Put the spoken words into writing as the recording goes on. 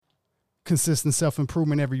consistent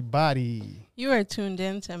self-improvement, everybody. You are tuned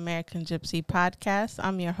in to American Gypsy Podcast.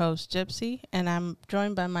 I'm your host, Gypsy, and I'm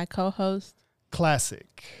joined by my co-host,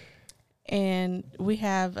 Classic. And we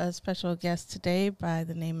have a special guest today by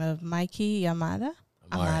the name of Mikey Yamada.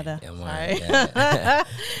 Amada. Sorry. Yeah.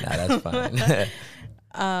 Nah, that's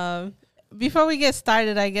fine. Before we get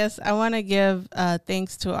started, I guess I want to give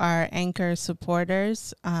thanks to our anchor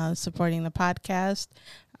supporters supporting the podcast.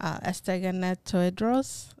 Esteganet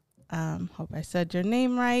Toedros. Hope I said your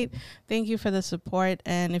name right. Thank you for the support.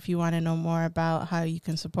 And if you want to know more about how you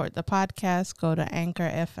can support the podcast, go to Anchor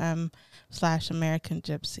FM/American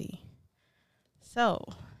Gypsy. So,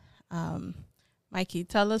 Mikey,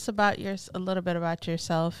 tell us about a little bit about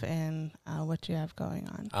yourself and what you have going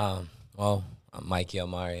on. Well, I'm Mikey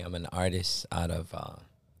Omari. I'm an artist out of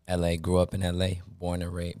L.A. Grew up in L.A. Born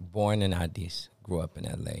in Addis. Grew up in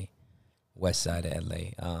L.A. West side of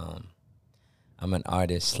L.A. I'm an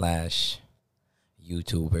artist /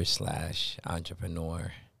 YouTuber /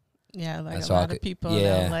 entrepreneur. Yeah, like That's a lot of people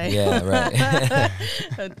in LA. Yeah, right.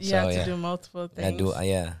 You have to do multiple things. I do,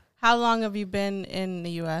 yeah. How long have you been in the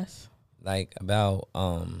U.S.? Like about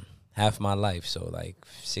half my life, so like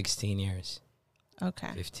 16 years. Okay.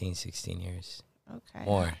 15, 16 years. Okay.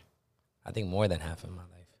 More. I think more than half of my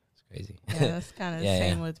life. It's crazy. Yeah, that's kind of the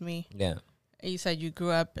same with me. Yeah. You said you grew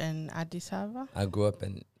up in Addis Ababa? I grew up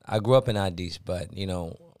in Addis, but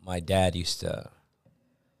my dad we used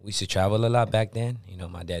to travel a lot back then.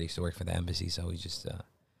 My dad used to work for the embassy, so we just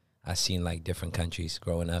I seen like different countries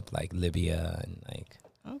growing up, like Libya and like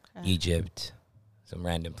Egypt, some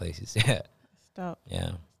random places. Yeah. Stop.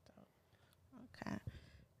 Yeah. Okay.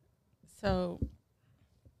 So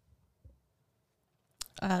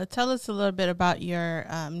tell us a little bit about your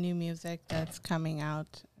new music that's coming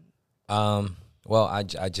out. Well, I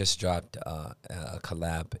just dropped a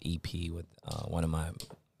collab EP with one of my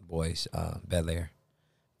boys, Bel Air,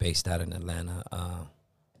 based out in Atlanta.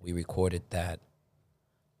 We recorded that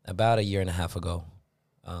about a year and a half ago.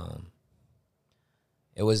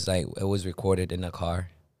 It was recorded in a car.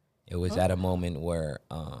 It was at a moment where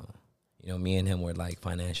me and him were like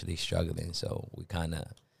financially struggling, so we kind of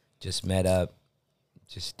just met up,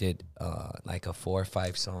 just did like a 4 or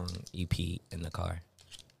 5 song EP in the car.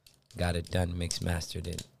 Got it done, mixed, mastered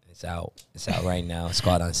it. It's out right now. It's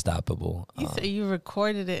called Unstoppable. You said you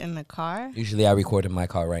recorded it in the car? Usually I record in my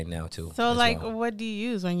car right now too. So what do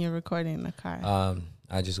you use when you're recording in the car?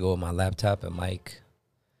 I just go with my laptop and mic,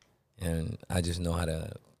 and I just know how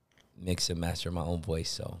to mix and master my own voice.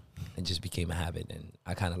 So it just became a habit, and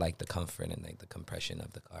I kind of like the comfort and like the compression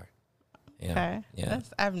of the car. Yeah. Okay. Yeah.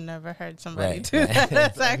 I've never heard somebody do that.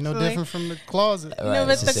 That's actually No different from the closet. Right, no,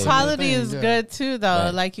 but the quality is good too, though. Right.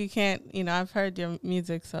 Like you can't, I've heard your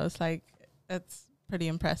music, so it's like it's pretty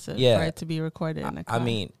impressive for it to be recorded in a car. I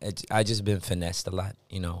mean, I just been finessed a lot,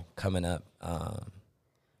 coming up.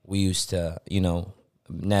 We used to,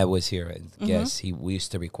 Ned was here, I guess. We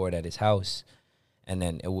used to record at his house, and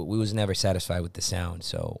then we was never satisfied with the sound,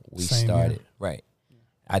 so we started. Here. Right.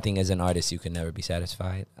 I think as an artist, you can never be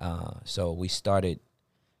satisfied. So we started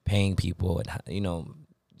paying people,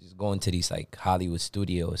 just going to these like Hollywood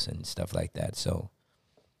studios and stuff like that. So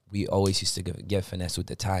we always used to get finesse with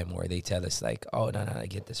the time, where they tell us like, oh, no,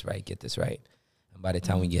 get this right. And by the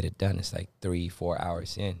time we get it done, it's like 3-4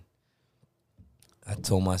 hours in. I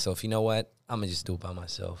told myself, you know what? I'm going to just do it by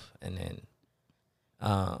myself. And then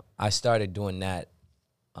I started doing that,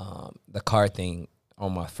 the car thing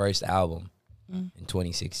on my first album. In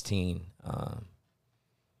 2016,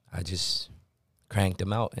 I just cranked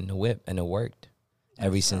them out in the whip, and it worked.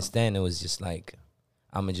 Ever since then, it was just like,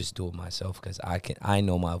 I'm gonna just do it myself because I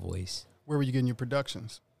know my voice. Where were you getting your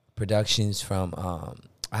productions? Productions from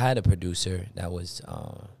I had a producer that was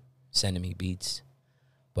sending me beats,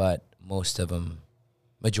 but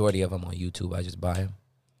majority of them on YouTube. I just buy them.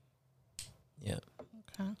 Yeah.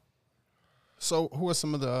 Okay. So, who are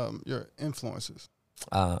some of your influences?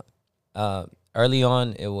 Early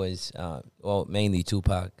on, it was mainly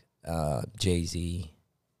Tupac, Jay-Z,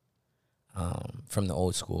 from the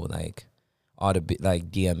old school, like all the like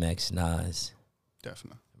DMX, Nas.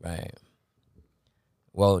 Definitely. Right.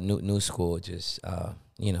 Well, new school, just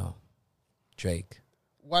Drake.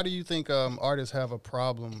 Why do you think artists have a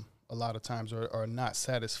problem a lot of times, or are not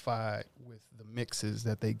satisfied with the mixes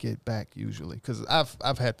that they get back usually? Because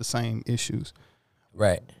I've had the same issues.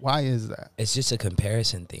 Right. Why is that? It's just a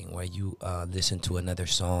comparison thing where you listen to another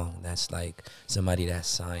song that's like somebody that's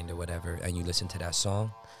signed or whatever, and you listen to that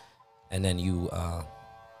song, and then you...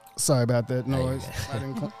 Sorry about that noise. I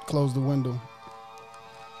didn't close the window.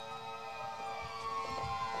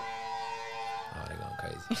 Oh, they're going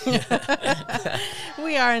crazy.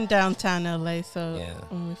 We are in downtown LA, so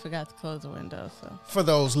Yeah. we forgot to close the window. So For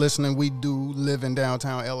those listening, we do live in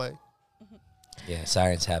downtown LA. Yeah,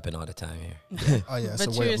 sirens happen all the time here. Oh yeah, it's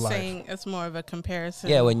but a way you're of life. saying it's more of a comparison.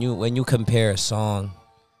 Yeah, when you compare a song,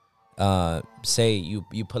 say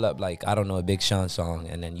you pull up like, I don't know, a Big Sean song,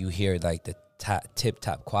 and then you hear like the tip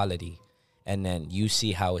top quality, and then you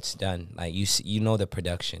see how it's done. Like you know the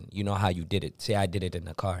production, you know how you did it. Say I did it in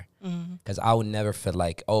the car, because I would never feel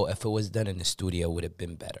like, oh, if it was done in the studio, it would have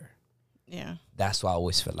been better. Yeah. That's why I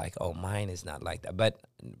always feel like, oh, mine is not like that. But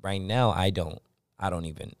right now, I don't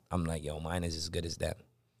even. I'm like, yo, mine is as good as that.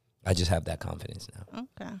 I just have that confidence now.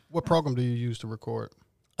 Okay. What program do you use to record?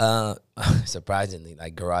 Surprisingly,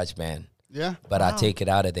 like GarageBand. Yeah. But I Wow. take it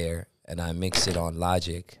out of there and I mix it on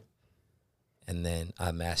Logic, and then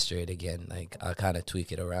I master it again. Like I kind of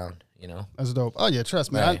tweak it around, you know. That's dope. Oh yeah,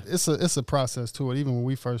 trust me. Right. It's a process to it. Even when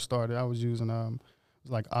we first started, I was using it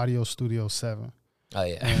was like Audio Studio 7. Oh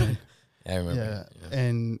yeah, And, I remember. yeah.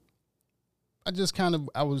 And I just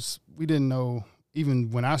we didn't know,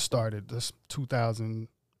 even when I started, this 2000,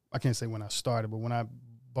 I can't say when I started, but when I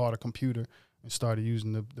bought a computer and started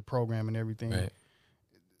using the program and everything, Right.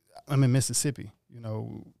 I'm in Mississippi, you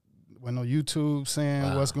know, when no YouTube saying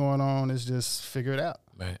Wow. what's going on, it's just figure it out,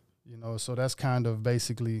 Right. you know. So that's kind of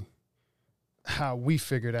basically how we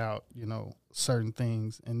figured out, you know, certain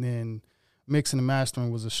things. And then mixing and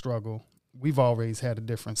mastering was a struggle. We've always had a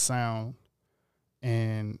different sound,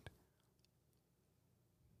 and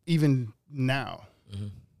even now, Mm-hmm.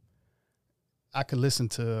 I could listen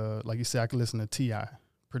to, like you said, I could listen to T.I.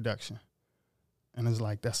 production, and it's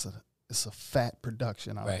like it's a fat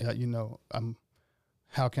production. Right. You know,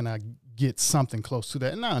 how can I get something close to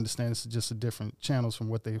that? And I understand it's just a different channels from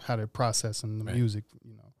how they're processing the Right. music,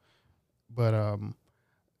 you know. But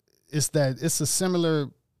it's a similar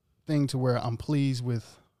thing to where I'm pleased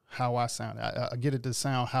with how I sound. I get it to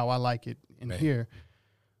sound how I like it in Right. here.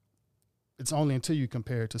 It's only until you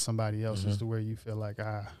compare it to somebody else as Mhm. to where you feel like,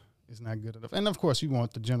 it's not good enough. And of course, you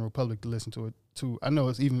want the general public to listen to it too. I know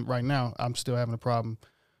it's even right now, I'm still having a problem.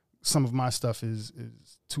 Some of my stuff is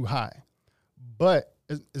too high, but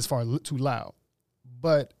as far as too loud.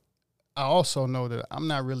 But I also know that I'm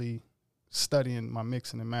not really studying my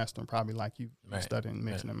mixing and mastering probably like you Right. studying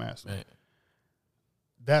mixing and mastering. Right.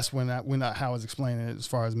 That's how I was explaining it as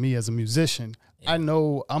far as me as a musician. Yeah. I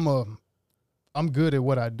know I'm good at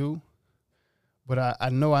what I do, but I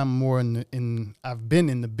know I'm more I've been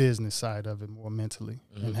in the business side of it more mentally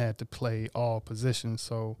and had to play all positions.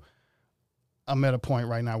 So I'm at a point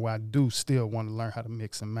right now where I do still want to learn how to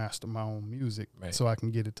mix and master my own music, Right. so I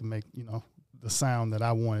can get it to make, you know, the sound that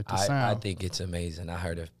I want it to sound. I think it's amazing. I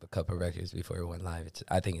heard a couple of records before it went live.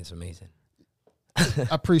 I think it's amazing. I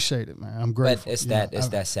appreciate it, man. I'm grateful. But it's you know.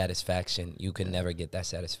 that satisfaction. You can never get that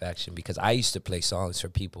satisfaction, because I used to play songs for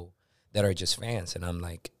people that are just fans, and I'm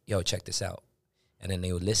like, yo, check this out. And then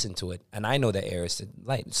they would listen to it, and I know the errors,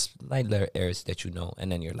 light errors that you know,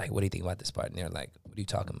 and then you're like, what do you think about this part? And they're like, what are you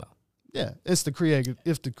talking about? Yeah, it's the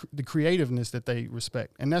the creativeness that they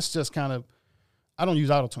respect, and that's just kind of. I don't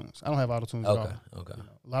use auto-tunes. I don't have auto-tunes at all. Okay. You know,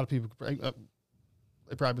 a lot of people,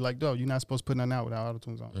 they probably like, "Yo, you're not supposed to put nothing out without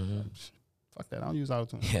auto-tunes on." Mhm. Fuck that. I don't use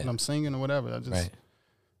auto-tunes. Yeah. When I'm singing or whatever, I just. Right.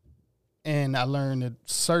 And I learned that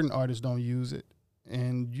certain artists don't use it,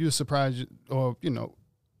 and you're surprised, or you know.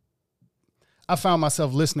 I found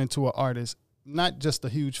myself listening to an artist, not just a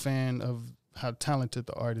huge fan of how talented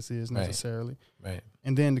the artist is necessarily, Right.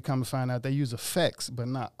 and then to come to find out they use effects but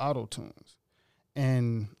not auto-tunes.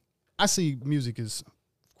 And I see music as,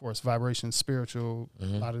 of course, vibration, spiritual, a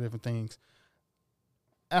lot of different things.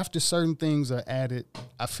 After certain things are added,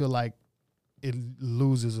 I feel like it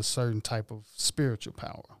loses a certain type of spiritual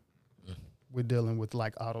power. We're dealing with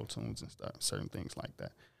like auto-tunes and stuff, certain things like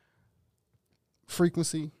that.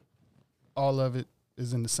 Frequency, all of it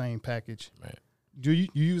is in the same package. Right. Do you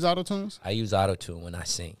use auto-tunes? I use auto-tune when I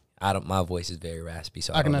sing. My voice is very raspy,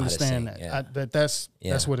 so I can don't know how to understand sing. that. Yeah. That's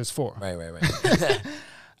Yeah. what it's for. Right.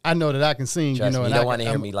 I know that I can sing. Trust you know, me, and you don't I want to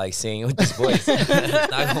can- hear me like sing with this voice. It's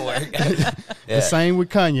not gonna work. The Yeah. same with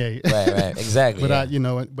Kanye. Right. Exactly. But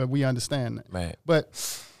yeah. but we understand that. Right. But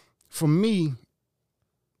for me,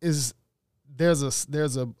 there's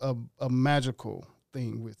a magical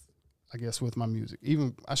thing with, I guess, with my music.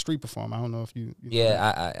 Even I street perform. I don't know if you know that.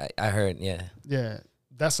 Yeah, I heard. Yeah. Yeah,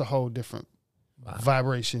 that's a whole different Wow.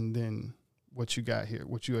 vibration than what you got here,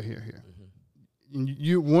 what you'll hear here. Mm-hmm. And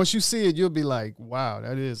you once you see it, you'll be like, wow,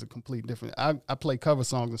 that is a complete different. I play cover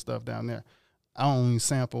songs and stuff down there. I only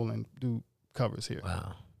sample and do covers here.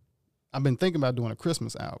 Wow. I've been thinking about doing a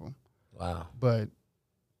Christmas album, Wow. but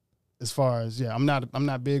as far as I'm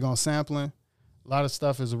not big on sampling. A lot of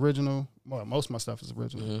stuff is original. Well, most of my stuff is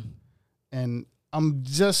original. Mm-hmm. And I'm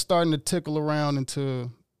just starting to tickle around into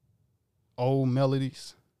old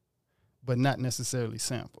melodies, but not necessarily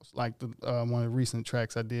samples. Like the one of the recent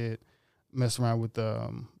tracks I did, mess around with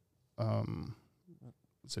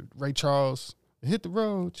Ray Charles, Hit the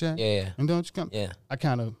Road, Jack. Yeah. And don't you come. Yeah. I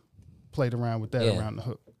kind of played around with that around the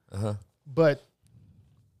hook. Uh-huh. But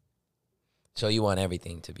so you want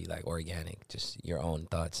everything to be like organic, just your own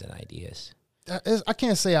thoughts and ideas. I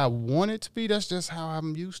can't say I want it to be. That's just how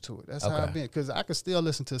I'm used to it. That's how I've been. Because I could still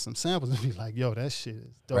listen to some samples and be like, yo, that shit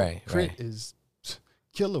is dope. Right, Crit is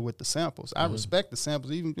killer with the samples. I respect the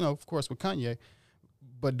samples, even, of course, with Kanye.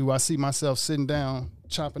 But do I see myself sitting down,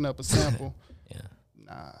 chopping up a sample? Yeah.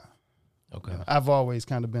 Nah. Okay. I've always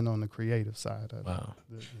kind of been on the creative side of wow.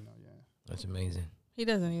 it. That's amazing. He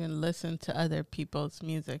doesn't even listen to other people's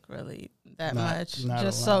music really that Not much, a just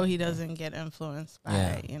lot. so he doesn't get influenced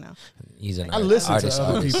by, He's an I listen artist. to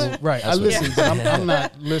other people. Right. I That's what- listen, but I'm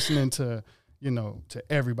not listening to, to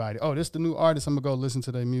everybody. Oh, this the new artist. I'm going to go listen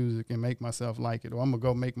to their music and make myself like it. Or I'm going to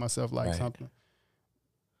go make myself like Right. something.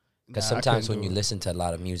 Because Nah, I sometimes couldn't when you do it. listen to a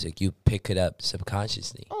lot of music, you pick it up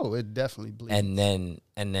subconsciously. Oh, it definitely bleeds. And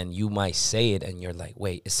then you might say it and you're like,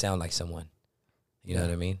 wait, it sounds like someone. You know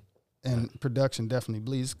what I mean? And production definitely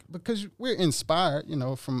bleeds because we're inspired,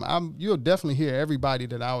 you'll definitely hear everybody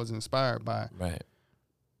that I was inspired by, Right.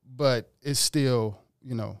 but it's still,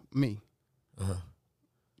 me. Uh-huh.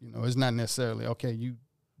 It's not necessarily, okay, you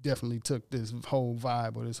definitely took this whole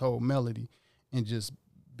vibe or this whole melody and just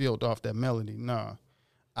built off that melody. Nah,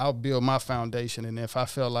 I'll build my foundation. And if I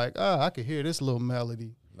felt like, I could hear this little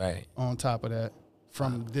melody Right. on top of that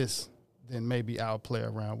from this, then maybe I'll play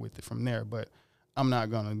around with it from there. But I'm not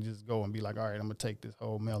gonna just go and be like, all right, I'm gonna take this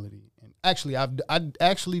whole melody. And actually, I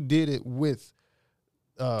actually did it with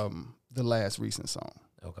the last recent song,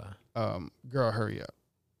 Okay. "Girl Hurry Up,"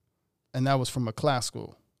 and that was from a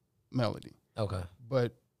classical melody. Okay.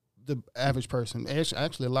 But the average person,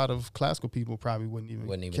 actually, a lot of classical people probably wouldn't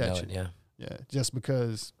even catch know it. Yeah. Yeah, just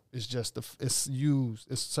because it's just it's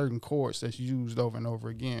certain chords that's used over and over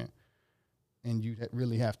again, and you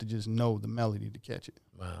really have to just know the melody to catch it.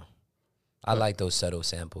 Wow. I like those subtle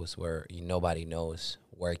samples where nobody knows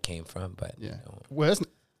where it came from, but Yeah. Well,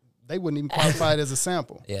 they wouldn't even qualify it as a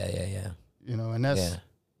sample. Yeah. And that's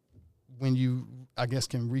when you, I guess,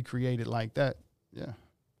 can recreate it like that. Yeah.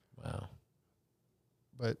 Wow.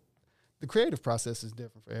 But the creative process is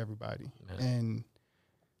different for everybody. Yeah. And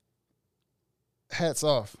hats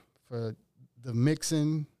off for the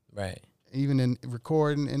mixing, Right. even in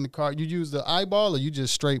recording in the car. You use the eyeball or you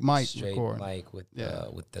just straight mic recording? mic with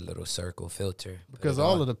the little circle filter. Because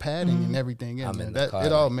all of the padding and everything I'm in in there, the car,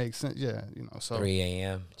 it all like, makes sense. Yeah, so 3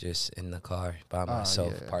 a.m. just in the car by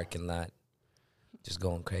myself, yeah. parking lot, just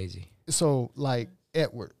going crazy. So like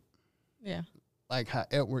Edward, Yeah. like how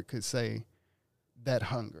Edward could say that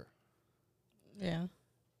hunger. Yeah.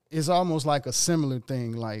 It's almost like a similar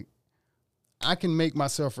thing. Like I can make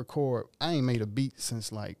myself record. I ain't made a beat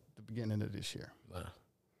since like the beginning of this year. Wow.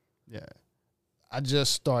 Yeah, I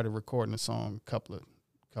just started recording a song a couple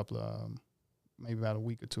of maybe about a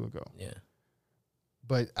week or two ago. Yeah.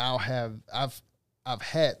 But I've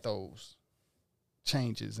had those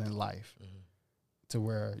changes in life to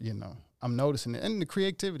where I'm noticing it, and the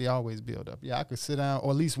creativity always build up. Yeah, I could sit down,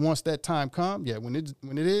 or at least once that time come. Yeah, when it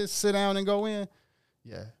is sit down and go in.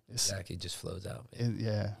 Yeah, Exactly, it just flows out.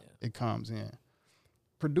 it comes in.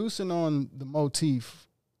 Producing on the motif,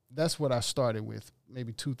 that's what I started with.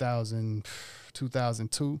 Maybe 2000,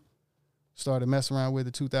 2002. Started messing around with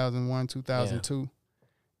it 2001, 2002.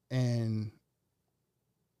 And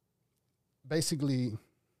basically,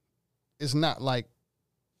 it's not like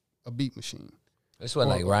a beat machine. That's what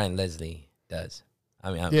like Ryan Leslie does.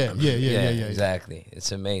 I mean, Yeah. Exactly.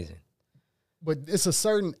 It's amazing. But it's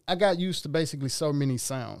I got used to basically so many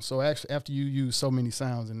sounds. So actually, after you use so many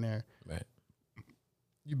sounds in there, Right.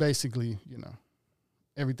 you basically,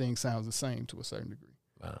 everything sounds the same to a certain degree.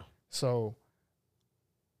 Wow. So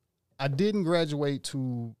I didn't graduate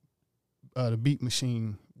to the beat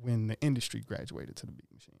machine when the industry graduated to the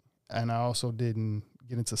beat machine. And I also didn't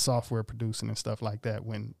get into software producing and stuff like that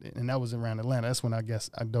and that was around Atlanta. That's when I guess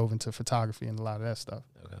I dove into photography and a lot of that stuff.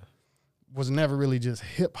 Okay. Was never really just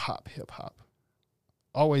hip hop.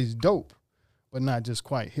 Always dope, but not just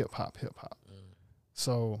quite hip hop.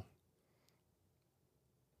 So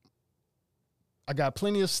I got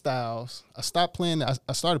plenty of styles. I started playing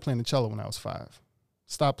the cello when I was 5.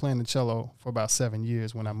 Stopped playing the cello for about 7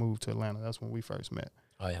 years when I moved to Atlanta. That's when we first met.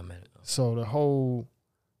 Oh yeah, man. So the whole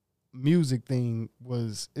music thing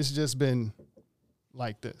it's just been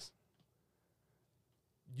like this.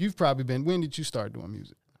 you've probably been. When did you start doing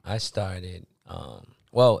music? I started.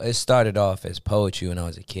 Well, it started off as poetry when I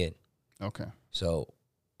was a kid. Okay. So,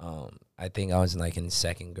 I think I was like in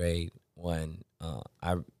second grade when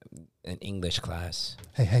an English class.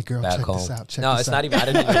 Hey, girl, back check home. this out. Check No, this it's out. not even. I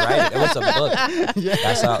didn't even write it. It was a book. Yeah.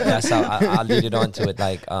 That's how I lead it on to it.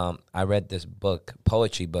 Like, I read this book,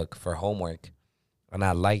 poetry book for homework, and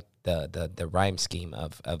I liked the rhyme scheme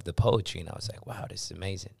of the poetry, and I was like, wow, this is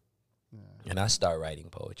amazing. Yeah. And I start writing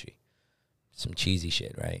poetry, some cheesy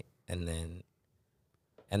shit, right? And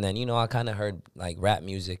then you know, I kind of heard like rap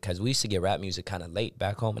music, because we used to get rap music kind of late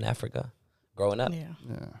back home in Africa growing up. Yeah.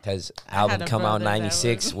 Yeah. Because I had album a come out brother that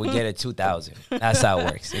 96, was- we get it 2000. That's how it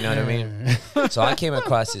works. You know what I mean? So I came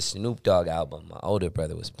across this Snoop Dogg album. My older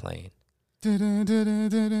brother was playing. I think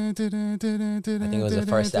it was the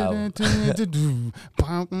first album.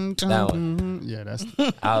 That one. Yeah, that's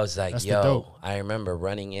I was like, That's the yo, dope. I remember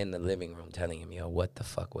running in the living room telling him, yo, what the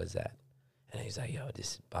fuck was that? And he's like, yo,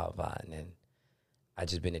 this is blah, blah. And then I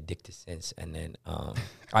just been addicted since. And then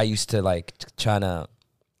I used to like trying to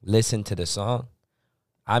listen to the song.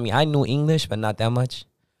 I mean, I knew English, but not that much.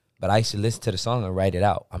 But I used to listen to the song and write it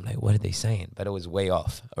out. I'm like, what are they saying? But it was way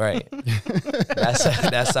off, right?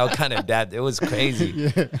 that's how kind of that. It was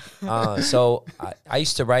crazy. yeah. So I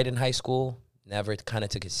used to write in high school. Never kind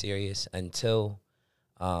of took it serious until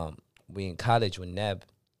we in college with Neb.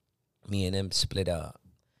 Me and him split a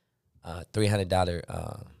 $300,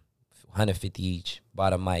 $150 each.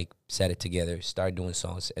 Bought a mic, set it together, started doing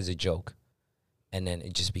songs as a joke, and then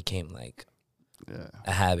it just became like Yeah.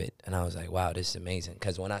 a habit. And I was like, wow, this is amazing.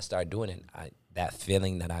 Because when I started doing it, that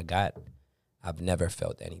feeling that I got, I've never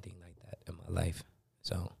felt anything like that in my life.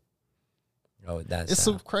 So, that's It's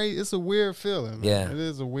a crazy. It's a weird feeling. Man. Yeah. It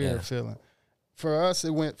is a weird Yeah. feeling. For us,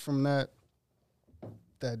 it went from that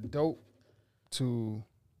dope to,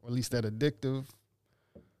 or at least that addictive,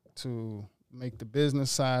 to make the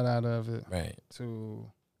business side out of it, right.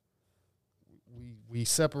 to we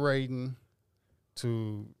separating,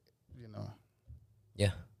 to, you know,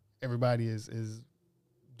 Yeah. everybody is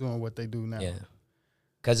doing what they do now. Yeah.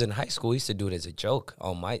 Because in high school, we used to do it as a joke.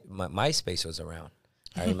 Oh, my MySpace was around.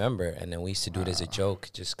 I remember. And then we used to do it as a joke,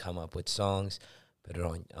 just come up with songs, put it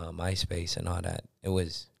on MySpace and all that. It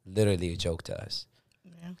was literally a joke to us.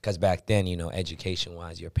 Yeah. Because back then, you know,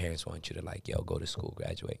 education-wise, your parents want you to, like, yo, go to school,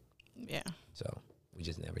 graduate. Yeah. So we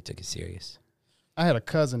just never took it serious. I had a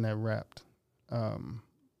cousin that rapped.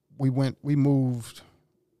 We moved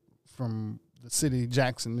from the city,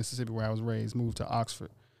 Jackson, Mississippi, where I was raised, moved to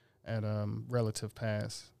Oxford at relative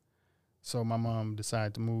pass. So my mom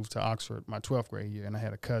decided to move to Oxford my 12th grade year, and I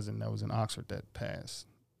had a cousin that was in Oxford that passed.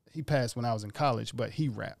 He passed when I was in college, but he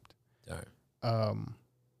rapped. All right.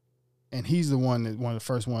 And he's one of the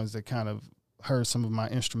first ones that kind of heard some of my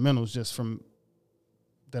instrumentals just from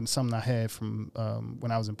something I had from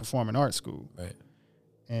when I was in performing arts school. Right.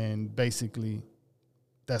 And basically,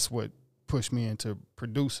 that's what pushed me into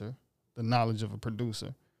producer, the knowledge of a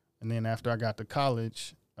producer. And then after I got to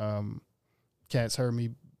college, cats heard me,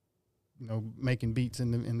 you know, making beats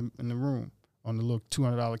in the room on the little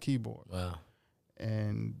 $200 keyboard. Wow.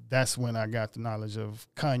 And that's when I got the knowledge of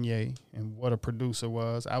Kanye and what a producer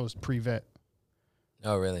was. I was pre-vet.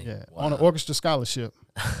 Oh, really? Yeah, Wow. on an orchestra scholarship,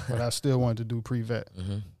 but I still wanted to do pre-vet.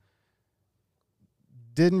 Mm-hmm.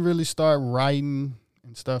 Didn't really start writing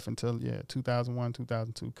and stuff until 2001,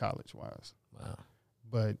 2002, college-wise. Wow.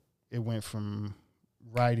 But it went from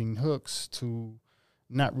writing hooks to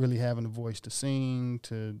not really having a voice to sing,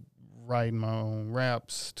 to writing my own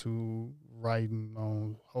raps, to writing my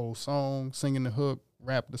own whole song, singing the hook,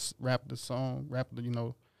 rap the song, rap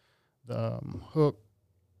the the hook,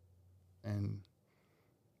 and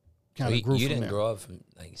kind So of grew you from didn't there. grow up from,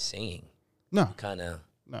 like, singing. No, Kind of.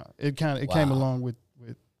 no, it came Wow. along with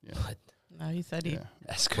yeah. What? No, he said he Yeah.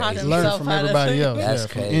 That's Taught crazy. him. Learn himself from how to everybody sing. else. That's yeah,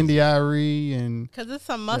 from crazy. Indy Irie and because it's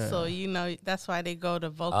a muscle. You know, that's why they go to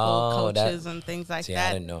vocal Oh, that- coaches and things like See, I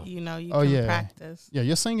that. didn't know. You know, you Oh, can yeah. practice. yeah,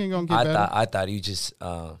 your singing gonna get better. I thought you just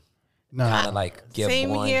No. kind of like get Same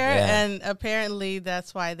born. here, Yeah. and apparently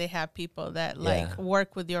that's why they have people that like Yeah.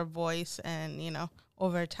 work with your voice and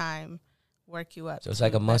over time work you up. So it's to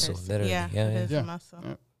like a better muscle, sing. literally. Yeah, Yeah, it yeah. is Yeah. a muscle.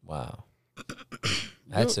 Yeah. Wow.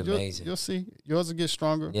 That's amazing. You'll see. Yours will get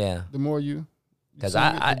stronger. Yeah. The more you 'Cause sing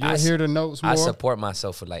it, you'll hear the notes more. I support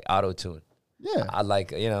myself with like auto tune. Yeah, I like,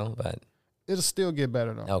 but it'll still get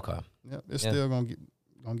better though. okay. Yeah, it's Yeah. still gonna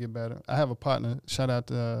get better. I have a partner. Shout out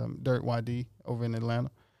to Dirt YD over in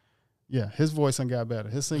Atlanta. Yeah, his voice done got better.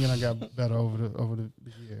 His singing done got better over the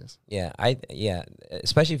years. Yeah,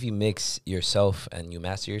 especially if you mix yourself and you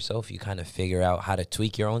master yourself, you kind of figure out how to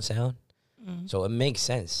tweak your own sound. So it makes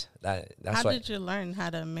sense. That's How why. did you learn how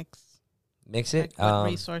to mix It. Like, what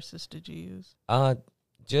resources did you use?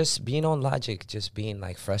 Just being on Logic, just being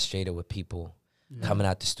like frustrated with people coming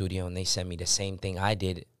out the studio, and they sent me the same thing I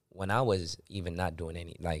did when I was even not doing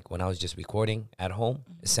any, like when I was just recording at home.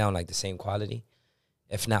 It sounded like the same quality,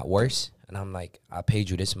 if not worse. And I'm like, I paid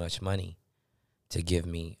you this much money to give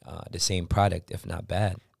me the same product, if not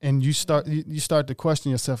bad. And you start to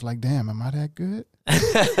question yourself, like, damn, am I that good?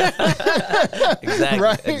 Exactly.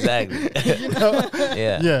 Right? Exactly. You know?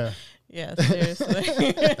 Yeah. Yeah, seriously.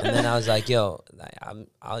 And then I was like, yo,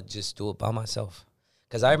 I'll just do it by myself.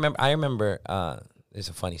 Because I remember there's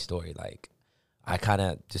a funny story. Like, I kind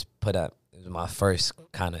of just put up, it was my first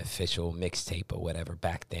kind of official mixtape or whatever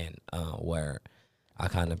back then, where I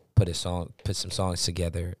kind of put some songs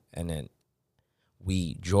together, and then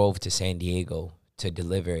we drove to San Diego to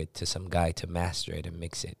deliver it to some guy to master it and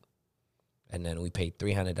mix it. And then we paid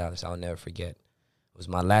 $300. I'll never forget. It was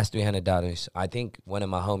my last $300. I think one of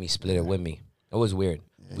my homies split it with me. It was weird.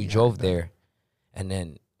 We drove there, and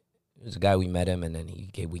then it was a guy, we met him, and then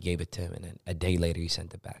we gave it to him, and then a day later he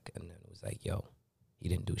sent it back, and then it was like, yo, he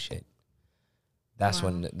didn't do shit. That's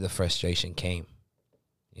when the frustration came,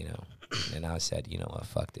 you know. And I said, you know what,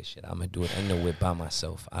 fuck this shit. I'm gonna do it in the whip by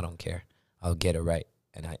myself. I don't care. I'll get it right.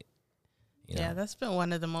 And you know. Yeah, that's been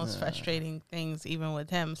one of the most frustrating things, even with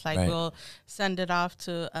him. It's like Right. we'll send it off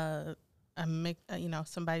to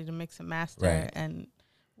somebody to mix and master, Right. and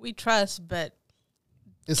we trust, but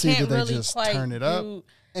It's can't either they really just quite turn it up, do,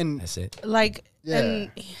 and That's it. like, Yeah.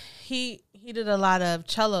 and he did a lot of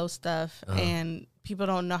cello stuff, and people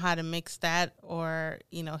don't know how to mix that, or,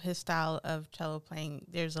 you know, his style of cello playing.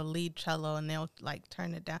 There's a lead cello, and they'll like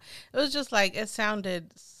turn it down. It was just like, it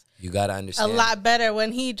sounded You gotta a understand. lot better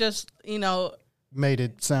when he just, you know, made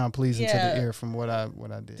it sound pleasing to Yeah. the ear from what I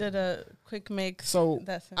did. did a quick mix. So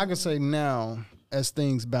That's I can say now, as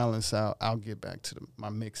things balance out, I'll get back to my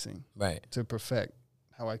mixing Right. to perfect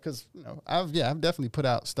because you know I've definitely put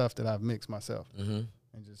out stuff that I've mixed myself Mm-hmm.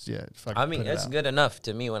 and just if I I can mean, put it it's out. good enough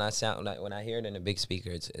to me when I hear it in a big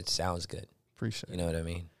speaker. It sounds good. Appreciate You it. know what I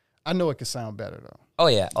mean? I know it can sound better though. Oh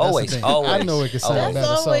yeah, the always, thing. always. I know it can sound That's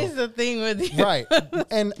better. always So the thing with you. right,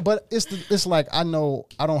 but it's like I know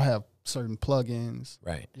I don't have certain plugins.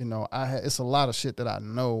 Right. You know, it's a lot of shit that I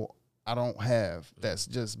know I don't have that's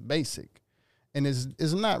just basic. And it's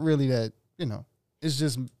not really that, you know, it's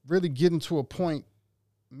just really getting to a point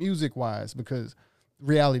music wise, because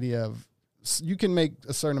reality of you can make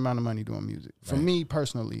a certain amount of money doing music. For Right. me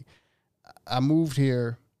personally, I moved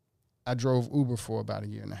here, I drove Uber for about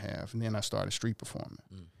 1.5 years, and then I started street performing.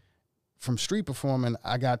 From street performing,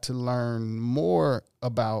 I got to learn more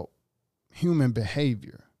about human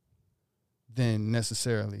behavior than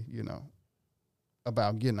necessarily, you know,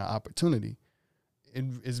 about getting an opportunity.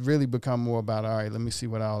 It's really become more about, all right, let me see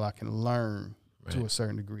what all I can learn to Right. a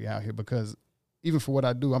certain degree out here, because even for what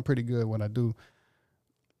I do, I'm pretty good at what I do.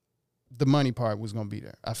 The money part was going to be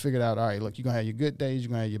there. I figured out, all right, look, you're going to have your good days, you're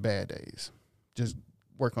going to have your bad days. Just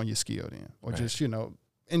work on your skill then, or Right. just, you know,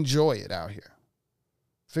 enjoy it out here.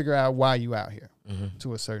 Figure out why you out here Mm-hmm.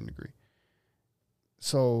 to a certain degree.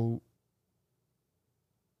 So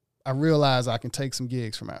I realized I can take some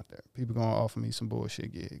gigs from out there. People going to offer me some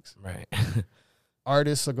bullshit gigs. Right.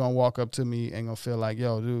 Artists are going to walk up to me and going to feel like,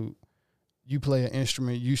 yo, dude, you play an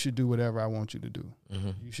instrument, you should do whatever I want you to do. Mm-hmm.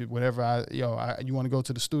 You should, whatever you want to go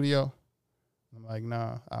to the studio? I'm like,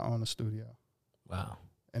 nah, I own a studio. Wow.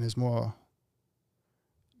 And it's more,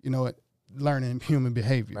 you know, learning human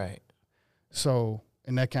behavior. Right. So,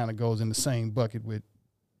 and that kind of goes in the same bucket with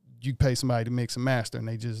you pay somebody to mix and master and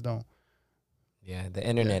they just don't. Yeah, the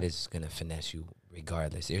internet is gonna finesse you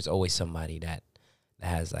regardless. There's always somebody that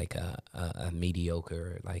has like a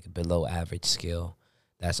mediocre, like below average skill.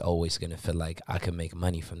 That's always gonna feel like I can make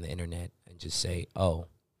money from the internet and just say, oh,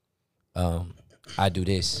 I do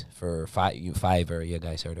this for Fiverr. You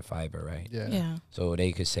guys heard of Fiverr, right? Yeah. Yeah. So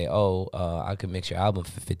they could say, oh, I could mix your album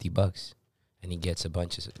for $50, and he gets a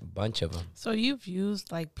bunch of them. So you've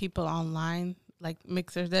used like people online, like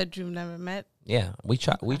mixers that you've never met? Yeah, we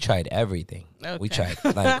tried everything. Okay. We tried,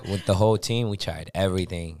 like, with the whole team, we tried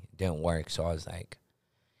everything. Didn't work. So I was like,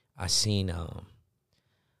 I seen,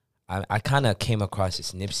 I kind of came across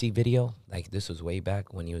this Nipsey video. Like, this was way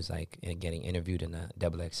back when he was, like, getting interviewed in the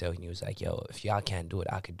XXL. And he was like, yo, if y'all can't do it,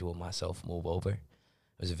 I could do it myself. Move over. It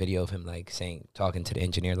was a video of him, like, talking to the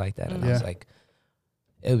engineer like that. And I was Yeah. like,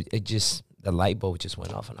 it just, the light bulb just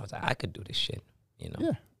went off. And I was like, I could do this shit, you know?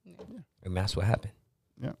 Yeah. And that's what happened.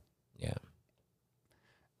 Yeah. Yeah.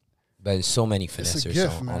 But there's so many a finessers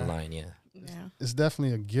gift, man. online, yeah. Yeah. It's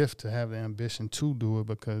definitely a gift to have the ambition to do it,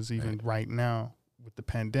 because even Right. right now with the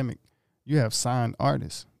pandemic, you have signed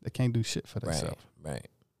artists that can't do shit for themselves. Right.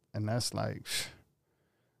 And that's like,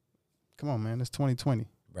 come on, man, it's 2020.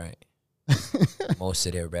 Right. Most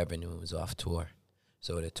of their revenue was off tour.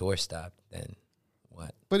 So the tour stopped, then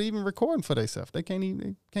what? But even recording for themselves, they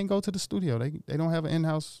can't go to the studio. They don't have an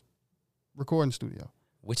in-house recording studio.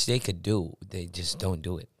 Which they could do. They just don't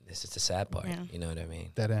do it. This is the sad part. Yeah. You know what I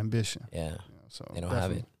mean? That ambition. Yeah. You know, so They don't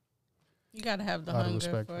have it. You gotta have the Lot of hunger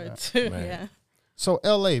respect for for it that. too. Right. Yeah. So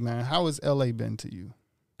LA, man, how has LA been to you?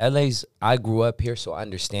 I grew up here, so I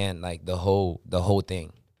understand like the whole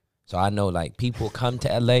thing. So I know like people come to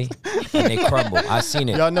LA and they crumble. I seen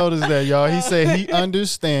it. Y'all notice that, y'all. He said he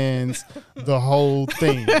understands the whole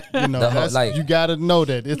thing. You know, The whole- that's, like- you got to know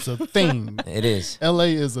that it's a thing. It is. LA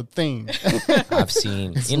is a thing. I've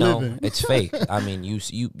seen, It's you know, living. it's fake. I mean, you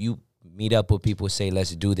meet up with people, say,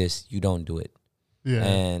 let's do this. You don't do it. Yeah.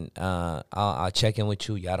 And I'll check in with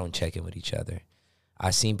you. Y'all don't check in with each other.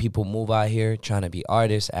 I seen people move out here trying to be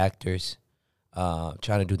artists, actors,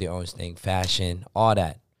 trying to do their own thing, fashion, all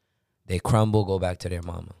that. They crumble, go back to their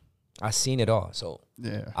mama. I seen it all. So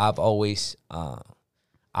Yeah. I've always,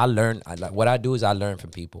 I learn. What I do is I learn from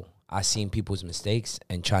people. I seen people's mistakes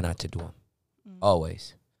and try not to do them.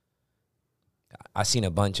 Always. I seen a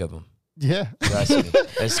bunch of them. Yeah. Trust me.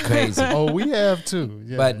 It's crazy. Oh, we have too.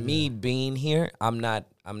 Yeah, But yeah. me being here, I'm not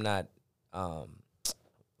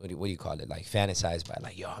what do you call it? Like fantasized by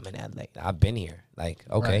like, yo, I'm in LA. I've been here. Like,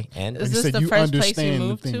 okay. Right. And Like Is you this said, the you first place you understand the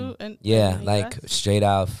moved thing. to? yeah, in the like US? straight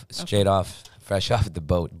off, fresh off the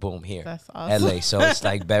boat, boom, here. That's awesome. LA. So it's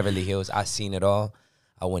like Beverly Hills. I seen it all.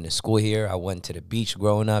 I went to school here. I went to the beach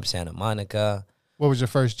growing up, Santa Monica. What was your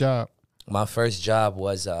first job? My first job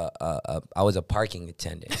was I was a parking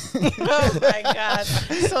attendant. Oh my God,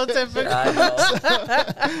 so typical. I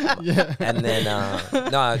know. Yeah. And then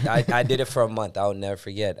no, I did it for a month. I'll never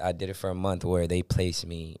forget. I did it for a month where they placed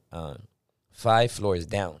me 5 floors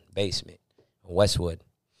down, basement, Westwood,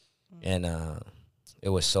 and it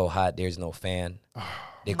was so hot. There's no fan.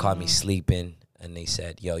 They caught me sleeping, and they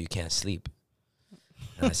said, "Yo, you can't sleep."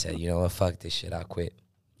 And I said, "You know what? Fuck this shit. I'll quit.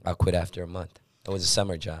 I'll quit after a month." It was a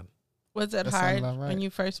summer job. Was it That sounds hard about right. when you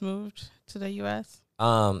first moved to the U.S.?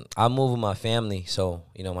 I moved with my family, so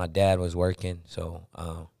you know my dad was working, so.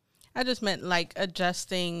 I just meant like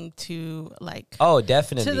adjusting to like Oh,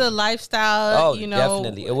 definitely. to the lifestyle. Oh, you know,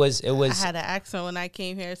 definitely. It was. I had an accent when I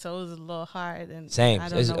came here, so it was a little hard. And Same. I It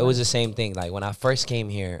don't was, know it was what- the same thing. Like when I first came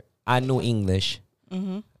here, I knew English.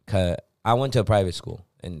 Mhm. Cause I went to a private school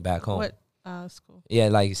and back home. What school? Yeah,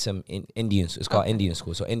 like some Indians. It's called Okay. Indian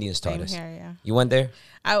school. So Indians taught Same us. here, yeah. You went there?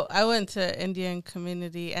 I went to Indian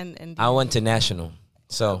community and Indian. I went to National.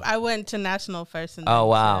 So. I went to national first. And Oh then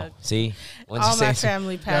wow! to- See, Went all to my same-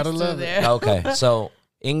 family passed Gotta through love it. there. Okay, so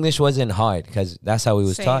English wasn't hard because that's how we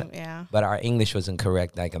was Same, taught. yeah. But our English wasn't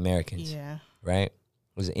correct like Americans, Yeah. right?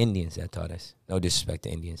 It was the Indians that taught us. No disrespect to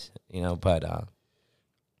Indians, you know. But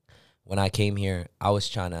when I came here, I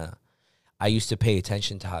used to pay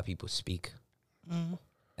attention to how people speak. Mm.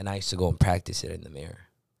 And I used to go and practice it in the mirror,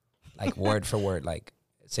 like word for word. Like,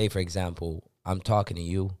 say, for example, I'm talking to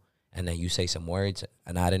you, and then you say some words,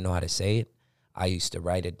 and I didn't know how to say it. I used to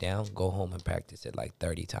write it down, go home and practice it like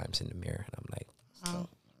 30 times in the mirror. And I'm like, Oh,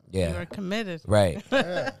 yeah, you were committed. right.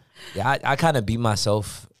 Yeah. Yeah, I kind of beat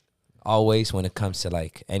myself always when it comes to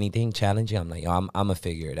like anything challenging. I'm like, yo, I'm going to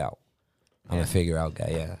figure it out. I'm Yeah. a figure out guy,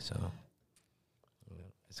 yeah. So,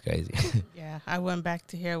 it's crazy. Yeah, I went back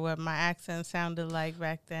to hear what my accent sounded like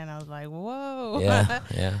back then. I was like, whoa. yeah,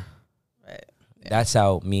 yeah. But, yeah. That's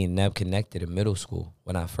how me and Neb connected in middle school.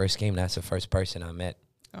 When I first came, that's the first person I met.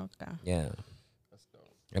 Okay. Yeah.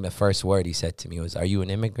 And the first word he said to me was, "Are you an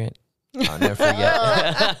immigrant?" I'll never forget.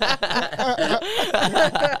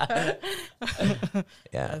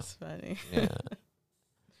 Yeah. That's funny. Yeah.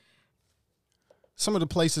 Some of the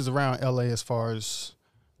places around LA as far as,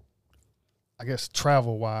 I guess,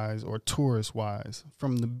 travel-wise or tourist-wise,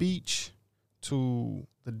 from the beach to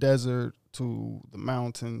the desert to the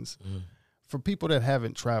mountains, Mm. for people that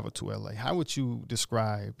haven't traveled to LA, how would you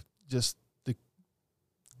describe just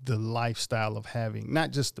the lifestyle of having not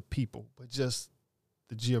just the people, but just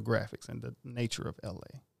the geographics and the nature of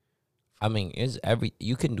LA? I mean,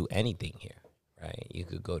 you can do anything here, right? You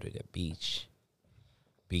could go to the beach.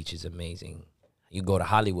 Beach is amazing. You go to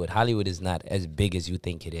Hollywood. Hollywood is not as big as you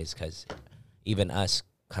think it is, because even us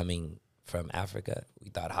coming from Africa, we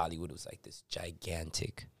thought Hollywood was like this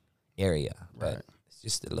gigantic area, but Right. it's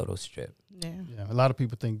just a little strip. Yeah. Yeah, a lot of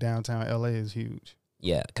people think downtown LA is huge.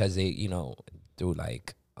 Yeah, because they, through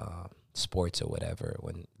like sports or whatever,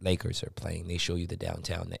 when Lakers are playing, they show you the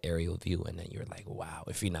downtown, the aerial view, and then you're like, wow,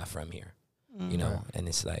 if you're not from here, Mm. you know, Right. and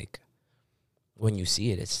it's like, when you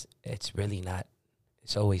see it, it's really not.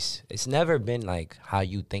 It's never been like how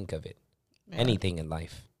you think of it. Yeah. Anything in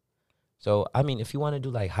life. So I mean, if you want to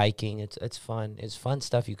do like hiking, it's fun. It's fun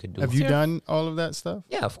stuff you could do. Have you done all of that stuff?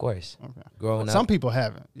 Yeah, of course. Okay. Growing up, Some people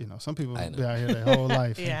haven't. You know, some people I been know. out here their whole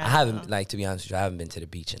life. Yeah. I haven't, like, to be honest with you, I haven't been to the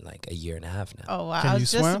beach in like a year and a half now. Oh wow! Can I you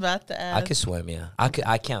was just swim? about to ask. I could swim, yeah.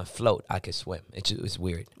 I can't float. I could swim. It's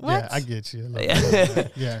weird. What? Yeah, I get you. a little Yeah.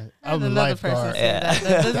 bit. Yeah, I had I'm a another person lifeguard. say that.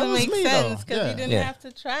 That doesn't That was make me, sense though. because Yeah. you didn't Yeah. have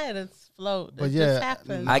to try it. It's float. But It yeah, just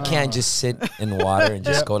happens. I can't just sit in water and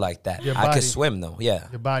just Yep. go like that. Your I body- could swim though. Yeah.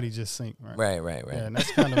 Your body just sink, right? Right. Yeah, and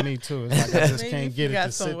that's kind of me too. It's like I just Maybe can't if get you it got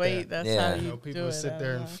to some sit weight, there. that's Yeah. how You you know, people do it. sit I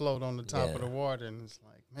there don't and know. float on the top Yeah. of the water, and it's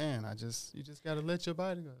like, man, you just gotta let your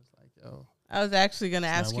body go. It's like, yo, I was actually going to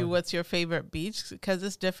It's not ask you working. what's your favorite beach because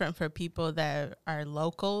it's different for people that are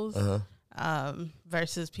locals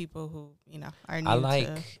versus people who are new. I to,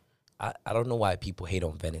 like. I don't know why people hate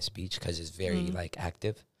on Venice Beach because it's very like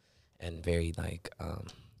active and very like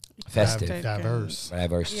festive, Eclectic diverse.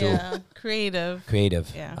 diverse too, Yeah, creative.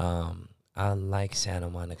 creative. Yeah. I like Santa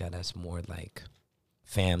Monica. That's more like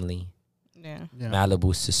family. Yeah. Yeah.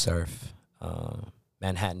 Malibu's to surf.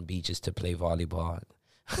 Manhattan Beach is to play volleyball.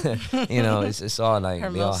 It's all like they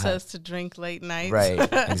all have. Hermosa's to drink late nights. Right,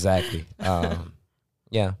 exactly.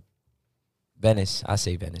 Yeah. Venice, I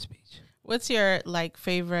say Venice Beach. What's your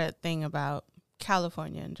favorite thing about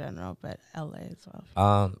California in general, but LA as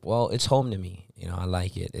well? Well, it's home to me. I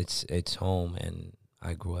like it. It's home, and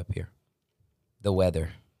I grew up here. The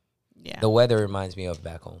weather. Yeah. The weather reminds me of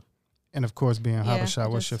back home. And of course, being Yeah, Habasha,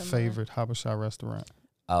 what's just your similar. favorite Habasha restaurant?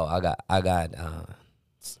 Oh, I got I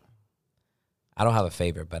don't have a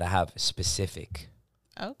favorite, but I have specific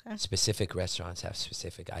restaurants have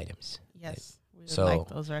specific items. Yes. We would So, like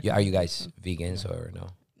those Yeah, are you guys recommendations. vegans or no?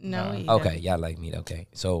 No. No. we Okay, don't. yeah, I like meat. Okay.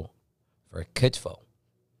 So for kitfo,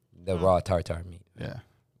 the raw tartar meat, Yeah.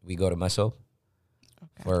 we go to Maso.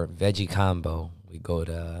 Okay. For veggie combo, we go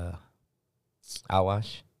to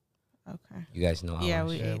Awash. Okay. You guys know Awash. Yeah,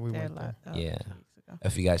 we Yeah, ate we there went a lot. Yeah. 2 weeks ago.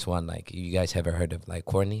 If you guys want, you guys ever heard of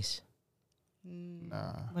Cornies?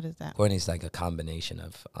 Nah. What is that? Cornies like a combination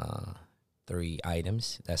of 3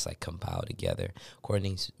 items that's compiled together.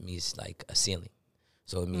 Cornies means like a ceiling.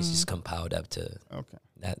 So it means it's compiled up to Okay.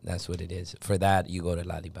 that's what it is. For that, you go to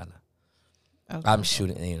Lalibela. Okay. I'm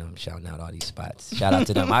shooting, I'm shouting out all these spots. Shout out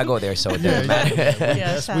to them. I go there, so it Yeah, doesn't matter. Yeah,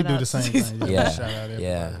 Yes, we shout do out the same to- thing. Yeah. Shout out everybody.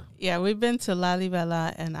 Yeah. Yeah, we've been to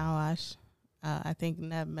Lalibela and Awash. I think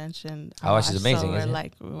Neb mentioned Awash is amazing, So we're isn't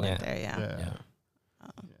it? we went Yeah. there. Yeah. Yeah. Yeah.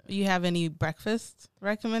 You have any breakfast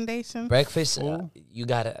recommendations? Breakfast, Full? you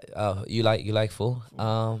gotta. You like full.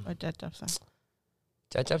 Or jajapsa?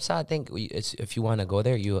 Jajapsa, I think it's if you want to go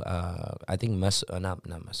there, you I think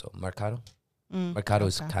not Maso, Mercado. Mercado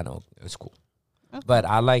is okay. kind of it's cool, Okay. but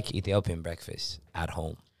I like Ethiopian breakfast at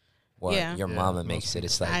home, where Yeah. your Yeah, mama most makes it.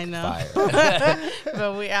 It's like I know. fire.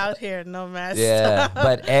 But we out here, no mess. Yeah,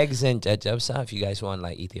 but eggs and jajapsa, if you guys want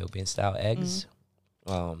Ethiopian style eggs,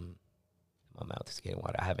 my mouth is getting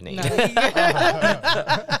water. I haven't No. eaten.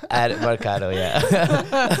 At Mercado,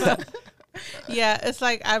 yeah. Yeah, it's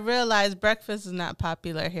I realized breakfast is not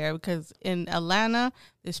popular here because in Atlanta,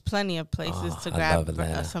 there's plenty of places Oh, to I grab love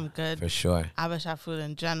Atlanta, some good For sure. Abasha food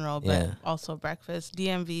in general, but Yeah. also breakfast.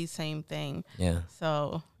 DMV, same thing. Yeah.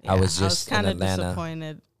 So I was just in kind of Atlanta.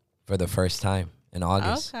 disappointed. For the first time in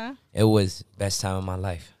August. Okay. It was best time of my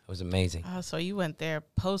life. It was amazing. Oh, so you went there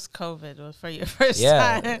post COVID was for your first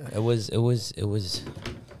Yeah. time. It was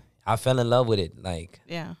I fell in love with it.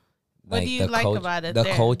 Yeah. What do you the like about it The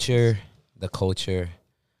there? culture,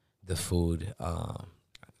 the food.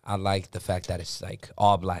 I like the fact that it's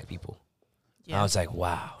all black people. Yeah. I was like,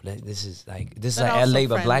 wow, this is But like also LA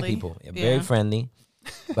but black friendly. people. Yeah, Yeah. very friendly.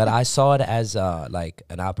 But I saw it as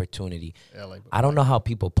an opportunity. LA, I don't know how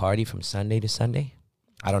people party from Sunday to Sunday.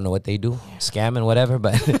 I don't know what they do, scamming, whatever.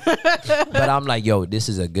 But but I'm like, yo, this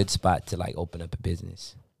is a good spot to open up a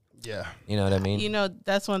business. Yeah. You know what I mean? You know,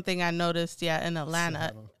 that's one thing I noticed, in Atlanta.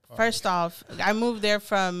 Seattle. First off, I moved there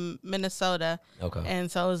from Minnesota, Okay.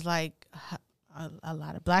 and so it was a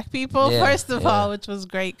lot of black people, Yeah, first of yeah. all, which was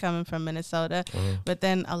great coming from Minnesota, Mhm. but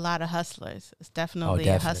then a lot of hustlers. It's definitely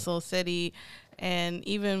a definitely. hustle city. And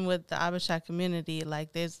even with the Abasha community,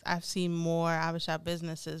 I've seen more Abasha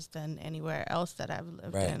businesses than anywhere else that I've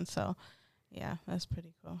lived Right. in. So, yeah, that's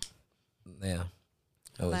pretty cool. Yeah.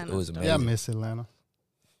 It Atlanta's was dope. amazing. Yeah, I miss Atlanta.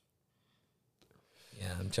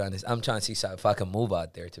 Yeah, I'm trying to see if I can move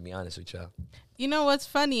out there, to be honest with y'all. You know what's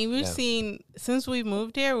funny? We've Yeah. seen, since we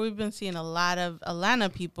moved here, we've been seeing a lot of Atlanta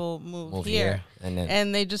people move here. And then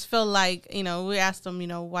And they just feel we asked them,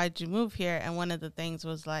 why'd you move here? And one of the things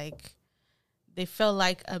was they feel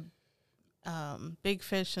like big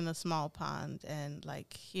fish in a small pond, and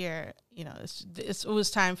like here, you know, it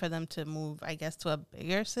was time for them to move, I guess, to a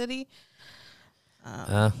bigger city.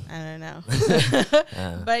 I don't know.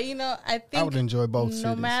 But, you know, I think I would enjoy both cities.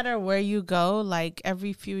 No matter where you go, like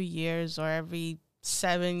every few years or every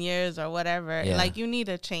 7 years or whatever, like you need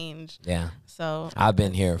a change. Yeah. So I've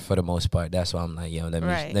been here for the most part. That's why I'm like, yo,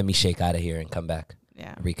 let me shake out of here and come back.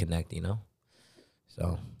 Yeah. Reconnect, you know?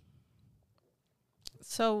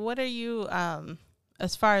 So what are you,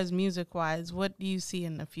 as far as music-wise, what do you see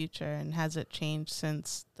in the future, and has it changed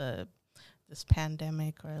since this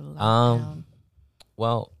pandemic or lockdown?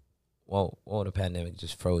 Well, the pandemic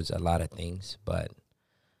just froze a lot of things, but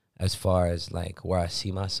as far as like where I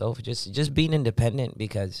see myself, just being independent,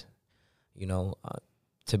 because, you know,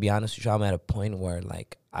 to be honest with you, I'm at a point where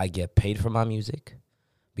like I get paid for my music,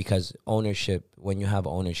 because ownership, when you have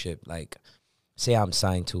ownership, like say I'm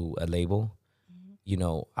signed to a label, you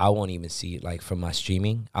know, I won't even see, like, from my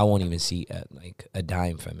streaming, I won't even see like a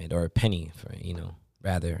dime from it, or a penny for it, you know,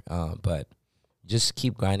 rather. But just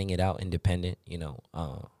keep grinding it out independent, you know.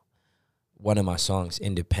 One of my songs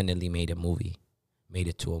independently made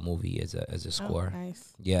it to a movie as a score. Oh,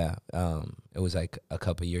 nice. Yeah. It was like a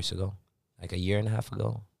couple years ago, like a year and a half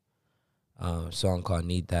ago. Song called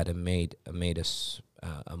Need That, and made us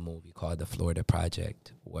a movie called The Florida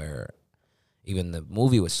Project, where even the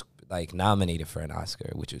movie was like nominated for an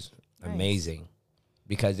Oscar, which was amazing,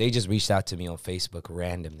 because they just reached out to me on Facebook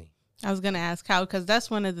randomly. I was going to ask how, because that's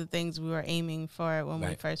one of the things we were aiming for when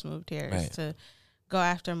we first moved here, is to go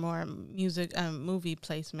after more music, movie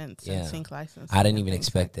placements and sync licensing. I didn't even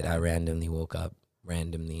expect it. I randomly woke up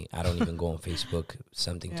randomly. I don't even go on Facebook.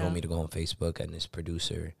 Something told me to go on Facebook, and this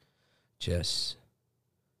producer just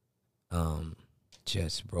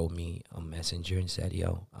wrote me a messenger and said,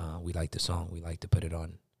 yo, we like the song. We like to put it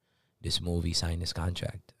on this movie, sign this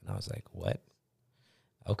contract. And I was like, what?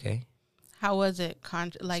 Okay. How was it?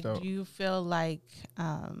 Do you feel like,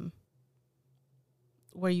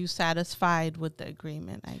 were you satisfied with the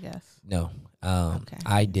agreement, I guess? No.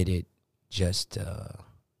 I did it just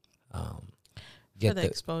get for the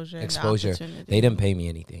exposure. Exposure. The they didn't pay me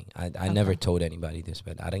anything. I never told anybody this,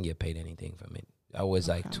 but I didn't get paid anything from it. I was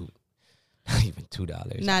like not even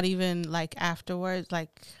 $2. Not even like afterwards, like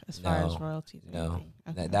as far as royalties. No,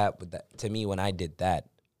 that to me, when I did that,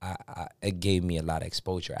 it gave me a lot of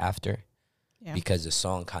exposure after, because the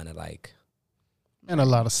song kind of like, and a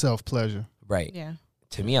lot of self pleasure. Right. Yeah.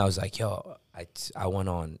 To me, I was like, yo, I went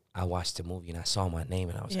on, I watched the movie and I saw my name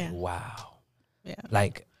and I was like, wow. Yeah.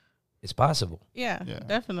 Like, it's possible. Yeah.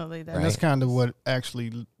 Definitely. And that's kind of what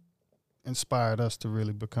actually inspired us to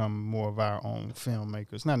really become more of our own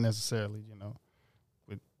filmmakers. Not necessarily, you know,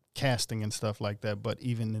 with casting and stuff like that, but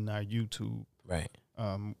even in our YouTube way,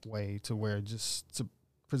 to where just to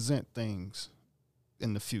present things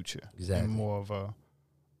in the future in more of a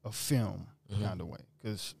film kind of way.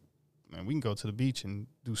 Because, man, we can go to the beach and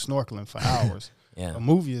do snorkeling for hours. A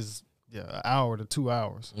movie is an hour to 2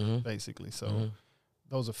 hours, basically. So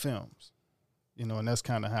those are films, you know, and that's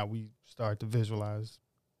kind of how we start to visualize.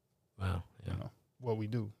 Wow. You know, what we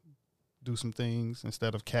do some things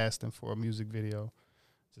instead of casting for a music video,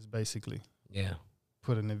 just basically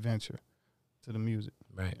put an adventure to the music.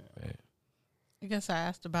 Right. I guess I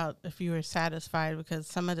asked about if you were satisfied, because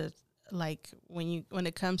some of the, like, when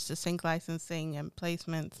it comes to sync licensing and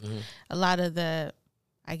placements, a lot of the,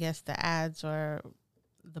 I guess, the ads or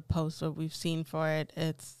the posts that we've seen for it,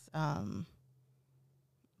 it's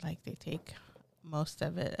like they take most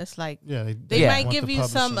of it. It's like they might give you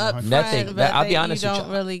some upfront, but I'll be honest, you don't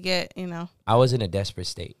really get, you know. I was in a desperate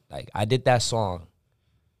state. Like, I did that song.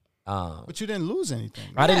 But you didn't lose anything.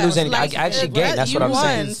 I didn't lose anything. Like, I actually gained. That's what I'm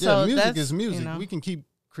saying. So music is music. You know. We can keep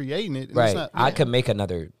creating it. And right. It's not, I could make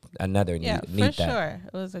another for need that. sure.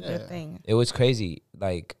 It was a good thing. It was crazy.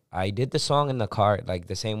 Like, I did the song in the car, like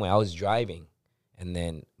the same way I was driving, and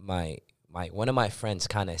then my one of my friends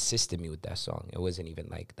kind of assisted me with that song. It wasn't even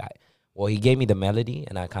like that. Well, he gave me the melody,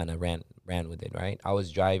 and I kind of ran with it, right? I was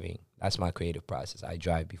driving. That's my creative process. I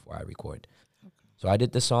drive before I record. Okay. So I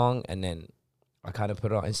did the song, and then I kind of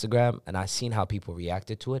put it on Instagram, and I seen how people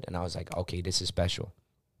reacted to it, and I was like, okay, this is special.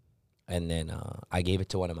 And then I gave it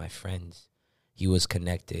to one of my friends. He was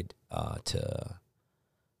connected to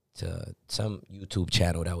some YouTube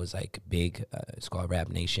channel that was like big. It's called Rap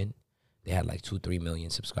Nation. They had like 2-3 million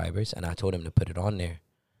subscribers, and I told him to put it on there,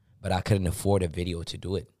 but I couldn't afford a video to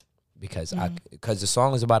do it because the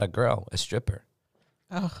song is about a girl, a stripper.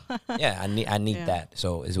 Oh, yeah, I need that.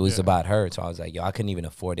 So it was about her. So I was like, yo, I couldn't even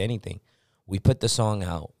afford anything. We put the song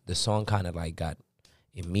out. The song kind of like got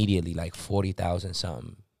immediately like 40,000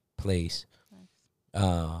 something plays. Nice.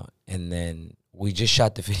 And then we just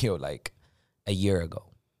shot the video like a year ago.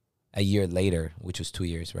 A year later, which was 2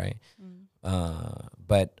 years, right?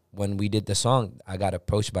 But when we did the song, I got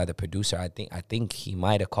approached by the producer. I think he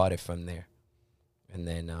might have caught it from there. And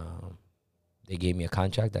then they gave me a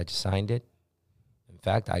contract. I just signed it. In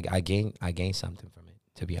fact, I gained something from it,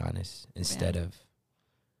 to be honest. Instead of,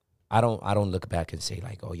 I don't look back and say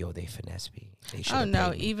like, oh, yo, they finessed me. They should. Oh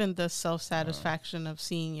no, even the self-satisfaction of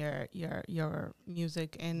seeing your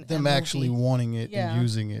music and them actually wanting it and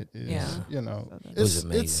using it is, you know, So it was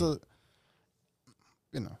amazing. It's a,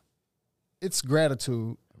 you know, it's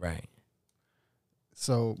gratitude, right.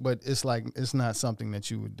 So, but it's like, it's not something that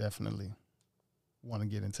you would definitely want to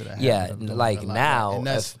get into that. Yeah, habit of doing like a lot. now, And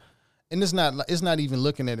that's, and it's not even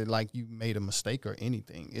looking at it like you made a mistake or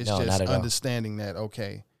anything. It's No, not just at all. understanding that,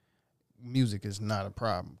 okay, music is not a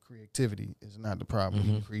problem. Creativity is not the problem.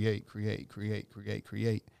 You create.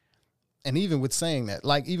 And even with saying that,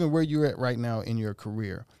 like even where you're at right now in your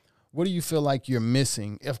career, what do you feel like you're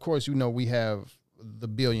missing? Of course, you know, we have the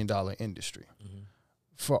 $1 billion industry.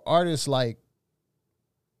 For artists like,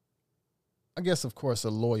 I guess, of course,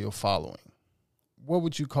 a loyal following, what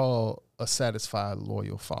would you call a satisfied,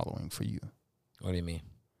 loyal following for you? What do you mean?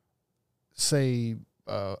 Say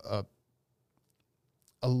a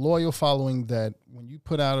loyal following that when you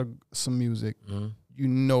put out some music, you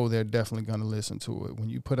know they're definitely going to listen to it. When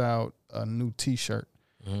you put out a new T-shirt,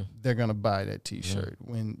 they're going to buy that T-shirt.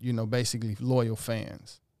 When, you know, basically loyal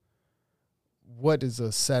fans. What is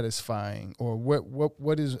a satisfying, or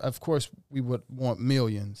what is, of course, we would want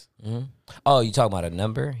millions. Oh, you talking about a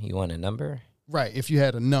number? You want a number? Right. If you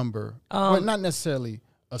had a number, well, not necessarily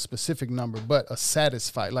a specific number, but a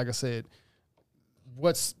satisfied, like I said,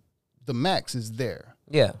 what's the max is there.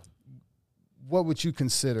 Yeah. What would you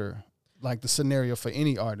consider like the scenario for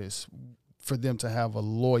any artist for them to have a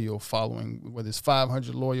loyal following, whether it's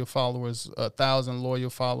 500 loyal followers, 1,000 loyal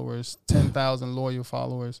followers, 10,000 loyal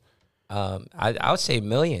followers? I would say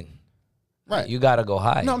million. Right. You got to go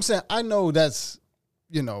high. No, I'm saying, I know that's,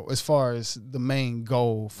 you know, as far as the main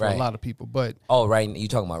goal for a lot of people, but oh, right. You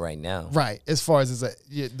talking about right now? Right. As far as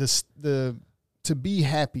to be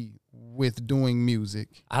happy with doing music,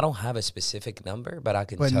 I don't have a specific number, but I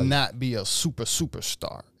can tell but you. not be a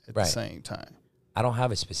superstar at the same time. I don't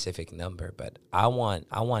have a specific number, but I want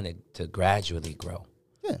it to gradually grow.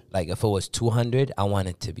 Yeah. Like if it was 200, I want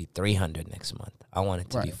it to be 300 next month. I want it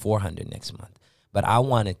to be 400 next month. But I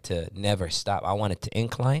want it to never stop. I want it to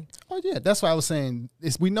incline. Oh yeah, that's why I was saying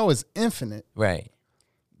we know it's infinite. Right.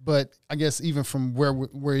 But I guess even from where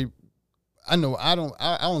I know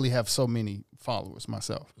I only have so many followers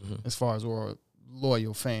myself as far as or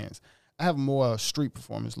loyal fans. I have more street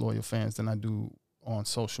performance loyal fans than I do on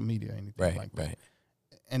social media or anything like that. Right.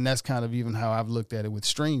 And that's kind of even how I've looked at it with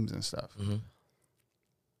streams and stuff.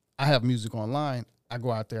 I have music online. I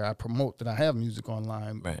go out there, I promote that I have music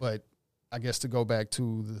online, but I guess to go back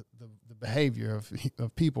to the behavior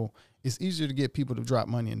of people, it's easier to get people to drop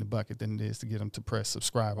money in the bucket than it is to get them to press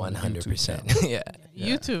subscribe. 100%. Yeah.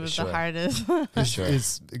 YouTube is the hardest.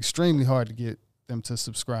 It's extremely hard to get them to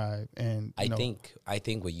subscribe. And I think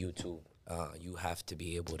with YouTube, you have to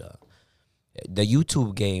be able to. The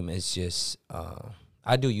YouTube game is just.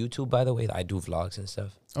 I do YouTube, by the way. I do vlogs and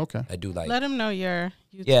stuff. Okay. I do like. Let them know your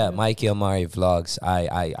YouTube. Yeah, Mikey Amari vlogs.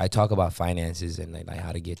 I talk about finances and like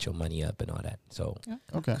how to get your money up and all that. So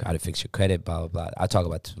okay, how to fix your credit, blah blah blah. I talk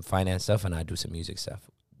about some finance stuff and I do some music stuff.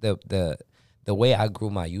 The way I grew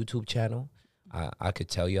my YouTube channel, I could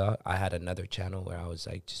tell y'all, I had another channel where I was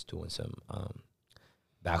like just doing some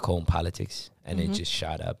back home politics and it just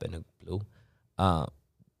shot up and it blew.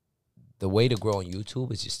 The way to grow on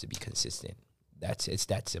YouTube is just to be consistent. It's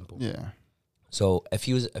that simple. Yeah. So if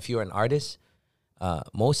you're an artist,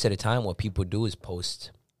 most of the time what people do is post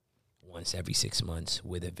once every 6 months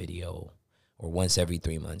with a video or once every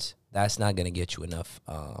 3 months. That's not gonna get you enough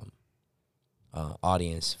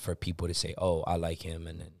audience for people to say, "Oh, I like him."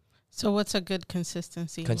 And then so what's a good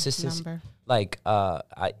consistency number? Like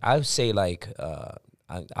I would say like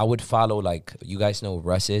I would follow, like, you guys know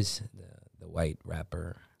Russ is the white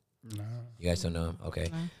rapper. No. You guys don't know him? Okay.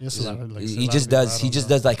 No. Yes, he just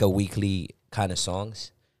does like a weekly kind of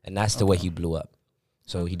songs, and that's the way he blew up.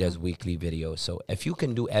 So he does weekly videos. So if you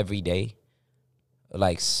can do every day,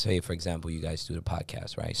 like say for example, you guys do the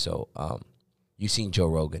podcast, right? So you seen Joe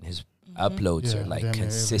Rogan, his uploads are like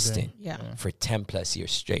consistent for 10 plus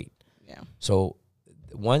years straight. Yeah. So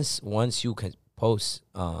once you can post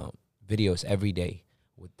videos every day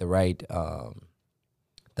with the right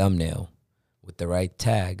thumbnail, with the right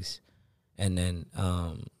tags, and then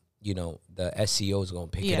the SEO is gonna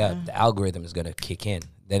pick it up. The algorithm is gonna kick in.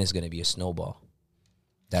 Then it's gonna be a snowball.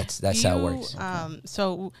 That's how it works.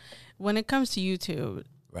 So when it comes to YouTube,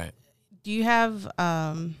 Right. do you have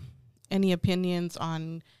any opinions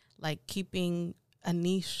on like keeping a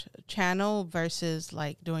niche channel versus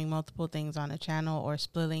like doing multiple things on a channel, or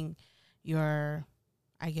splitting your,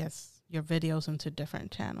 I guess, your videos into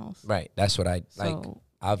different channels? Right. That's what I like. So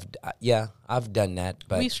I've done that,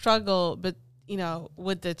 but we struggle, but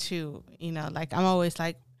with the two, like I'm always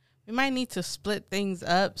like, we might need to split things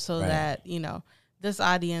up so Right. that, this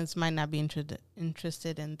audience might not be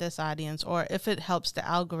interested in this audience, or if it helps the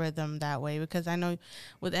algorithm that way, because I know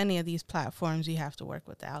with any of these platforms, you have to work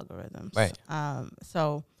with the algorithms. Right.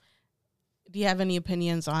 So do you have any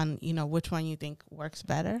opinions on, which one you think works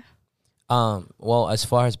better? Well, as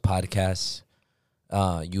far as podcasts,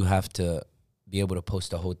 you have to be able to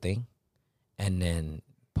post the whole thing and then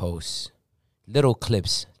post little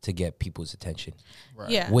clips to get people's attention. Right.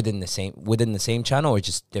 Yeah. Within the same channel or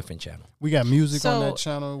just different channel? We got music on So- that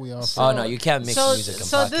channel. We also Oh no, you can't mix music and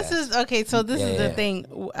So podcast. this is okay. So this Yeah, is the yeah.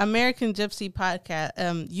 thing. American Gypsy podcast,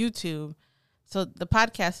 YouTube. So the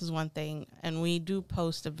podcast is one thing, and we do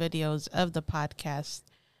post the videos of the podcast.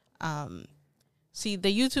 See,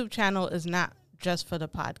 the YouTube channel is not just for the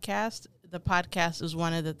podcast. The podcast is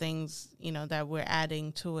one of the things that we're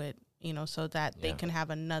adding to it. So that they Yeah. can have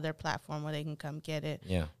another platform where they can come get it,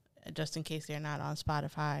 Yeah. just in case they're not on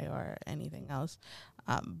Spotify or anything else.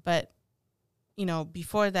 But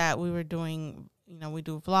before that, we were doing, we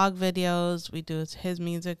do vlog videos, we do his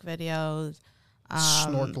music videos,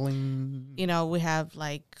 snorkeling. we have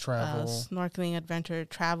like Travel. snorkeling adventure,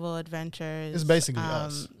 travel adventures. It's basically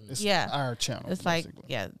us. It's yeah. our channel. It's like, basically.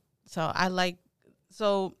 yeah.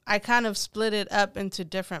 So I kind of split it up into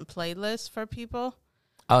different playlists for people.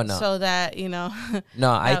 Oh no. So that, No,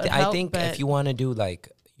 that would I help, think but- if you want to do like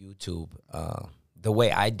YouTube, the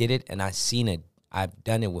way I did it, and I've seen it, I've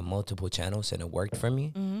done it with multiple channels, and it worked for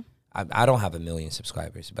me. Mm-hmm. I don't have 1 million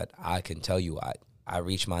subscribers, but I can tell you, I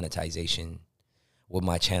reach monetization with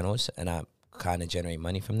my channels, and I kind of generate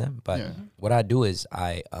money from them. But Yeah. what I do is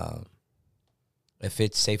if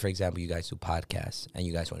it's, say for example, you guys do podcasts and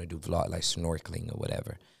you guys want to do vlog like snorkeling or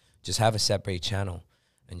whatever, just have a separate channel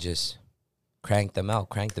and just crank them out,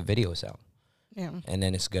 crank the videos out. Yeah. And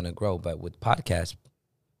then it's gonna grow. But with podcasts,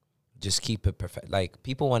 just keep it perfect. Like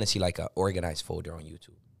people want to see like an organized folder on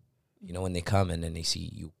YouTube. When they come and then they see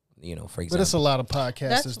you. For example, But it's a lot of podcasters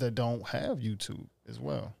That's- that don't have YouTube as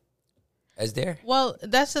well. is there? Well,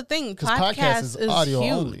 that's the thing. 'Cause Podcast podcast is is audio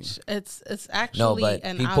huge. only. It's actually but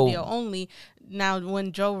an people- audio only. Now,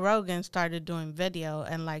 when Joe Rogan started doing video,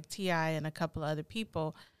 and like T.I. and a couple other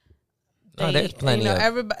people, There's plenty of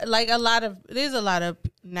everybody, like there's a lot of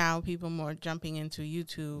now people more jumping into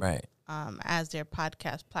YouTube, right. as their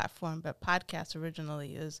podcast platform. But podcast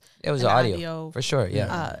originally is It was an audio for sure.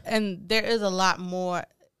 Yeah. and there is a lot more.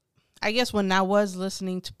 I guess when I was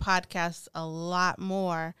listening to podcasts a lot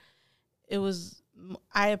more,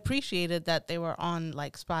 I appreciated that they were on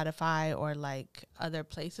like Spotify or like other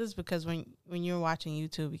places, because when you're watching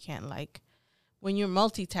YouTube, you can't when you're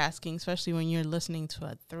multitasking, especially when you're listening to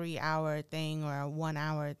a 3-hour thing or a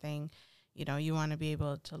 1-hour thing, you want to be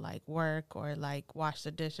able to like work or like wash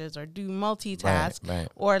the dishes or do multitask, Right.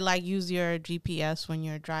 or like use your GPS when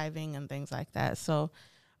you're driving and things like that. So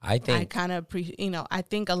I I think kind of appreciate, I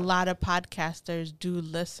think a lot of podcasters do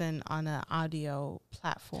listen on an audio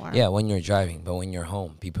platform. yeah, when you're driving, but when you're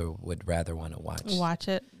home, people would rather want to Watch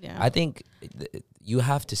it. Yeah. I think you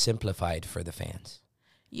have to simplify it for the fans.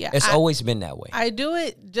 yeah. It's always been that way. I do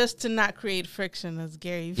it just to not create friction, as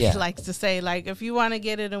Gary Yeah. likes to say. Like, if you want to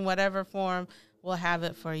get it in whatever form, we'll have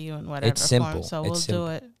it for you in whatever It's simple. form. So It's we'll simple.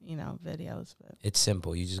 do it, videos. But It's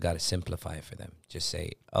simple. You just got to simplify it for them. Just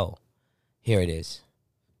say, "Oh, here it is."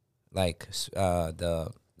 Like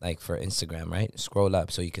for Instagram, right? Scroll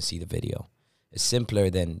up so you can see the video. It's simpler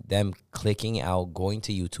than them clicking out, going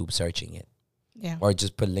to YouTube, searching it, yeah. or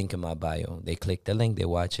just put link in my bio. They click the link, they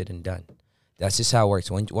watch it, and done. That's just how it works.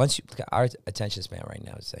 Once our attention span right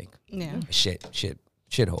now is like Yeah.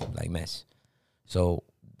 shithole, like mess. So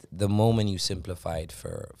the moment you simplify it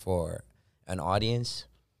for an audience,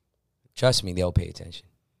 trust me, they'll pay attention,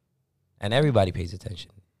 and everybody pays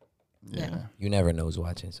attention. Yeah. You never know who's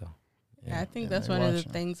watching, so Yeah, I think Yeah, that's they one of the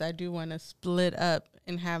watching. things I do want to split up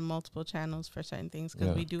and have multiple channels for certain things, because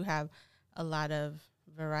Yeah. we do have a lot of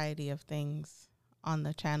variety of things on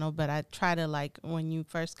the channel. But I try to, like, when you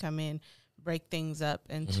first come in, break things up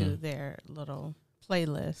into their little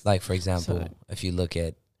playlist. Like, for example, So- if you look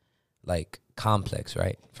at like Complex,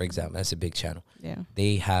 right? For example, that's a big channel. Yeah.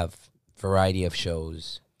 They have variety of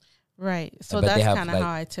shows Right. So But they that's have, kind of like-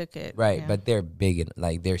 how I took it. Right, yeah. but they're big and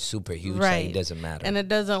like they're super huge. Like, Right. it doesn't matter. And it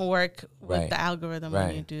doesn't work with Right. the algorithm Right.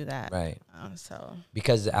 when you do that. Right. So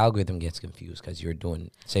Because the algorithm gets confused because you're doing,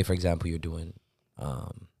 say for example, you're doing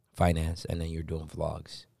finance and then you're doing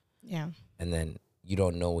vlogs, yeah, and then you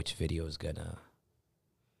don't know which video is gonna,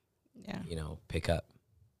 yeah, pick up.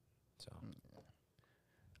 So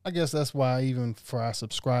I guess that's why even for our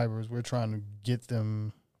subscribers, we're trying to get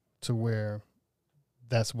them to where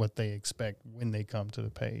that's what they expect when they come to the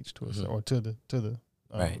page to us Mhm. or to the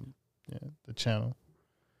Right. the channel,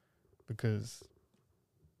 because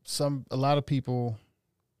a lot of people,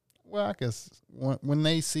 well, I guess when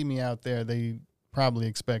they see me out there, they probably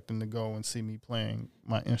expecting to go and see me playing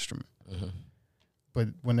my instrument. mhm. But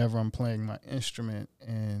whenever I'm playing my instrument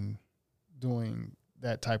and doing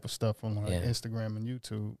that type of stuff on like Yeah. Instagram and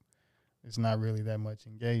YouTube, it's not really that much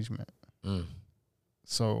engagement. Mm.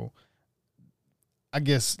 So I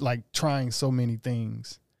guess like trying so many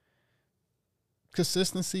things,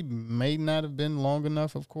 consistency may not have been long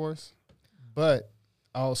enough, of course, but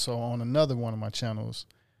also on another one of my channels,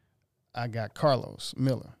 I got Carlos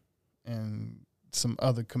Miller and some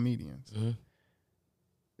other comedians. Mhm.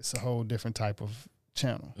 It's a whole different type of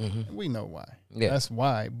channel. Mhm. We know why. Yeah. That's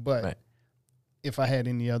why. But Right. if I had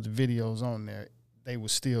any other videos on there, they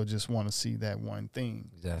would still just want to see that one thing,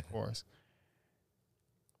 of Exactly. course.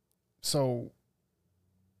 So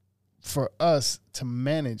for us to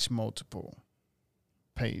manage multiple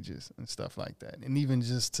pages and stuff like that, and even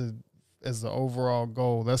just to, as the overall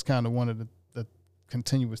goal, that's kind of one of the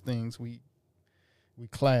continuous things we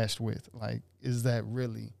clashed with. Like, is that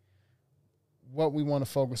really what we want to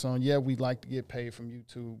focus on? Yeah, we'd like to get paid from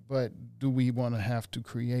YouTube, but do we want to have to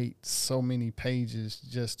create so many pages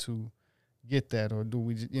just to get that? Or do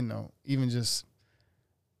we, even just,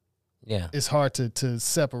 Yeah. it's hard to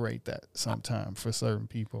separate that sometimes for certain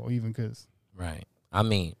people, even because, Right. I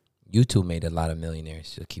mean, YouTube made a lot of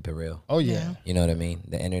millionaires, to keep it real. oh, Yeah. yeah. You know what I mean?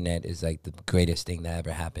 The internet is like the greatest thing that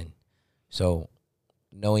ever happened. So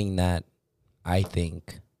knowing that, I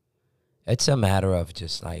think it's a matter of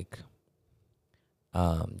just like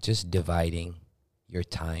just dividing your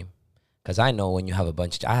time. Because I know when you have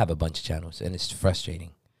I have a bunch of channels and it's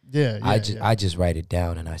frustrating. Yeah, yeah, I just write it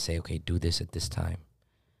down and I say, okay, do this at this time.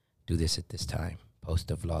 Do this at this time.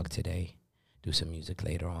 Post a vlog today. Do some music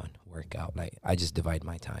later on. Work out. Like, I just divide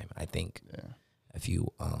my time. I think yeah. if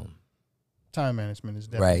you Time management is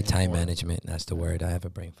definitely right, time important. management, that's the word. I have a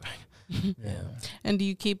brain fart. Yeah. And do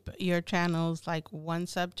you keep your channels like one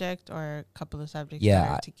subject or a couple of subjects?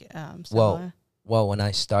 Yeah, that are similar? Well, when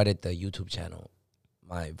I started the YouTube channel,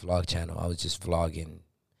 my vlog channel, I was just vlogging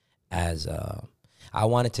as I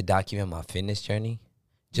wanted to document my fitness journey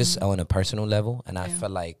just Mhm. on a personal level. And I Yeah.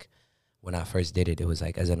 felt like when I first did it, it was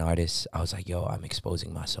like, as an artist, I was like, yo, I'm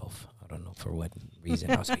exposing myself. I don't know for what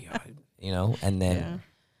reason. I was like, yo, and then Yeah.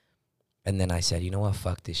 and then I said, you know what,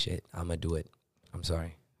 fuck this shit. I'm gonna do it. I'm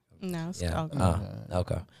sorry. No, it's Yeah. all good.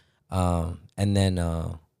 Okay. And then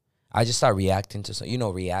I just start reacting to some,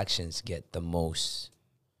 reactions get the most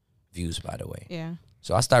views, by the way. Yeah.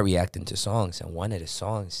 So I start reacting to songs, and one of the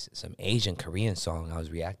songs, some Asian Korean song I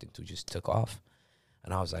was reacting to, just took off.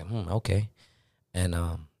 And I was like, okay. And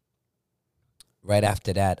right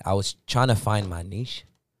after that, I was trying to find my niche.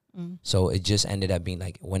 Mm. So it just ended up being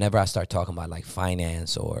like, whenever I start talking about like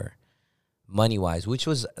finance or money-wise, which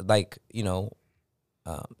was like,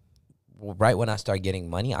 right when I start getting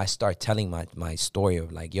money, I start telling my story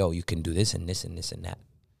of like, yo, you can do this and this and this and that.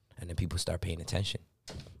 And then people start paying attention.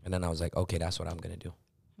 And then I was like, okay, that's what I'm going to do.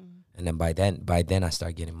 Mm. And then by then I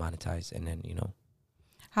start getting monetized. And then,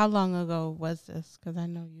 How long ago was this? Because I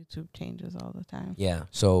know YouTube changes all the time. yeah.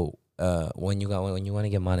 So when you want to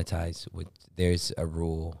get monetized, there's a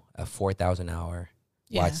rule, a 4,000 hour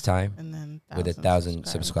watch time And then with 1,000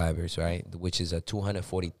 subscribers, right? Which is a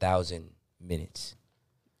 240,000 minutes.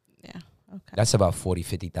 Yeah. Okay. That's about 40,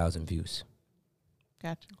 50,000 views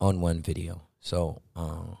Gotcha. on one video. So,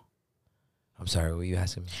 I'm sorry, what were you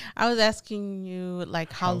asking me? I was asking you,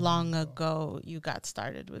 like, how How long long ago you got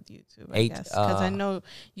started with YouTube, I Eight, guess. Because I uh, know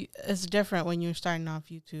it's different when you're starting off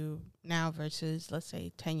YouTube now versus, let's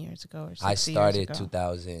say, 10 years ago or 6 I started years ago.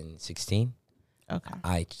 2016. Okay.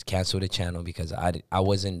 I canceled the channel because I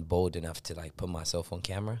wasn't bold enough to like put myself on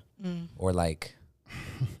camera Mm. or like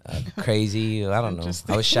crazy. I don't know.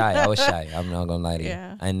 Interesting. I was shy. I'm not gonna lie to you.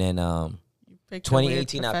 Yeah. And then You picked a weird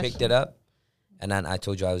 2018, I picked it profession. up, and then I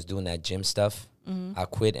told you I was doing that gym stuff. Mhm. I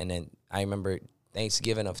quit, and then I remember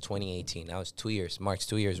Thanksgiving of 2018. That was 2 years. March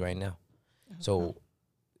 2 years right now. So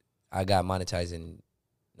I got monetized in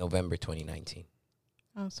November 2019.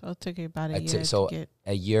 Oh, so it took you about I a took- year so- to get.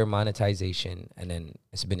 A year monetization, and then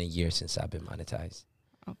it's been a year since I've been monetized.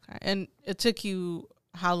 Okay. And it took you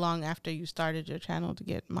how long after you started your channel to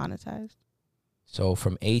get monetized? So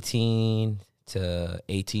from 18 to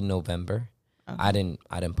 18 November, Okay. I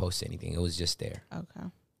didn't post anything. It was just there. Okay.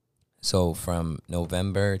 So from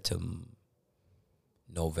November to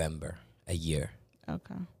November, a year.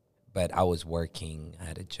 Okay. But I was working. I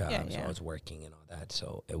had a job, so yeah. I was working and all that.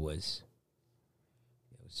 So it was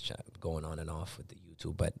going on and off with the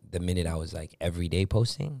YouTube. But the minute I was like every day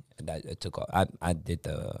posting, that it took off. I did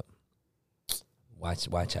the watch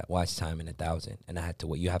time in 1,000, and I had to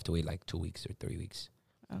wait. You have to wait like 2 weeks or 3 weeks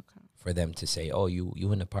Okay. for them to say, "Oh, you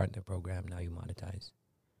in a partner program now. You monetize."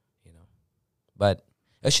 You know, but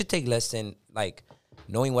it should take less than, like,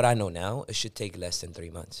 knowing what I know now. It should take less than 3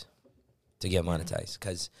 months to get monetized,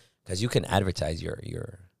 because you can advertise your.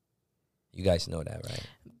 You guys know that, right?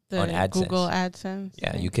 The On AdSense. Google AdSense.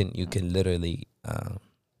 Yeah, thing? you can literally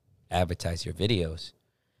advertise your videos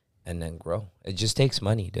and then grow. It just takes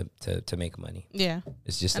money to make money. Yeah.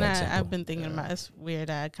 It's just And that simple. I've been thinking about. It's weird.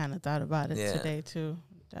 I kind of thought about it Yeah. today too.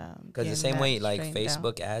 Because the same way, like,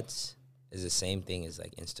 Facebook ads is the same thing as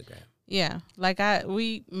like Instagram. Yeah, like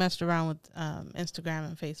we messed around with Instagram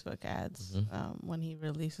and Facebook ads when he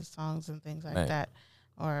releases songs and things like Right. that,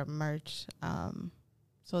 or merch.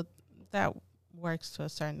 So that works to a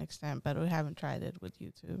certain extent, but we haven't tried it with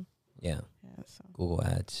YouTube. Yeah, Yeah. So Google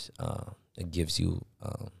Ads. It gives you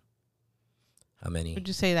how many? would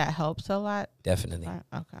you say that helps a lot? Definitely,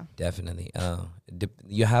 Okay. definitely.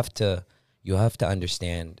 You have to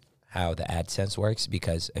understand how the AdSense works,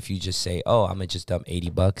 because if you just say, "Oh, I'm gonna just dump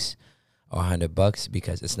 $80 or $100,"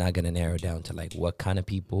 because it's not gonna narrow down to like what kind of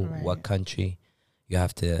people, what Right. country. You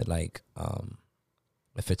have to, like,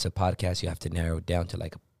 if it's a podcast, you have to narrow it down to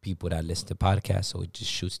like people that listen to podcasts, so it just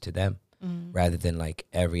shoots to them rather than like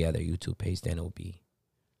every other YouTube page. Then it would be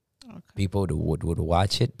Okay. people that would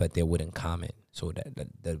watch it, but they wouldn't comment, so that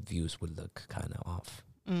the views would look kind of off.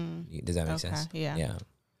 Does that make sense? Yeah. Yeah.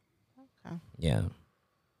 Okay. Yeah.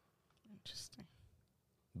 Interesting.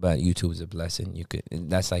 But YouTube is a blessing.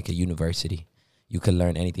 That's like a university. You can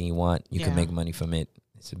learn anything you want. You can Yeah. make money from it.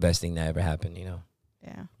 It's the best thing that ever happened, you know?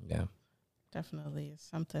 Yeah. Yeah. Definitely, it's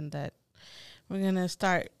something that we're gonna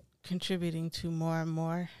start contributing to more and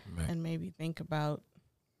more, Right. and maybe think about.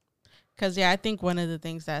 Because I think one of the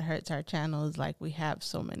things that hurts our channel is like we have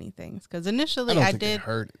so many things. Because initially I I don't think did. it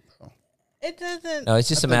hurt it though. It doesn't. No, it's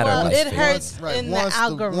just a I matter Well, of it like hurts Right. in Once the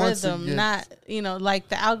once it algorithm, gets- not, like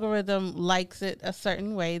the algorithm likes it a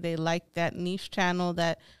certain way. They like that niche channel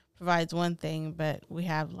that provides one thing, but we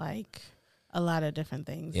have like a lot of different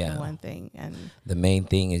things Yeah. in one thing. And the main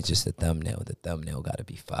thing is just the thumbnail. The thumbnail got to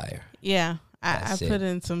be fire. yeah, I That's it. put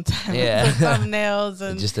in some time Yeah. with the thumbnails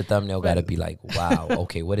and Just the thumbnail got to be like, wow,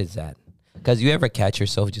 okay, what is that? Because you ever catch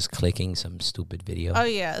yourself just clicking some stupid video? oh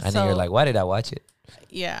yeah, and so then you're like, why did I watch it?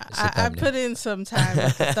 yeah, It's the I thumbnail. put in some time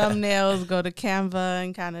with the thumbnails, go to Canva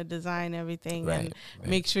and kind of design everything and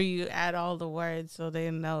make sure you add all the words so they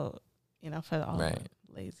know, for all Right.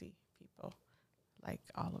 the lazy people like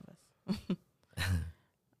all of us.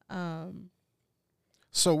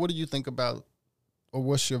 So what do you think about, or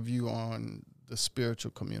what's your view on the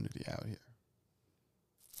spiritual community out here?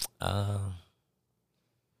 All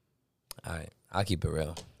right, I'll keep it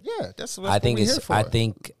real. Yeah, that's what I think we're it's. here for. I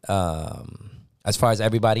think as far as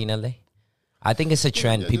everybody in LA, I think it's a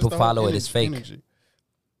trend. Yeah, People just the whole follow it. It's fake. energy.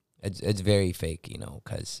 It's very fake,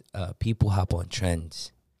 because people hop on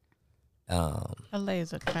trends. LA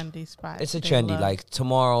is a trendy spot. It's a They trendy. love- Like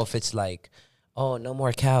tomorrow, if it's like, oh, no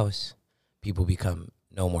more cows, people become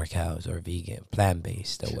no more cows or vegan, plant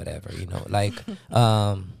based or whatever. Like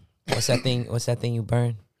what's that thing? What's that thing you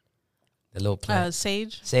burn? The little plant,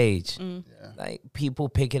 sage. sage. Mm. Yeah. Like people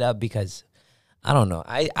pick it up because I don't know.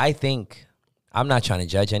 I think I'm not trying to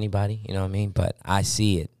judge anybody. You know what I mean? But I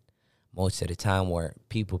see it most of the time where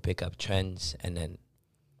people pick up trends and then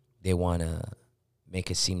they want to make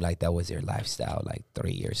it seem like that was their lifestyle like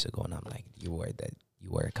 3 years ago, and I'm like, you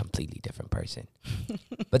were a completely different person.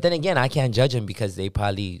 But then again, I can't judge them because they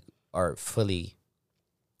probably are fully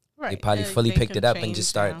Right. they probably fully they picked can it up and change just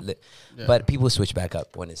start. now. Yeah. But people switch back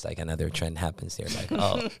up when it's like another trend happens. They're like,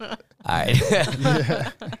 oh, all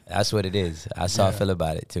right, that's what it is. That's how I Yeah. feel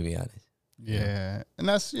about it, to be honest. Yeah, and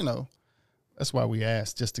that's that's why we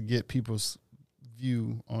asked, just to get people's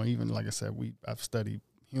view on, even like I said, I've studied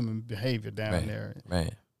human behavior down Right. there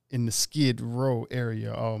Right. in the Skid Row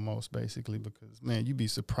area, almost basically, because man, you'd be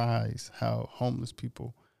surprised how homeless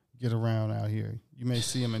people get around out here. You may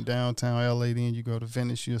see them in downtown LA, then you go to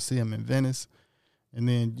Venice, you'll see them in Venice, and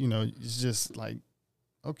then it's just like,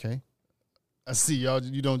 okay, I see y'all.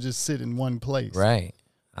 You don't just sit in one place. Right.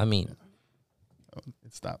 I mean,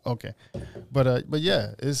 It stopped. Okay, but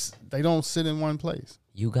yeah, they don't sit in one place.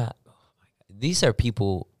 you got these are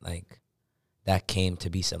people like that came to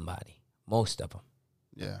be somebody. Most of them,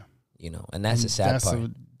 Yeah, and that's the sad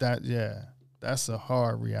part. That's a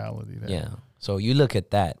hard reality. There. Yeah. So you look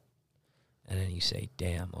at that, and then you say,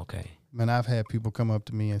 "Damn, okay." Man, I've had people come up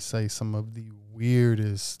to me and say some of the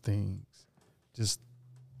weirdest things. Just,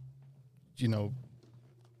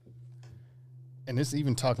 and it's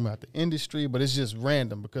even talking about the industry, but it's just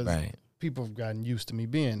random because Right. people have gotten used to me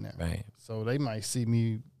being there. Right. So they might see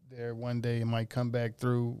me there one day and might come back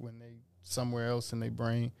through when they somewhere else in their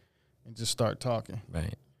brain and just start talking.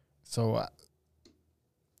 Right. So,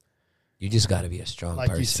 You just got to be a strong like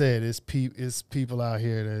person. you said, it's people out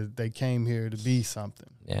here that they came here to be something.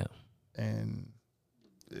 Yeah. And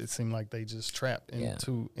it seemed like they just trapped Yeah.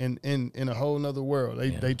 into in a whole nother world.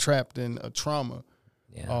 They trapped in a trauma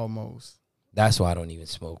Yeah. almost. That's why I don't even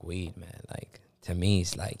smoke weed, man. Like, to me,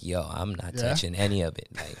 it's like, yo, I'm not touching any of it.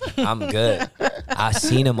 Like, I'm good. I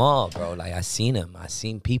seen them all, bro. Like, I seen them. I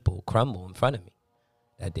seen people crumble in front of me.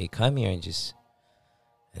 That they come here and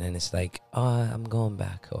then it's like, oh, I'm going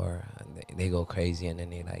back. Or they go crazy, and then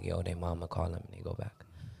they like, yo, their mama call them, and they go back.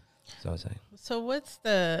 So it's like. So what's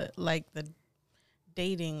the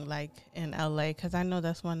dating like in LA? Because I know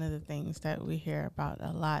that's one of the things that we hear about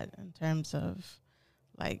a lot in terms of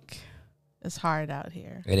like it's hard out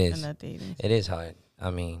here. It is. In the dating. It is hard.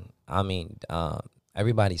 I mean,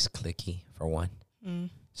 everybody's cliquey for one. Mm.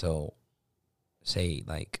 So, say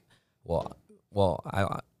like,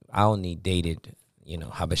 I only dated,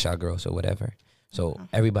 Habesha girls or whatever. So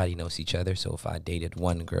everybody knows each other. So if I dated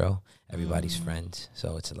one girl, everybody's friends.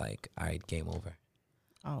 So it's like, all right, game over.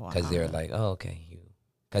 Oh, wow. Because they're like, oh, okay,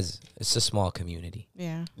 because it's a small community.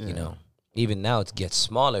 Yeah. Even now it gets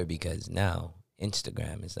smaller because now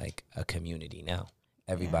Instagram is like a community now.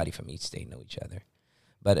 Everybody from each state know each other.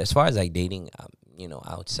 But as far as like dating,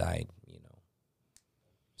 outside,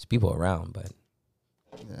 there's people around, but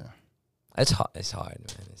Yeah. it's hard. It's hard,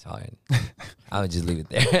 man. It's hard. I would just leave it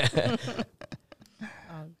there.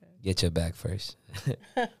 Okay. Get your bag first.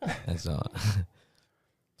 That's all.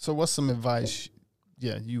 So what's some advice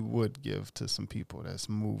you would give to some people that's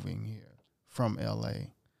moving here from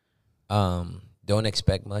LA? Don't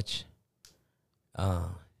expect much.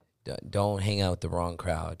 Don't hang out with the wrong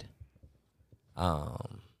crowd.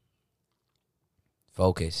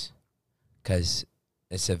 Focus, because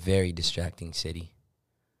it's a very distracting city.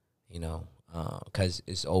 Because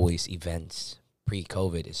it's always events.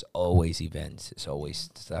 Pre-COVID, it's always events. It's always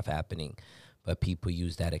stuff happening. But people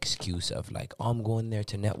use that excuse of like, oh, I'm going there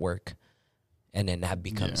to network. And then that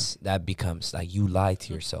becomes like you lie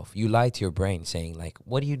to yourself. You lie to your brain saying like,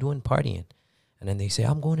 what are you doing partying? And then they say,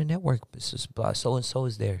 I'm going to network. So-and-so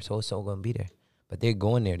is there. So-and-so going to be there. But they're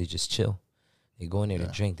going there to just chill. They're going there to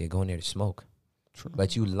drink. They're going there to smoke. True.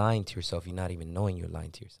 But you lying to yourself. You're not even knowing you're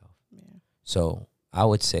lying to yourself. Yeah. So I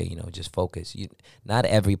would say, just focus. Not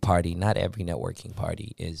every party, not every networking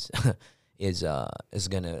party is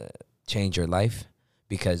gonna change your life,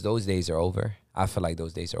 because those days are over. I feel like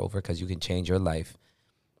those days are over because you can change your life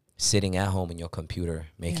sitting at home in your computer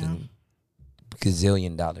making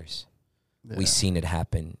gazillion dollars. Yeah. We've seen it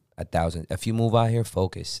happen 1,000. If you move out here,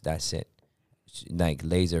 focus. That's it. Like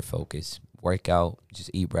laser focus. Work out. Just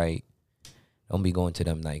eat right. Don't be going to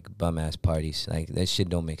them like bum ass parties. Like that shit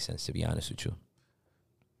don't make sense, to be honest with you.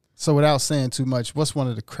 So without saying too much, what's one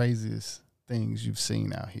of the craziest things you've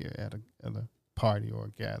seen out here at a party or a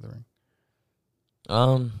gathering?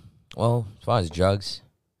 Well, as far as drugs,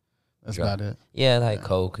 That's about it. yeah, like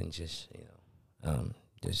coke and just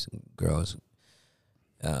just girls,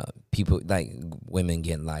 people like women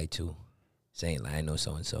getting lied to, saying like I know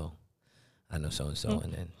so and so, and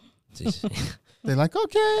then just They're like,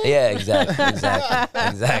 okay. yeah, exactly.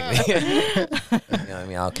 You know what I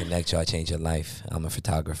mean? I'll connect you. I'll change your life. I'm a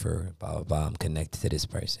photographer. Blah blah blah. I'm connected to this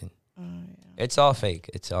person. It's all fake.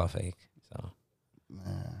 So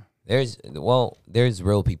Man. there's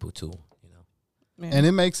real people too. And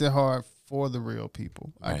it makes it hard for the real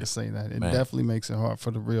people. I Right. can say that. It Right. definitely makes it hard for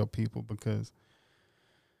the real people because,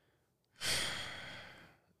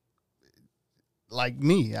 like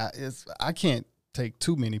me, I can't take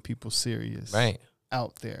too many people serious Right.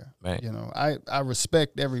 out there. Right. I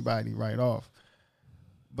respect everybody right off,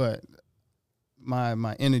 but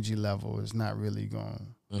my energy level is not really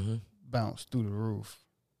going to Mm-hmm. bounce through the roof.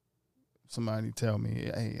 Somebody tell me,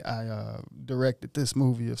 hey, I directed this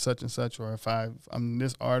movie of such and such, or if I'm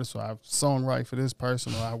this artist, or I've songwrite for this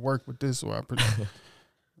person, or I work with this, or I produce.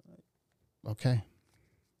 Okay.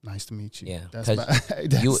 nice to meet you. Yeah, That's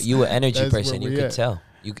because you an energy that's person. where You we can at. tell.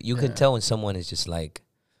 You can tell when someone is just like,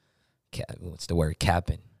 what's the word?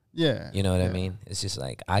 Capping. Yeah. You know what I yeah. mean? It's just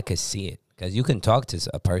like I could see it because you can talk to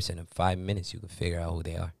a person in 5 minutes. You can figure out who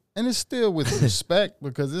they are. And it's still with respect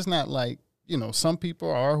because it's not like, some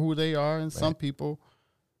people are who they are and some people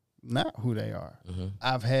not who they are. Mm-hmm.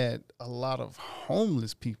 I've had a lot of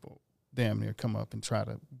homeless people damn near come up and try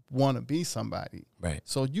to want to be somebody. Right.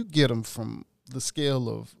 So you get them from the scale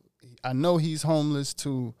of, I know he's homeless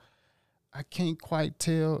to, I can't quite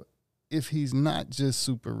tell if he's not just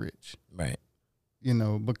super rich, Right.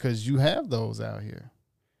 because you have those out here.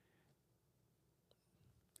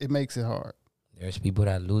 It makes it hard. There's people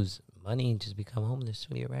that lose money and just become homeless.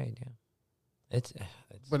 So you're right. Yeah. It's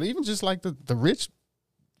But even just like the rich,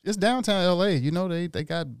 it's downtown LA. They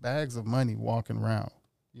got bags of money walking around.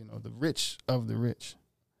 The rich of the rich.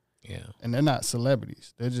 yeah. And they're not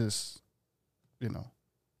celebrities. They're just,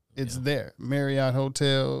 it's there. Marriott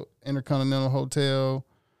Hotel, Intercontinental Hotel,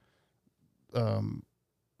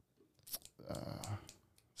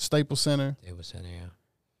 Staples Center. It was in there.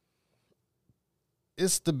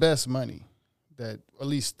 It's the best money, at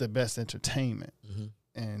least the best entertainment. Mm-hmm.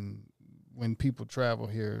 And when people travel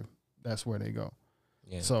here, that's where they go.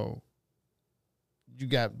 Yeah. So you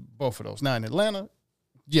got both of those. Now in Atlanta,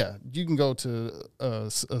 yeah, you can go to a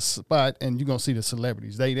spot and you're going to see the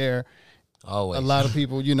celebrities. They there. Always. A lot of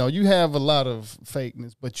people, you have a lot of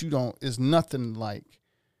fakeness, but it's nothing like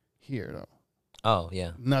here though. Oh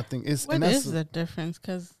yeah. Nothing. What is the difference?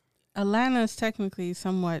 Because Atlanta is technically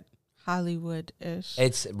somewhat Hollywood-ish.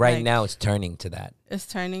 It's right now. It's turning to that. It's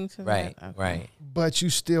turning to Right. that. Okay. Right. But you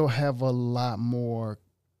still have a lot more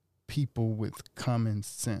people with common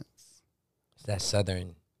sense. It's that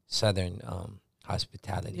southern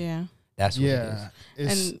hospitality. Yeah. That's what it is. Yeah.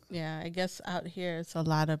 It's, And I guess out here it's a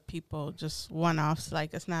lot of people just one-offs.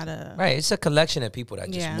 Like it's not a Right. It's a collection of people that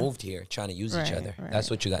just Yeah. moved here trying to use each Right, other. right. That's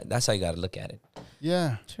what you got. That's how you got to look at it.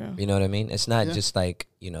 yeah. True. You know what I mean? It's not Yeah. just like,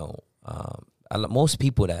 most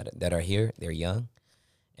people that are here, they're young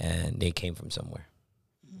and they came from somewhere.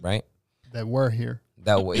 Right? That were here.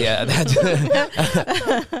 That way, yeah. That's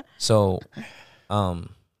so,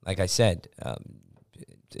 like I said,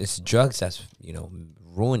 it's drugs that's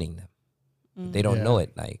ruining them. They don't know Yeah.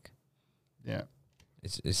 it. Like Yeah.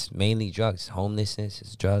 it's mainly drugs. Homelessness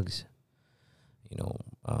is drugs.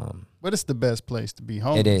 But it's the best place to be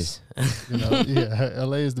homeless. It is. Yeah.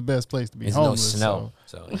 LA is the best place to be There's no homeless. snow,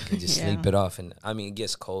 so you can just Yeah. sleep it off. And I mean, it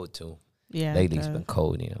gets cold too. Yeah. Lately, it it's been does.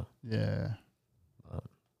 cold. Yeah.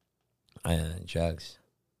 Drugs,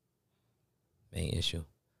 main issue.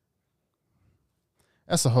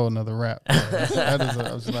 That's a whole nother rap.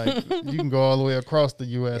 I was like, you can go all the way across the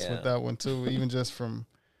U.S. Yeah. with that one too, even just from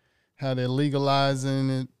how they're legalizing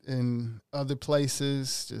it in other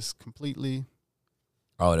places, just completely.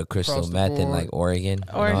 Oh, the crystal Across the meth in board. like Oregon and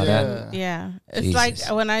Or all yeah. that. yeah. It's like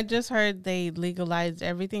Jesus. when I just heard they legalized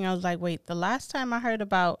everything, I was like, wait, the last time I heard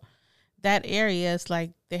about that area, it's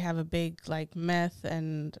like they have a big like meth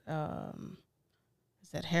and is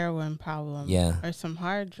that heroin problem? Yeah. Or some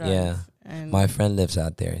hard drugs. Yeah. And My friend lives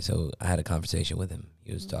out there, so I had a conversation with him.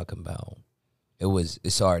 He was talking about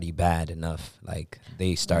it's already bad enough. Like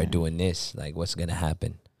they start Yeah. doing this, like what's gonna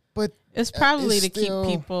happen? But it's probably it's to keep still-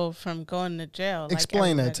 people from going to jail. like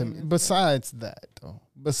explain that to me. everybody is. Besides that, though,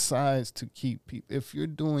 besides to keep people, if you're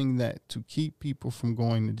doing that to keep people from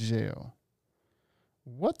going to jail,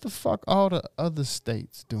 what the fuck all the other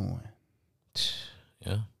states doing?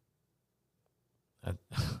 Yeah.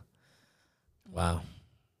 Wow.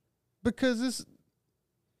 Because it's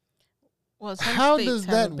Well, some how states does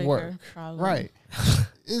have a that bigger work? problem. Right.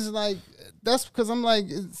 It's like that's because I'm like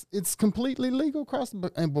it's completely legal across the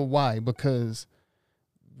but why? Because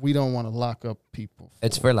we don't want to lock up people.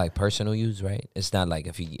 It's for like personal use, right? It's not like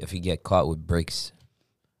if you get caught with bricks,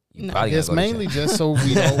 you No. probably gotta It's go to mainly jail. just so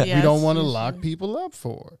we don't Yes, want to lock usually. people up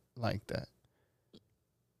for it like that.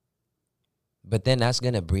 But then that's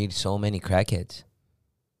gonna breed so many crackheads.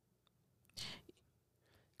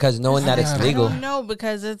 Because knowing that it's I legal, I don't know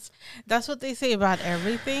because that's what they say about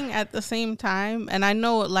everything at the same time. And I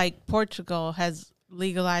know like Portugal has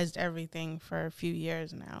legalized everything for a few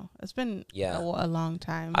years now. It's been Yeah. a long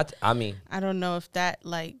time. I mean, I don't know if that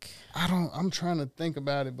like I'm trying to think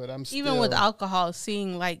about it, but I'm even still, with alcohol,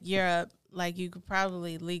 seeing like Europe, like you could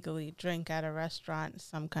probably legally drink at a restaurant in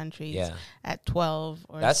some countries yeah, at 12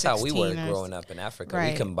 or that's how we were 16 or growing up in Africa. We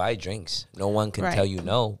Right. can buy drinks. No one can Right. tell you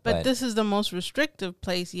no. But this is the most restrictive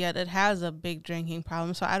place, yet it has a big drinking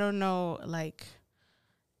problem. So I don't know, like,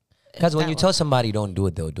 if because when that you was- tell somebody don't do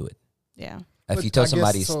it, they'll do it. yeah, If But you tell I guess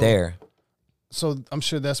somebody so. stare, So I'm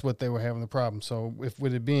sure that's what they were having the problem. So if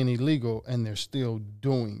with it being illegal and they're still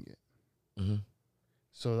doing it, Mm-hmm.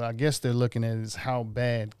 so I guess they're looking at it as how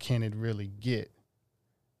bad can it really get?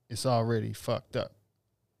 It's already fucked up.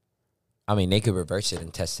 I mean, they could reverse it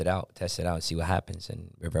and test it out, and see what happens,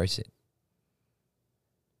 and reverse it.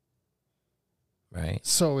 Right.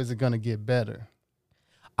 So is it gonna get better?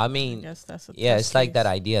 I I mean, guess that's a yeah, test it's like that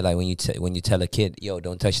case. idea, like when you tell a kid, "Yo,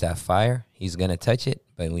 don't touch that fire," he's gonna touch it,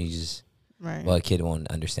 but when you just Right. well, a kid won't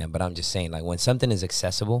understand. But I'm just saying, like when something is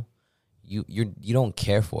accessible, you don't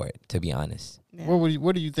care for it, to be honest. Yeah.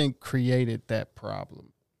 What do you think created that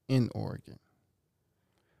problem in Oregon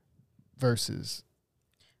versus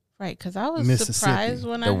Right, because I was Mississippi? surprised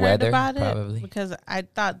when The I heard weather, about it probably. because I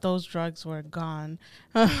thought those drugs were gone.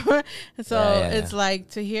 So Yeah. it's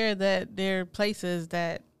like to hear that there are places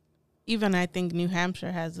that even I think New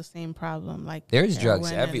Hampshire has the same problem. Like There's drugs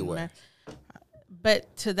heroin and everywhere.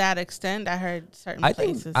 but to that extent, I heard certain I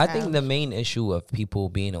think places. I think have. the main issue of people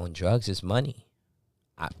being on drugs is money.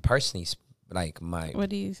 I personally like my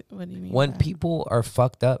What do you mean? when by- people are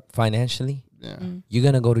fucked up financially, yeah, Mm, you're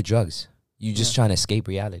gonna go to drugs. You just Yeah. trying to escape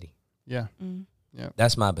reality. yeah, mm,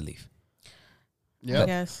 That's my belief. I yeah?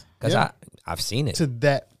 guess. Because Yeah. I've seen it.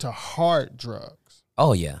 To hard drugs.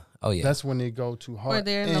 Oh yeah. That's when they go too hard. Or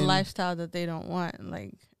they're in a And lifestyle that they don't want,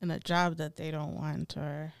 like in a job that they don't want,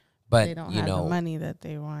 or But they don't you have the know, money that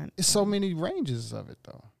they want. It's so many ranges of it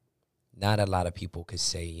though. not a lot of people could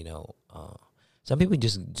say, some people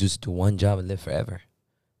just do one job and live forever,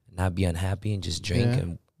 not be unhappy and just drink Yeah.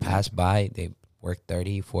 and pass by. They work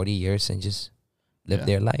 30, 40 years and just live Yeah.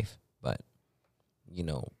 their life. But,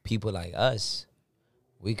 people like us,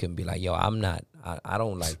 we can be like, yo, I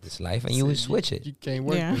don't like this life. And you would switch it. You can't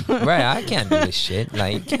work. Yeah. with it. Right, I can't do this shit.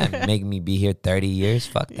 Like, you can't make me be here 30 years.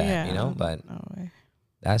 Fuck that, Yeah. But No way.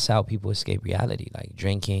 that's how people escape reality, like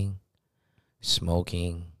drinking,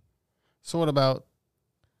 smoking, So what about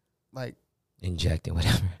like injecting,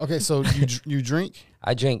 whatever. okay? So you drink?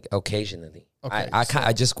 I drink occasionally. Okay,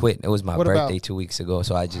 I just quit. It was my what about- birthday 2 weeks ago,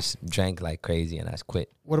 so I just drank like crazy and I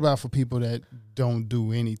quit. What about for people that don't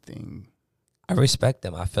do anything? I respect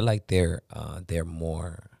them. I feel like they're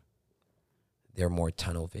more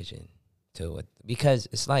tunnel vision to it, because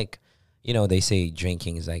it's like, they say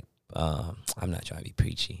drinking is like, I'm not trying to be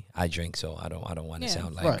preachy. I drink, so I don't want to Yeah.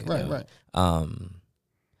 sound like Right.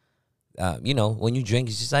 when you drink,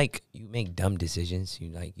 it's just like you make dumb decisions.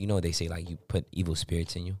 You like, they say like you put evil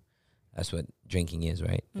spirits in you. That's what drinking is,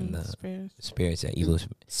 right? And the Spirits. spirits are evil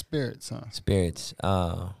Spirits, huh? spirits.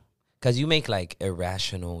 Because you make like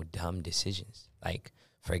irrational, dumb decisions. Like,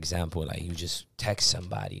 for example, like you just text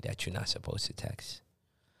somebody that you're not supposed to text.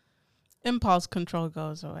 Impulse control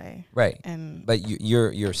goes away, Right. and But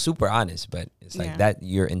you're super honest, but it's like Yeah. that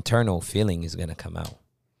your internal feeling is gonna come out.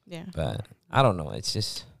 yeah, But I don't know. It's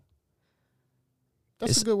just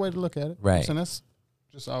That's It's- a good way to look at it. Right. And that's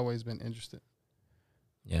just always been interested.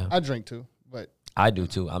 yeah. I drink too, but I do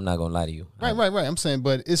too. I'm not gonna lie to you. right. I'm saying,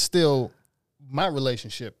 but it's still my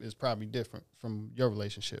relationship is probably different from your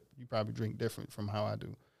relationship. You probably drink different from how I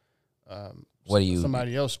do. What do you?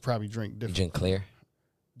 Somebody else probably drink You different. drink clear?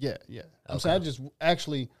 Yeah. I'm Okay. saying I just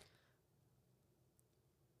actually,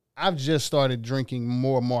 I've just started drinking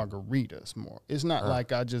more margaritas more. It's not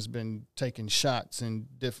like I just been taking shots and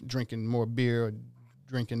drinking more beer or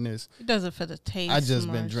drinking this. he does it for the taste. I just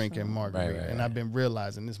more been drinking so. margarita, Right. and I've been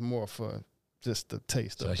realizing it's more for just the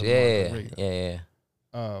taste So of the yeah.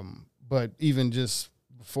 margarita. But even just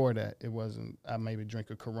before that, it wasn't. I maybe drink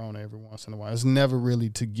a Corona every once in a while. It's never really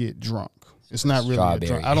to get drunk. It's not really a Strawberry.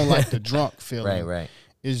 drunk. I don't like the drunk feeling. Right.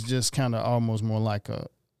 It's just kind of almost more like a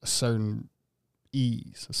certain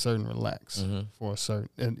ease, a certain relax Mhm. for a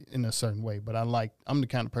certain in a certain way. But I'm the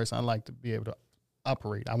kind of person I like to be able to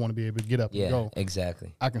operate. I want to be able to get up and Yeah. go.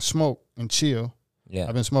 Exactly. I can smoke and chill. Yeah.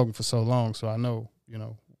 I've been smoking for so long, so I know,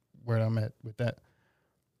 where I'm at with that.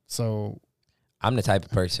 So I'm the type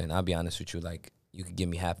of person, I'll be honest with you, like you could give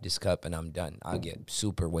me half this cup and I'm done. I'll get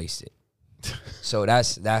super wasted. So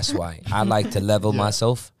that's why I like to level Yeah.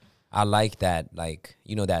 myself. I like that, like,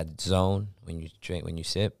 that zone when you drink, when you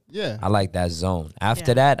sip. yeah. I like that zone.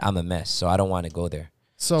 After Yeah. that, I'm a mess. So I don't want to go there.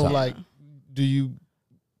 So So- like, do you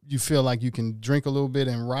feel like you can drink a little bit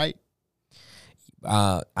and write?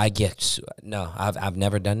 I've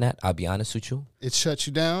never done that. I'll be honest with you. It shuts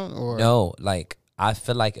you down, or No, like I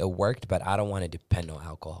feel like it worked, but I don't want to depend on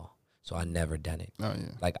alcohol. So I never done it. Oh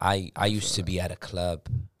yeah. Like I used to be at a club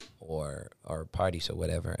or parties or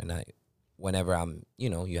whatever, and whenever I'm,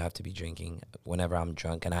 you have to be drinking. Whenever I'm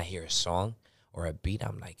drunk and I hear a song or a beat,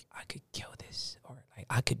 I'm like, I could kill this, or like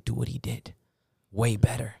I could do what he did, way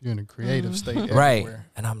better. You're in a creative state, Right. everywhere.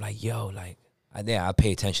 And I'm like, yo, like I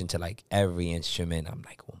pay attention to like every instrument. I'm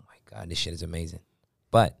like, oh my God, this shit is amazing.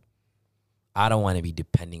 But I don't want to be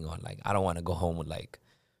depending on like, I don't want to go home with like,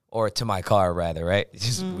 or to my car rather, right?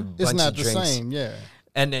 Just with a It's bunch not of the drinks, same, yeah.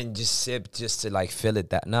 and then just sip just to like fill it.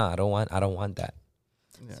 That I don't want that.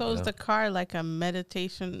 Yeah. So is the car like a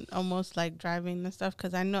meditation, almost like driving and stuff?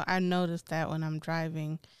 Because I noticed that when I'm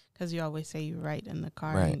driving, because you always say you write in the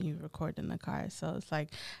car Right. and you record in the car. So it's like,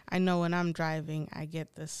 I know when I'm driving, I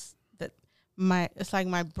get this, it's like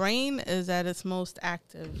my brain is at its most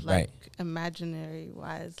active, like imaginary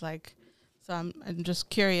wise. Like, so I'm just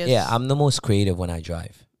curious. Yeah, I'm the most creative when I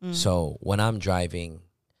drive. So when I'm driving,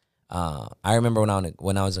 I remember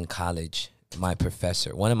when I was in college, one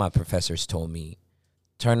of my professors told me,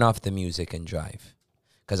 turn off the music and drive.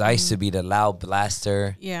 Because I used to be the loud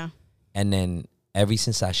blaster. Yeah. And then ever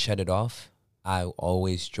since I shut it off, I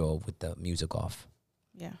always drove with the music off.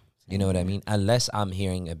 Yeah. You know what I mean? Unless I'm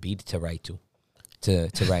hearing a beat to write to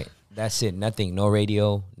write. That's it. Nothing. No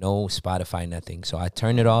radio, no Spotify, nothing. So I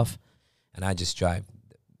turn it off and I just drive.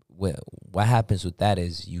 What happens with that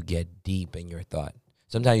is you get deep in your thought.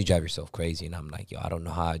 Sometimes you drive yourself crazy, and I'm like, yo, I don't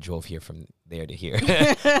know how I drove here from there to here,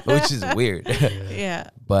 which is weird. Yeah.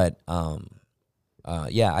 But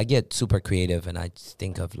yeah, I get super creative, and I just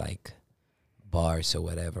think of like bars or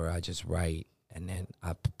whatever. I just write, and then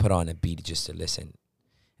I put on a beat just to listen,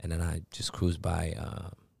 and then I just cruise by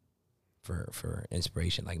for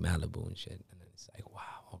inspiration, like Malibu and shit. And then it's like,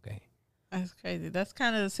 wow, okay. That's crazy. That's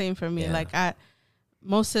kind of the same for me. Yeah. Like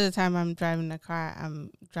most of the time I'm driving the car, I'm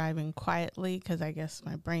driving quietly because I guess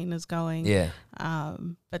my brain is going. Yeah.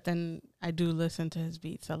 But then I do listen to his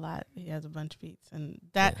beats a lot. He has a bunch of beats, and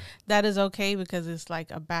that is okay because it's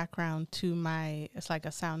like a background to it's like a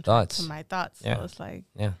soundtrack to my thoughts. Yeah. So it's like,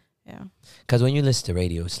 yeah. Yeah. Because when you listen to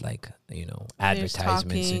radio, it's like, There's advertisements,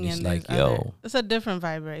 talking and it's there's like, yo. it's a different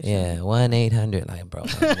vibration. Yeah, 1-800, like, bro.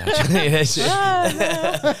 That shit.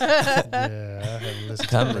 Yeah, I haven't listened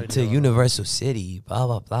Coming to radio. Universal City, blah,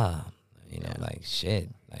 blah, blah. Like, shit.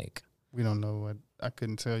 Like, We don't know what. I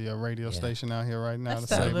couldn't tell you a radio station out here right now I to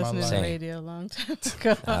started save my listening life. to Same. radio a long time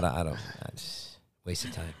ago. I just waste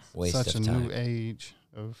of time. Waste Such of a time. new age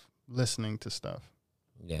of listening to stuff.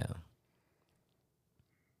 Yeah.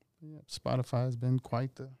 Yeah, Spotify has been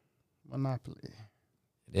quite the monopoly.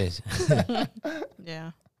 It is.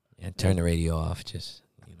 Yeah. Yeah, turn the radio off. Just,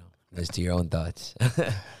 listen to your own thoughts.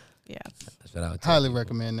 Yes. That's what I would tell Highly people.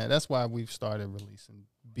 recommend that. That's why we've started releasing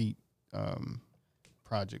beat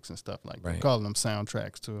projects and stuff like that. Right. Calling them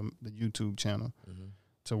soundtracks to the YouTube channel, Mhm.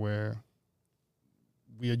 to where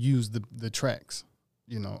we use the tracks,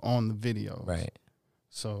 on the video. Right.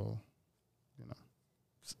 So,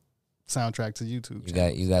 soundtrack to YouTube. You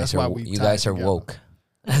channels. guys That's why are we you tie guys it are together. woke.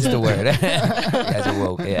 That's the word. You guys are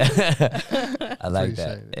woke. Yeah. I like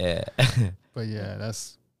that. Appreciate Yeah. But yeah,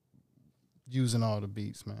 that's using all the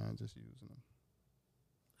beats, man. Just using them.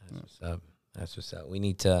 That's what's up. That's what's up. We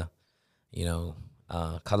need to,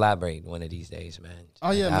 collaborate one of these days, man.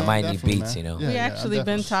 Oh, yeah, I man, might need definitely, beats, man. We Yeah, actually been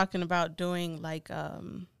definitely. talking about doing like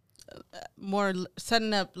more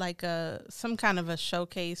setting up like some kind of a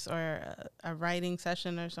showcase or a writing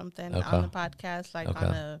session or something Okay. on the podcast, like Okay.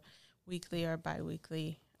 on a weekly or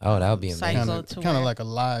bi-weekly. Oh, that would be amazing. cycle Kind to of where- like a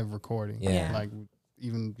live recording. Yeah. Like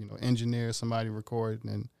even engineer somebody recording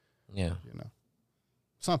and Yeah.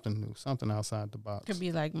 something new, something outside the box. Could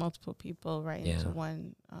be like multiple people right Yeah. into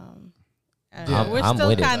one. Yeah. We're I'm still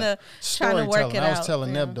with it. kind of trying to work Storytelling. it I was out,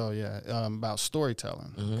 telling yeah. Nebdo, about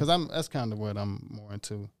storytelling, Mhm. because that's kind of what I'm more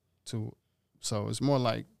into. So it's more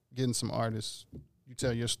like getting some artists. You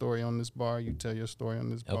tell your story on this bar, you tell your story on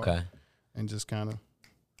this bar, Okay. and just kind of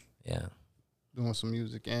Yeah. doing some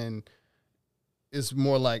music. And it's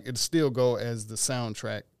more like it still go as the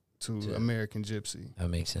soundtrack to To- American Gypsy. That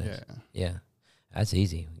makes sense. Yeah, Yeah. That's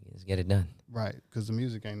easy. Just get it done. right. Because the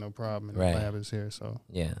music ain't no problem, and Right. the lab is here. So,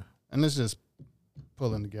 Yeah. and it's just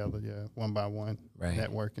pulling together, one by one, Right.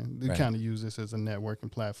 networking. We Right. kind of use this as a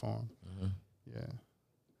networking platform. hmm Yeah.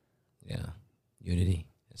 Yeah. Unity.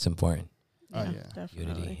 It's important. Oh, yeah.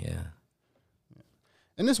 definitely. Unity. Yeah.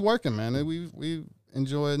 And it's working, man. And we've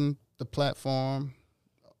enjoyed the platform.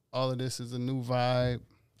 All of this is a new vibe.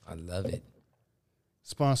 I love it.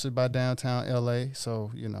 Sponsored by Downtown LA.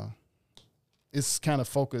 So, it's kind of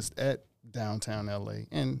focused at downtown LA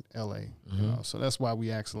and LA. Mhm. So that's why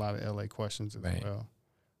we ask a lot of LA questions as Right. well.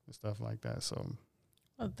 And stuff like that. So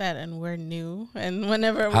Well, that and we're new, and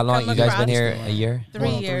whenever How we long come you guys been across- here? A year? 3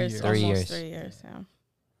 Going on 3 years, years. 3 almost years. 3 years. Yeah.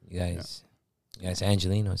 You guys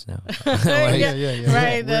Angelinos now. Yeah, yeah.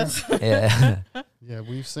 right. We're- That's Yeah. Yeah,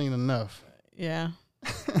 we've seen enough. yeah.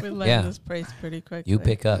 We learned Yeah. this place pretty quickly. You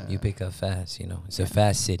pick up Yeah. fast, It's a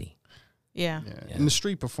fast city. Yeah. Yeah. And the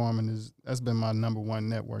street performing that's been my number one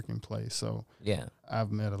networking place. So Yeah.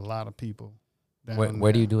 I've met a lot of people. Down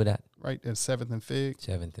Where do there. you do that? Right at 7th and Fig,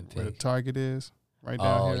 7th and where the 5th. Target is, right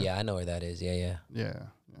down Oh here. yeah, I know where that is. Yeah, yeah. Yeah.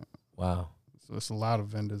 Wow. So it's a lot of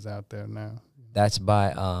vendors out there now. That's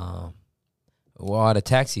by all the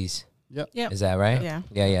taxis. Yep. Yep. Is that right? Yeah.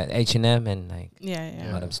 Yeah, yeah. H&M and like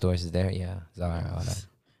Yeah. all them stores is there. Yeah, Zara, all that.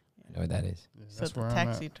 I know where that is. Yeah, So that's the where I'm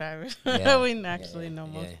taxi at. drivers, Yeah. we actually know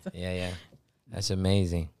yeah, most. yeah. That's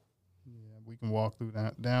amazing. Yeah, we can walk through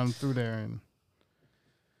down through there, and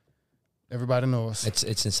everybody knows.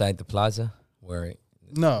 It's inside the plaza where.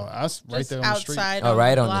 No, I was right Just there on the street. outside. Oh,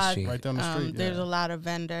 right on the block, street. Right down the street. There's yeah. a lot of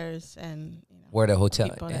vendors and Where the hotel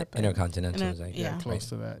people that pay. Intercontinental is like. Yeah. Close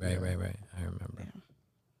to that. Right, yeah. right. I remember. Yeah.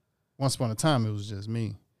 Once upon a time, it was just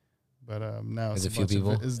me, but now it's There's a few bunch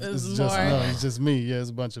of- people? It's It's just more. no, it's just me. Yeah, there's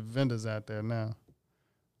a bunch of vendors out there now.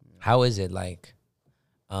 How is it like?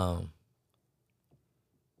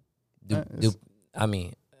 It's- I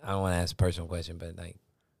mean, I don't want to ask a personal question, but like,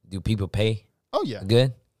 do people pay Oh yeah,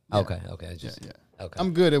 good? Yeah. Okay. yeah, Just yeah. okay.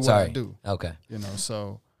 I'm good at what I Sorry. do. Okay.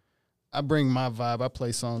 So I bring my vibe. I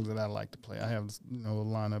play songs that I like to play. I have a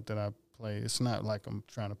lineup that I play. It's not like I'm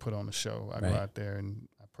trying to put on a show. I Right. go out there and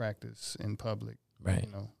I practice in public. Right.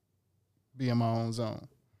 Be in my own zone.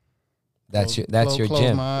 That's Close- your close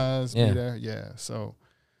gym. my eyes, Yeah. be there. Yeah. So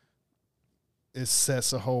it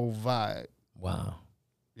sets a whole vibe. Wow.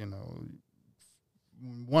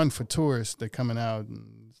 One for tourists, they're coming out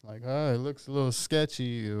and it's like, oh, it looks a little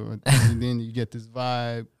sketchy, and then you get this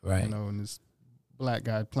vibe, Right. and this black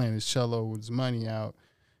guy playing his cello with his money out.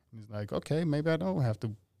 And he's like, okay, maybe I don't have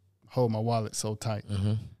to hold my wallet so tight.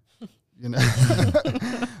 Mm-hmm.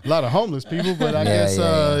 A lot of homeless people, but I guess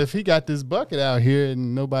if he got this bucket out here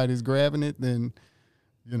and nobody's grabbing it, then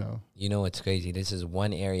You know what's crazy? This is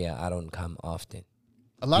one area I don't come often.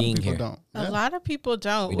 a lot Being of people here. don't. Yeah. A lot of people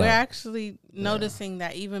don't. We We're don't. actually noticing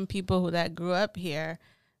that even people that grew up here,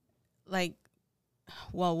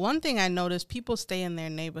 one thing I noticed, people stay in their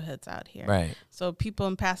neighborhoods out here. Right. So people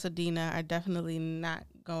in Pasadena are definitely not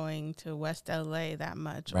going to West LA that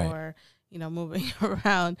much Right. or, moving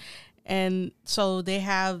around. And so they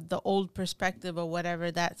have the old perspective of whatever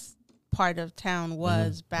that's part of town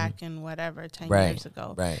was back in 10 Right. years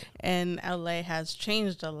ago. Right. And LA has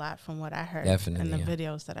changed a lot from what I heard Definitely, in the yeah.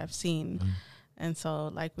 videos that I've seen. Mhm. And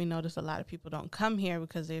so, we notice a lot of people don't come here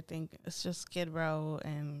because they think it's just Skid Row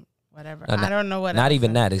and whatever. No, I don't know what. Not else.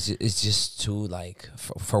 even that. It's just too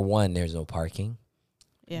for one, there's no parking.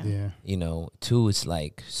 Yeah. Two, it's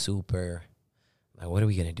like super. Like, what are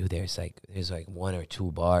we gonna do there? It's like there's like one or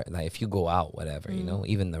two bars. Like if you go out, whatever,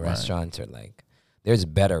 even the Right. restaurants are like. There's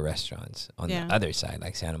better restaurants on Yeah. the other side,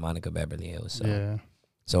 like Santa Monica, Beverly Hills. So, Yeah.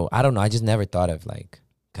 so I don't know. I just never thought of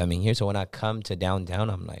coming here. So when I come to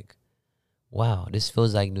downtown, I'm like, wow, this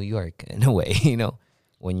feels like New York in a way.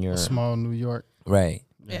 When you're Small New York. right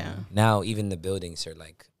Yeah. now, even the buildings are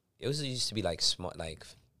used to be small,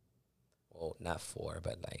 not four,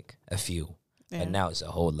 but a few. Yeah. And now it's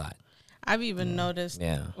a whole lot. I've even noticed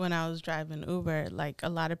Yeah. when I was driving Uber, a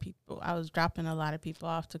lot of people, I was dropping a lot of people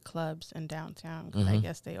off to clubs in downtown 'cause I Mhm.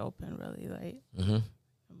 guess they open really late.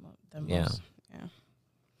 Mm-hmm. Yeah. Yeah. Seen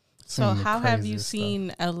So the how have you craziest stuff.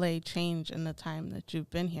 seen LA change in the time that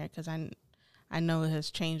you've been here? Because I know it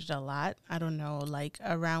has changed a lot. I don't know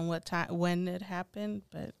around what time when it happened,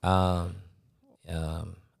 but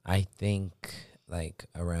I think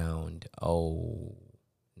around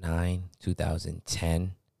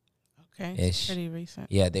 2010. okay, Ish. it's pretty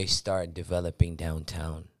recent. Yeah, they start developing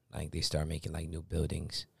downtown. They start making new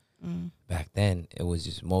buildings. Mm. Back then, it was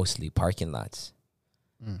just mostly parking lots.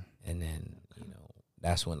 Mm. And then,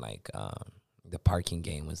 that's when the parking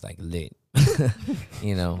game was lit, because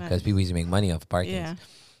Nice. people used to make money off parking. Yeah.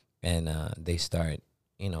 And they start,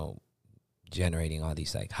 generating all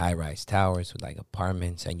these high-rise towers with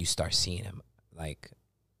apartments, and you start seeing them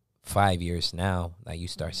 5 years now. You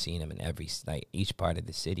start seeing them in every each part of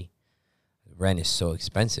the city. Rent is so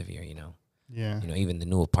expensive here, Yeah. even the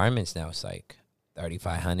new apartments now it's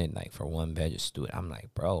 $3,500 for one bedroom student. I'm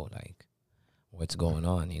like, bro, what's going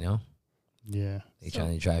on? Yeah. They So-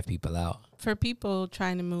 trying to drive people out. For people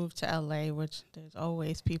trying to move to LA, which there's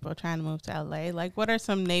always people trying to move to LA, what are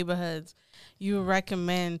some neighborhoods you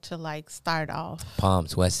recommend to start off?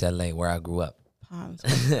 Palms, West LA, where I grew up. Palms.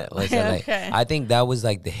 West LA. Okay. I think that was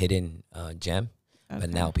the hidden gem, but Okay.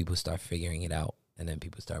 now people start figuring it out, and then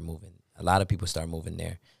people start moving. A lot of people start moving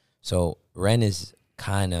there. So rent is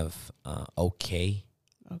kind of okay,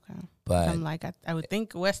 Okay. but I would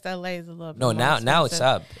think West LA is a little bit no, more now it's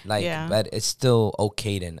expensive. up. Yeah. But it's still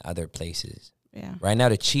okay than other places. Yeah. Right now,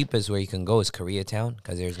 the cheapest where you can go is Koreatown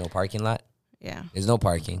because there's no parking lot. Yeah. There's no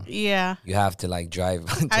parking. Yeah. You have to like drive.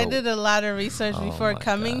 I did a lot of research Oh before my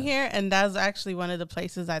coming God. here, and that was actually one of the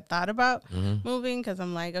places I thought about Mhm. moving because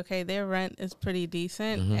I'm like, okay, their rent is pretty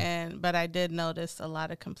decent, Mhm. but I did notice a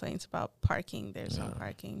lot of complaints about parking. There's no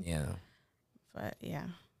parking, Yeah. but yeah.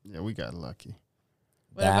 Yeah, we got lucky.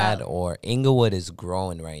 What That about- or Inglewood is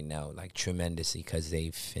growing right now, like tremendously, because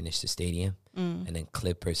they finished the stadium, Mm. and then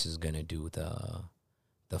Clippers is gonna do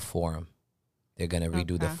the Forum. They're gonna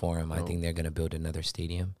redo the Okay. Forum. I Oh. think they're gonna build another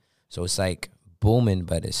stadium. So it's like booming,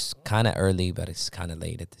 but it's kind of early, but it's kind of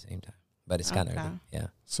late at the same time. But it's kind of Okay. early. Yeah.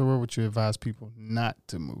 So where would you advise people not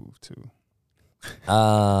to move to?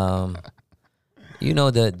 You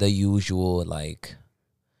know the usual like.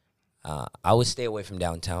 I would stay away from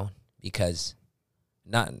downtown because,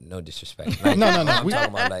 no disrespect. Like, No. I'm We-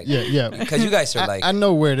 talking about like Yeah. because you guys are like I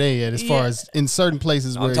know where they at as far Yeah. as in certain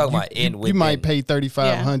places I'm where talking you, about in you might within. pay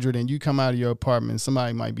 $3,500 and you come out of your apartment,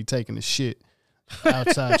 somebody might be taking a shit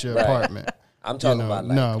outside your Right. apartment. I'm talking know, about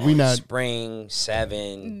like no, we on not- Spring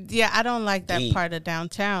 7. Yeah, I don't like that Deep. part of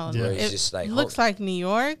downtown. Yeah. Where it's It just like looks like New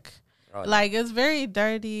York. Oh, Like it's very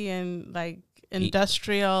dirty and like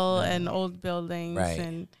industrial and old buildings Right.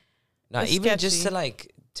 and no, it's even just to sketchy.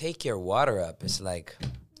 like take your water up. It's like,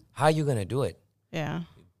 how you gonna do it? yeah.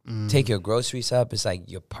 Take your groceries up. It's like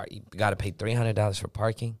you got to pay $300 for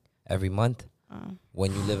parking every month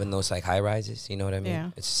when you live in those like high rises. You know what I mean?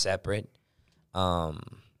 Yeah. It's separate. That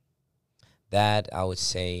I would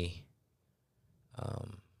say.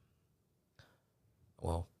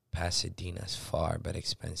 Well, Pasadena's far but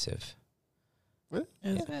expensive.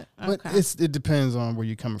 Is it? But Okay. it depends on where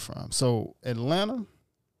you're coming from. So Atlanta,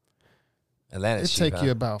 Atlanta's it cheap, take huh?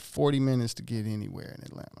 you about 40 minutes to get anywhere in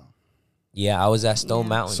Atlanta. Yeah, I was at Stone Yeah.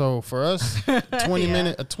 Mountain. So for us, a 20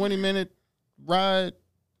 Yeah. minute ride,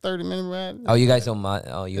 30-minute ride. Oh, you guys don't mind?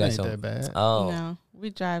 Oh, you it guys ain't don't. that bad. Oh, No, we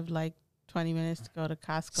drive like 20 minutes to go to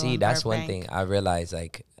Costco. see, in that's one Burbank. thing I realized.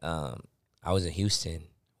 Like, I was in Houston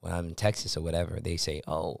when I'm in Texas or whatever. They say,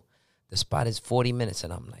 "Oh, the spot is 40 minutes,"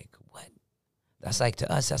 and I'm like, "What?" That's like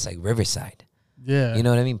to us. That's like Riverside. Yeah. You know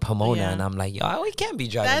what I mean? Pomona, Yeah. and I'm like, "Yo, we can't be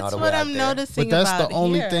driving all That's the way what out I'm there." noticing. But that's about the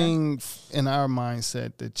only here. thing in our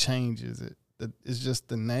mindset that changes it. It's just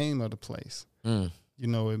the name of the place. Mm. You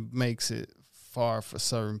know, it makes it far for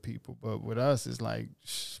certain people. But with us, it's like,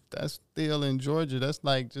 that's still in Georgia. That's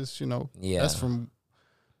like just, Yeah. that's from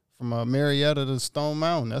Marietta to Stone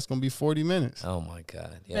Mountain. That's going to be 40 minutes. Oh my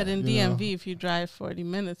God. Yeah. But in You know. DMV, if you drive 40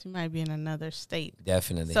 minutes, you might be in another state.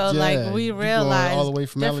 Definitely. So, Yeah, like, we you going realize all the way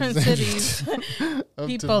from different Alexandria cities, up to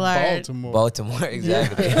people are- Baltimore. Baltimore,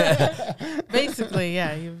 exactly. basically,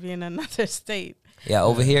 yeah, you'd be in another state. Yeah,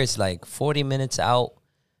 over here it's like 40 minutes out.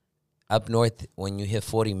 Up north, when you hit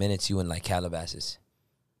 40 minutes, you in like Calabasas.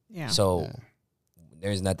 Yeah. So Yeah.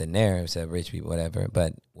 there's nothing there except rich people, whatever.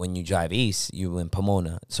 But when you drive east, you in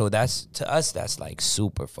Pomona. So that's, to us, that's like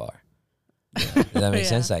super far. Does that make Yeah.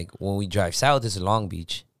 sense? Like when we drive south, it's Long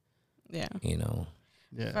Beach, yeah. you know.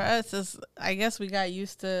 For Yeah. us, it's, I guess we got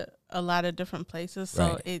used to a lot of different places.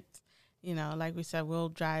 So Right. it's, like we said, we'll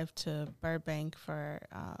drive to Burbank for,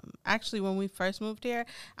 actually, when we first moved here,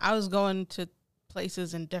 I was going to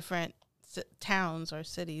places in different towns or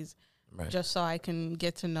cities Right. just so I can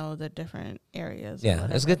get to know the different areas. or Yeah, it's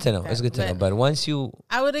whatever good to know. like It's that. good to know. But once you,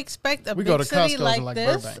 I would expect a We big go to city Costco's like in, like,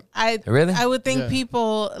 this. Burbank. really? I would think Yeah.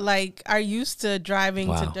 people like are used to driving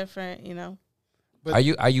to Wow. different. But- are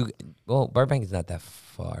you, well, Burbank is not that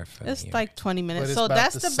far from It's here. like 20 But minutes. it's So about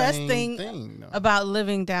that's the the best same thing though. about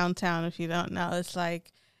living downtown. If you don't know, it's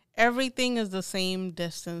like everything is the same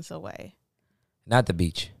distance away. Not the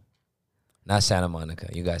beach. Not Santa Monica.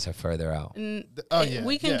 You guys are further out. And Oh, yeah,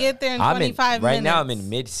 we can yeah. get there in I'm 25 right minutes. now I'm in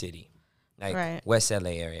mid city, like Right. West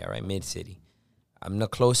LA area, right? Mid city. I'm the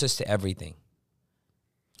closest to everything.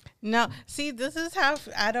 No, see, this is how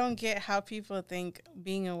I don't get how people think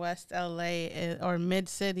being in West LA or mid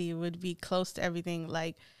city would be close to everything.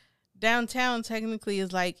 Like downtown technically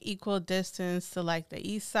is like equal distance to like the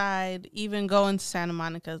east side. Even going to Santa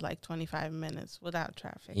Monica is like 25 minutes without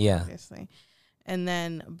traffic, Yeah. obviously. And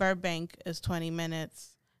then Burbank is 20 minutes.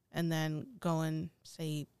 And then going,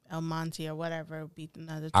 say, El Monte or whatever would be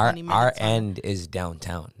another 20 minutes. Our on it. end is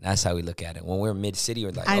downtown. That's how we look at it. When we're mid city,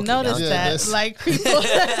 we're like, I okay, noticed downtown. Yeah, that. that's- Like people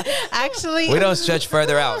actually We don't stretch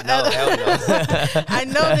further out. No, hell no. I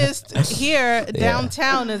noticed here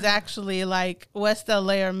downtown is actually like West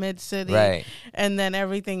LA or mid city, Right. and then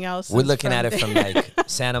everything else. We're is looking at it from there. like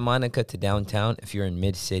Santa Monica to downtown. If you're in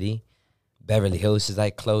mid city, Beverly Hills is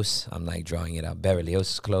like close. I'm like drawing it out. Beverly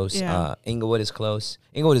Hills is close. Yeah. Inglewood is close.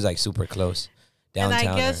 Inglewood is like super close. And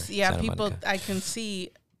Downtown. I guess or yeah, Santa people Monica. I can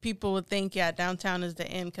see people would think, downtown is the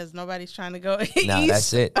end because nobody's trying to go No, east.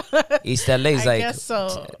 that's it. East LA is I like. guess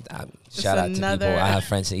so. Shout out to another- people. I have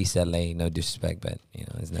friends in East LA. No disrespect, but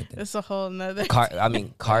it's nothing. It's a whole nother.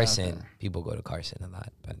 Carson. People go to Carson a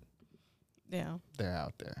lot, but Yeah. They're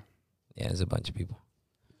out there. yeah, there's a bunch of people.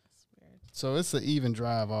 So it's an even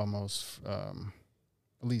drive almost, at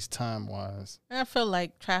least time wise. And I feel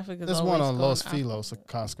like traffic is There's always one on going Los up. Feliz.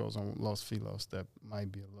 Costco's on Los Feliz that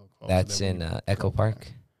might be a little closer. That's that we in can Echo go Park.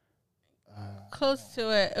 by. Close to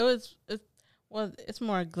it. It's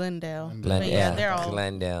more Glendale. Glendale. But yeah, they're all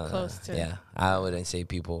Glendale. close to- Yeah, I wouldn't say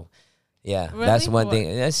people. Yeah, Really? that's one What? thing.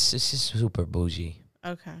 It's just super bougie.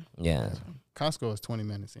 okay. Yeah, Costco is 20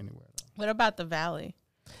 minutes anywhere. Though. What about the Valley?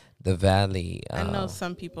 the Valley. I know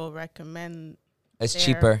some people recommend it's there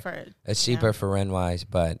cheaper. for- It's yeah. cheaper for rent wise,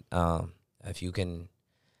 but if you can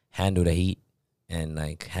handle the heat and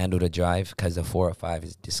like handle the drive, because the 405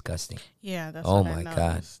 is disgusting. Yeah, that's Oh what I my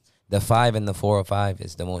God. noticed. The 5 and the 405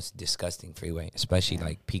 is the most disgusting freeway, especially Yeah.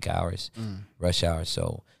 like peak hours, Mm. rush hours.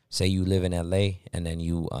 So say you live in LA and then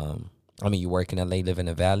you you work in LA, live in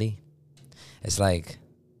the Valley. It's like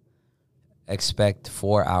expect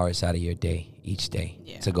 4 hours out of your day each day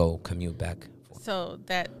Yeah. to go commute back. So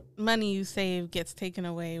that money you save gets taken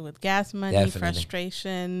away with gas money, Definitely.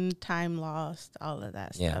 frustration, time lost, all of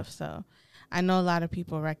that Yeah. stuff. So I know a lot of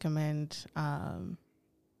people recommend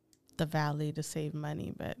the Valley to save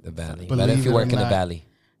money, but The Valley. Believe But if you it or work in the not, Valley,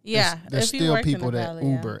 yeah, There's if you still work in people the that Valley,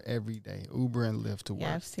 yeah. Uber every day. Uber and Lyft to work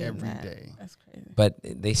Yeah, I've seen every that. day. That's crazy. but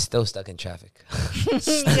they still stuck in traffic.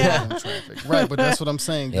 Still Yeah. in traffic. Right, but that's what I'm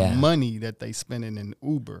saying. Yeah. The money that they spending in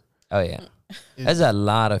Uber. Oh yeah. is- There's a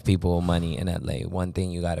lot of people with money in LA. One thing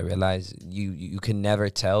you got to realize, you can never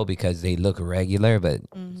tell because they look regular, but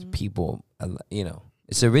Mhm. people,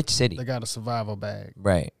 it's a rich city. They got a survival bag.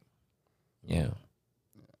 Right. Yeah.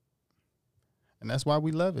 And that's why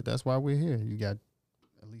we love it. That's why we're here. You got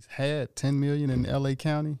at least had 10 million in LA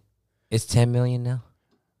County. It's 10 million now.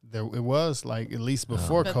 There it was like at least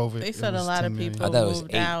before But COVID. they it said a was lot 10 of million. people I thought it was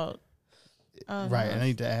moved 8. out. Oh, Right, no. I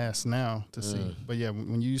need to ask now to see. Mm. But yeah,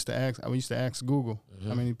 when you used to ask, we used to ask Google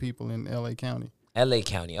how Mhm. many people in LA County. LA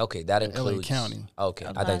County. Okay, that LA includes County. Okay, A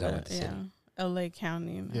I thought lot you were of- about the city. LA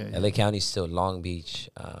County. Yeah, yeah. LA County is still Long Beach,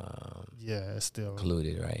 Yeah, it's still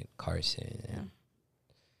included, right? Carson, Yeah.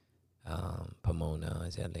 Pomona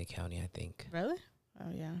is LA County, I think. Really?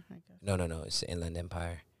 Oh yeah, I guess. No, it's Inland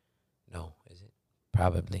Empire. No, is it?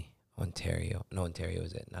 Probably Ontario. No, Ontario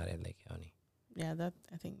is it? Not LA County. Yeah,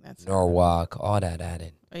 I think that's Norwalk, all that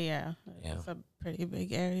added. Yeah, Yeah. it's a pretty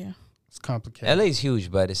big area. it's complicated. LA is huge,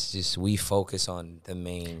 but it's just we focus on the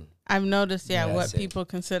main. I've noticed, Yeah, what that's it. people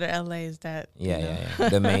consider LA is that. Yeah.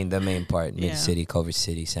 The main part, Yeah. Mid City, Culver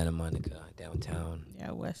City, Santa Monica, downtown.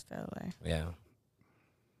 Yeah, West LA. Yeah.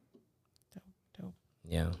 Dope.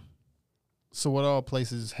 Yeah. So what all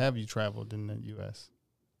places have you traveled in the US?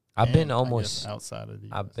 I've And, been I guess, almost outside of the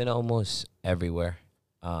US. I've been almost everywhere.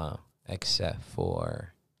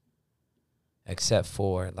 Except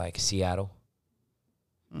for like Seattle.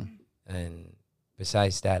 Mm. And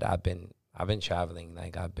besides that, I've been traveling.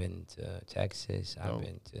 Like I've been to Texas. Dope. I've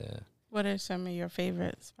been to What are some of your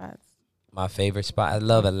favorite spots? my favorite spot. I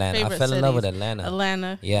love Atlanta. Favorite I fell in love with cities. Atlanta.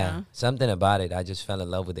 Atlanta. Yeah, something about it. I just fell in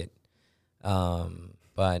love with it.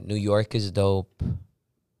 But New York is dope.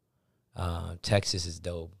 Texas is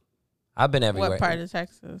dope. I've been everywhere. What part of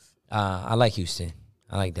Texas? I like Houston.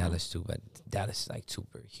 I like Dallas too, but Dallas is like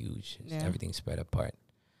super huge. It's Yeah. Everything's spread apart.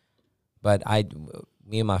 But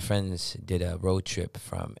me and my friends did a road trip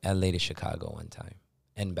from LA to Chicago one time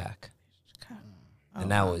and back, Oh,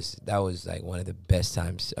 and that wow. was like one of the best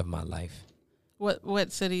times of my life.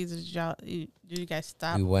 What cities did you guys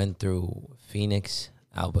stop? We went through Phoenix,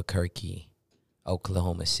 Albuquerque,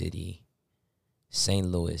 Oklahoma City, St.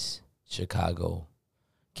 Louis, Chicago,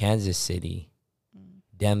 Kansas City, Mm,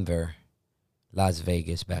 Denver, Las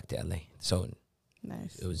Vegas, back to LA. So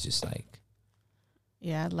nice. it was just like,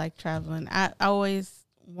 Yeah, I like traveling. I always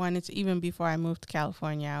wanted to, even before I moved to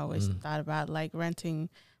California, I always Mhm. thought about like renting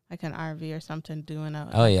like an RV or something, doing Oh,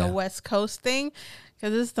 a yeah. West Coast thing,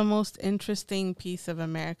 because it's the most interesting piece of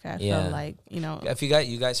America. I Yeah. feel like, if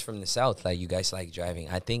you guys from the South, like you guys like driving,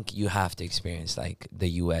 I think you have to experience like the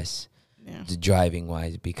U.S. yeah. the driving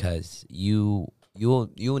wise, because you'll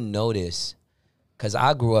notice. Because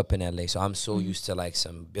I grew up in LA, so I'm so Mhm. used to like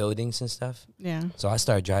some buildings and stuff. Yeah. So I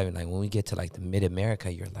started driving. Like when we get to like the Mid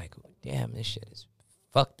America, you're like, damn, this shit is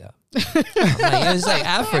fucked up. I'm like, it's like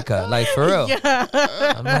Africa, like for real. Yeah.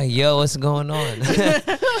 I'm like, yo, what's going on?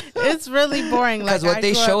 It's really boring. Because Like what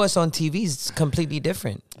they show us on TV is completely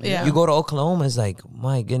different. Yeah. You go to Oklahoma, it's like,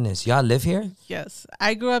 my goodness, y'all live here? Yes,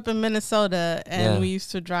 I grew up in Minnesota, and Yeah. we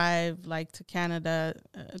used to drive like to Canada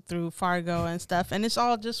through Fargo and stuff, and it's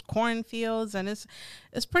all just cornfields, and it's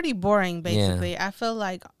pretty boring. Basically, I feel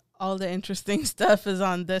like all the interesting stuff is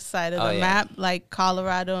on this side of the map, like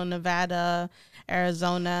Colorado, Nevada,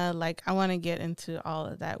 Arizona. Like, I want to get into all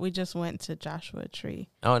of that. We just went to Joshua Tree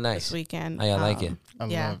Oh, nice. this weekend. Oh, yeah, I like it. I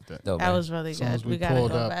Yeah. love that. Dope, That man. was really As soon good. as We we gotta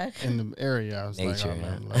pulled go up back. in the area, I was Nature, like, oh, man.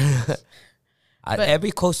 man, love this. But-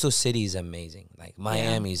 Every coastal city is amazing. Like,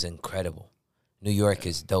 Miami's incredible. New York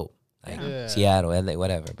is dope. Like, Yeah. Seattle, LA,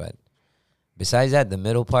 whatever. But besides that, the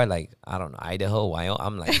middle part, like, I don't know, Idaho, Wyoming,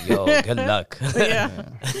 I'm like, yo, good luck. Yeah.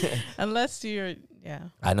 Unless you're,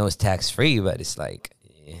 I know it's tax-free, but it's like,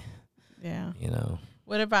 yeah. you know.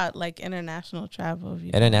 What about like international travel? Have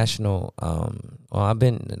you International, well, I've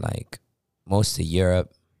been like most of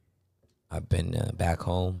Europe. I've been back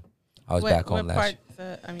home. I was back home last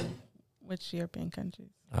year. Which European countries?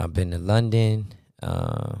 I've been to London,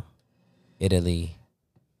 Italy,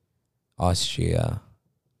 Austria.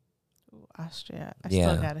 Ooh, Austria. I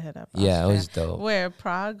Yeah. still gotta hit up. Austria. Yeah, it was dope. Where?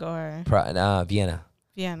 Prague or Vienna.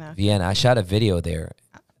 Vienna? Vienna. I shot a video there.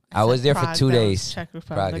 I was there for Prague, 2 that was days. Czech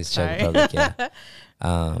Republic. Prague is Czech sorry. Republic,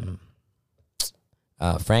 yeah.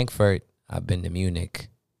 Frankfurt. I've been to Munich.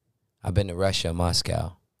 I've been to Russia,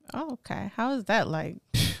 Moscow. Oh, okay. How is that like?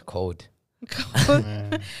 Cold.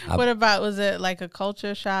 Man. What about, was it like a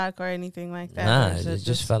culture shock or anything like that? Nah, Or is it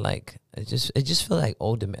just felt like it just felt like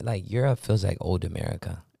like Europe feels like old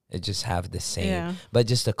America. It just have the same, Yeah. but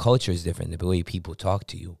just the culture is different. The way people talk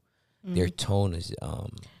to you, their Mm.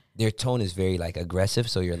 tone is very like aggressive.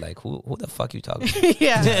 So you're like, who the fuck you talking to?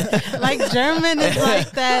 Yeah. Like German is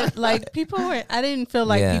like that. Like I didn't feel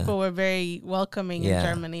like Yeah. people were very welcoming in Yeah.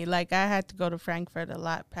 Germany. Like I had to go to Frankfurt a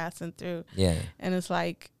lot passing through. Yeah, And it's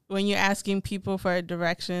like when you're asking people for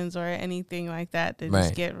directions or anything like that, they Right.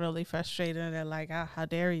 just get really frustrated. And they're like, oh, how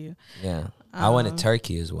dare you? yeah. I went to Um,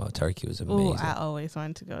 Turkey as well. Turkey was amazing. Ooh, I always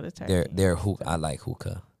wanted to go to Turkey. I like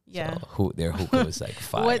hookah. Yeah. So their hookah was like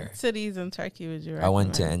fire. What cities in Turkey would you recommend? I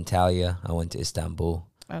went to Antalya. I went to Istanbul.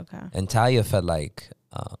 Okay. Antalya felt like,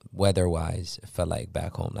 weather-wise, it felt like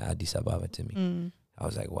back home, like Addis Ababa to me. Mm, I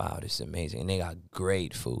was like, wow, this is amazing. And they got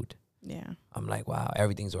great food. yeah. I'm like, wow,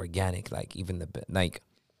 everything's organic. Like, even like,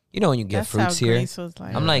 you know, when you get That's fruits how here, Greece was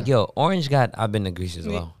like. I'm like, yo, orange I've been to Greece as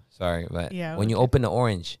well. Sorry, but Yeah, when you okay. open the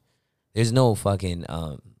orange, there's no fucking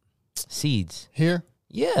seeds. Here,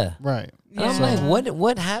 Yeah. right? And I'm Yeah. like,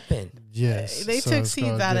 what happened? Yes, They So took it's seeds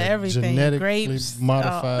called out of everything. genetically Grapes.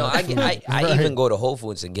 modified. No, I Right. even go to Whole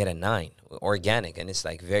Foods and get a 9 organic, and it's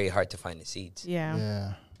like very hard to find the seeds. Yeah.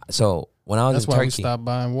 Yeah, So when I was that's in why we Turkey, stopped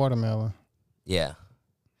buying watermelon. yeah,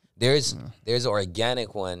 there's an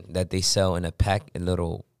organic one that they sell in a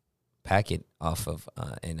little packet off of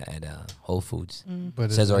at Whole Foods. Mm. But it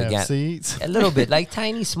Says doesn't have organic. seeds. A little bit like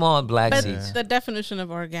tiny small black But seeds. the definition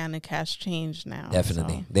of organic has changed now.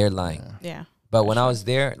 Definitely, so, they're lying. Yeah. yeah. But for when I sure. was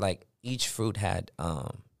there, like each fruit had,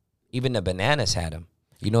 even the bananas had them.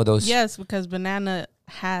 You know those? Yes, because banana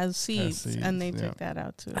has seeds, seeds, and they yeah. took that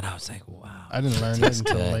out too. And I was like, wow. I didn't learn that Tastes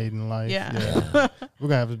until good. late in life. Yeah. Yeah. We're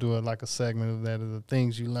gonna have to do like a segment of that, of the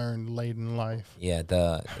things you learned late in life. Yeah,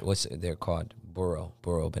 they're called burro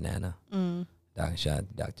banana. Mm.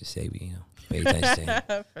 Dr. Sebi, you know, pay attention to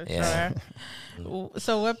him. For Yeah. sure.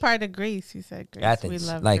 So, what part of Greece? You said Greece. Athens. We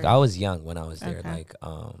love Like Greece. I was young when I was there. Okay. Like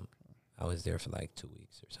I was there for like 2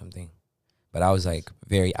 weeks or something. But I was like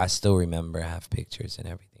I still remember, I have pictures and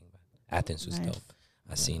everything. But Athens was Nice. dope.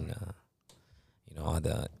 I seen all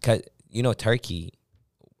the Turkey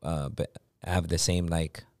but have the same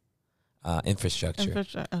like infrastructure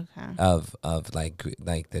Okay. of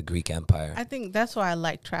like the Greek Empire. I think that's why I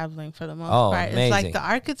like traveling for the most Oh, part. It's amazing. like the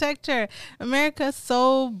architecture. America's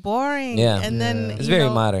so boring. Yeah. And then Yeah. It's you very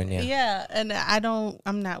know, modern, yeah. Yeah. And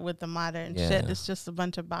I'm not with the modern Yeah. shit. It's just a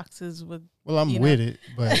bunch of boxes with Well, I'm You know. with it,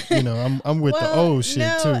 but I'm with the Well, old shit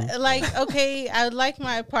no, too. Like, okay, I would like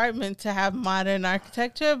my apartment to have modern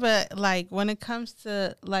architecture, but like when it comes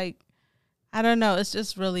to like, I don't know, it's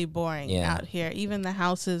just really boring Yeah. out here. Even the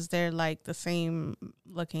houses, they're like the same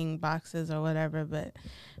looking boxes or whatever, but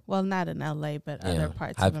well, not in LA, but other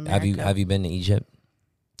parts of America. Have you been to Egypt?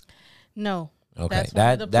 No. Okay, That's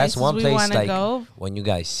one of the that's one places we place wanna like go. when you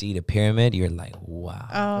guys see the pyramid, you're like, wow.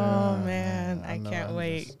 Oh Yeah, man, I I know, can't I'm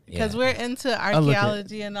wait just- because Yeah. we're into I look at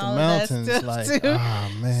archaeology and the all of that mountains stuff like, too.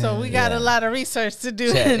 oh man. So we got Yeah. a lot of research to do.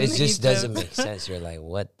 Yeah, in it just Egypt. doesn't make sense. You're like,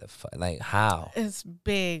 what the fuck? Like, how? It's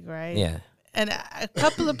big, right? Yeah. And a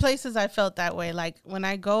couple of places I felt that way. Like when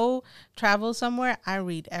I go travel somewhere, I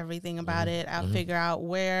read everything about it. I'll figure out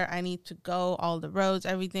where I need to go, all the roads,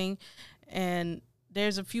 everything. And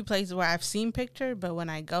there's a few places where I've seen pictures, but when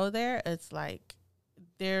I go there, it's like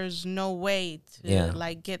there's no way to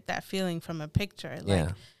like get that feeling from a picture. Like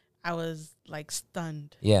I was like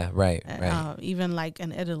stunned. Yeah, right. Even like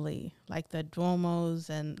in Italy, like the Duomos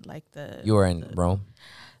and like the. You were in Rome.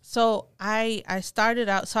 So I started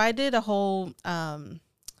out. So I did a whole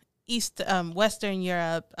Western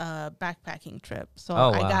Europe backpacking trip. So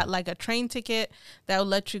I got like a train ticket that will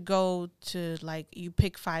let you go to like you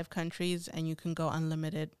pick 5 countries and you can go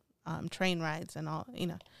unlimited train rides and all.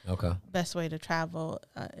 Okay. Best way to travel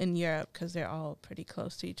in Europe because they're all pretty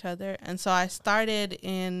close to each other. And so I started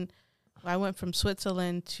I went from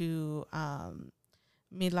Switzerland to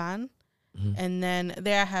Milan. And then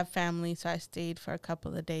there I have family, so I stayed for a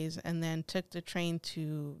couple of days and then took the train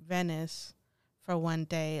to Venice for one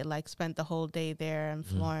day, like spent the whole day there in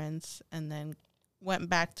Florence and then went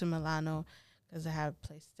back to Milano because I have a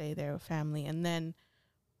place to stay there with family. And then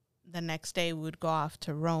the next day we would go off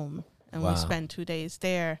to Rome and we spent 2 days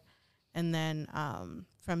there. And then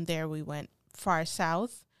from there we went far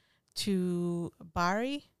south to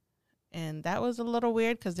Bari. And that was a little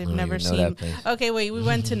weird because they've never seen. Okay, wait, we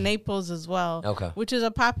went to Naples as well. Okay. Which is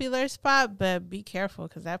a popular spot, but be careful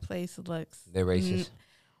because that place looks. They're racist.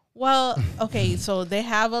 Well, okay, so they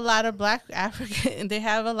have a lot of they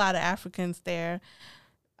have a lot of Africans there.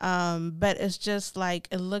 But it's just like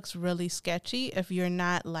it looks really sketchy if you're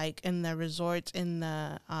not like in the resorts in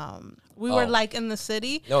the we were like in the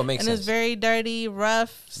city. No, it makes sense. And it's very dirty,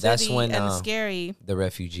 rough city. That's when, and scary. The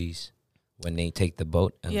refugees. When they take the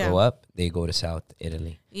boat and go up, they go to South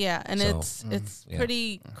Italy. Yeah, and it's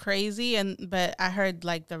pretty crazy. But I heard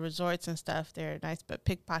like the resorts and stuff, they're nice, but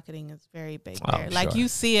pickpocketing is very big there. Like you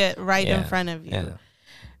see it right in front of you. Yeah.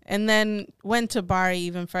 And then went to Bari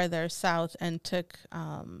even further south and took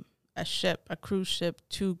a cruise ship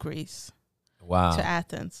to Greece. Wow. To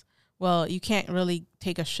Athens. Well, you can't really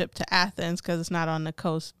take a ship to Athens because it's not on the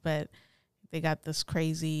coast, but they got this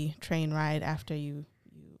crazy train ride after you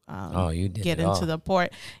you did get into the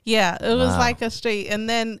port. Yeah, it was like a straight. And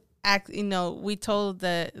then, we told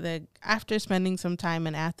the after spending some time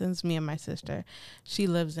in Athens, me and my sister, she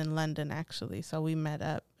lives in London actually, so we met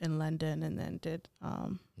up in London and then did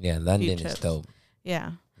London is dope.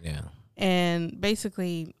 Yeah. Yeah. And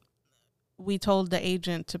basically, we told the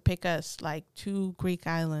agent to pick us like 2 Greek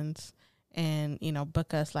islands, and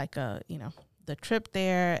book us like the trip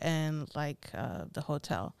there and like the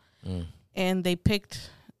hotel. And they picked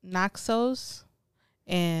Naxos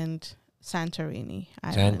and Santorini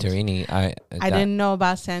Island. Santorini. I didn't know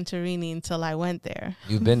about Santorini until I went there.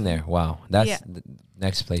 You've been there. Wow. That's the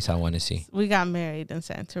next place I want to see. We got married in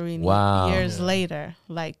Santorini years later.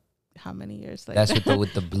 Like how many years later? That's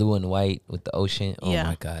with the blue and white with the ocean. Oh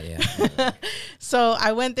my God, yeah. So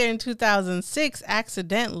I went there in 2006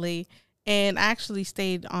 accidentally and actually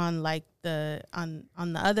stayed on like on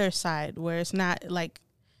the other side where it's not like.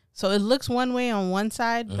 So it looks one way on one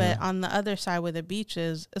side, but on the other side where the beach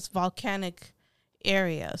is, it's volcanic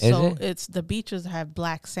area. So it's the beaches have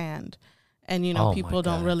black sand. And, people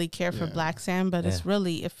don't really care for black sand, but it's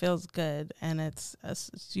really, it feels good and it's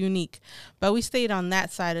unique. But we stayed on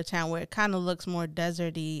that side of town where it kind of looks more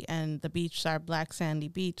deserty and the beaches are black sandy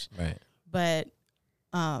beach. Right. But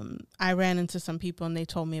I ran into some people and they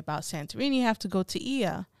told me about Santorini. You have to go to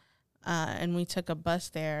Ia. And we took a bus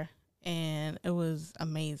there. And it was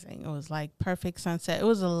amazing. It was like perfect sunset. It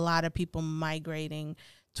was a lot of people migrating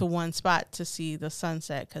to one spot to see the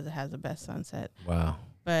sunset because it has the best sunset. Wow.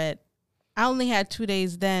 But I only had 2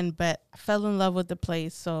 days then, but I fell in love with the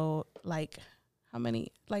place. So like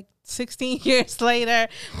 16 years later,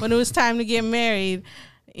 when it was time to get married,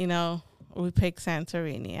 we picked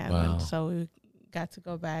Santorini Island. Wow. So we got to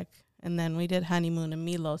go back. And then we did honeymoon in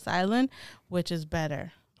Milos Island, which is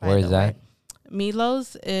better. Where is that?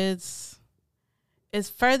 Milos is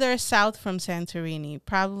further south from Santorini.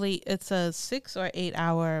 Probably it's a 6 or 8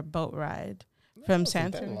 hour boat ride from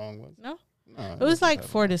Santorini. No, it was like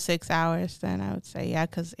 4 to 6 hours. Then I would say, yeah,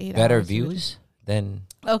 because 8 better hours views than.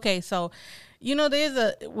 Okay, so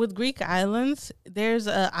there's with Greek islands, there's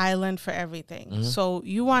an island for everything. Mm-hmm. So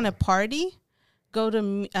you want to party, go to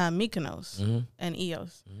Mykonos and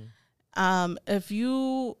Ios. Mm-hmm. If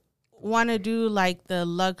you want to do like the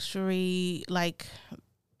luxury, like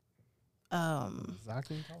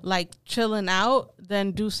chilling out,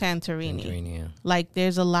 then do Santorini. Like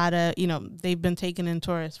there's a lot of they've been taking in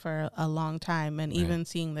tourists for a long time, and even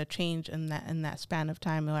seeing the change in that span of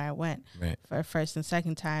time where I went for first and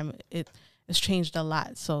second time, it's it's changed a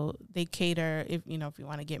lot. So they cater, if you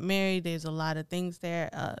want to get married, there's a lot of things there.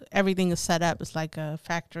 Everything is set up. It's like a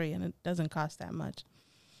factory, and it doesn't cost that much.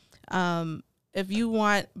 If you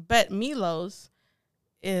want, but Milos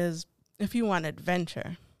is if you want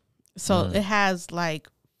adventure. So it has like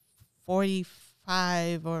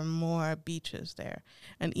 45 or more beaches there,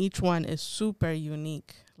 and each one is super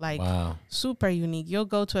unique. Like super unique. You'll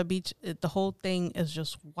go to a beach, the whole thing is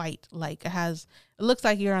just white. Like it looks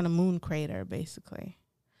like you're on a moon crater, basically.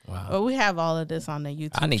 Wow. But we have all of this on the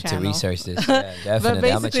YouTube channel. I need to research this. Yeah, definitely.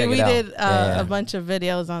 But basically, we did a bunch of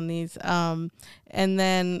videos on these. And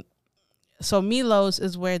then, so Milos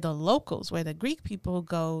is where the locals, where the Greek people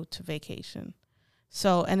go to vacation.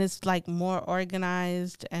 So, and it's like more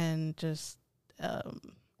organized and just...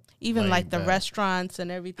 even like the restaurants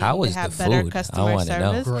and everything, how is have the better food? customer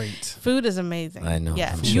service. Great. Food is amazing. I know.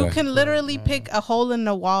 Yeah, you can literally pick a hole in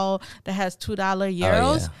the wall that has $2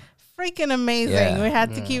 gyros. Freaking amazing. Yeah. We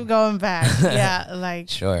had to keep going back. Yeah, like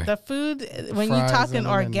the food when you're talking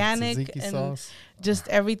organic and just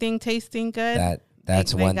everything tasting good.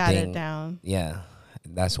 That's one got thing. It down. Yeah,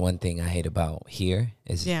 that's one thing I hate about here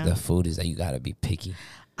is the food is that you gotta be picky.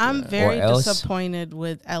 I'm very disappointed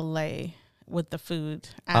with LA. With the food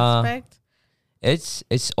aspect, it's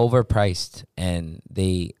overpriced, and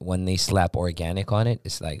when they slap organic on it,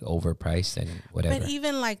 it's like overpriced and whatever. But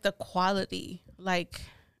even like the quality, like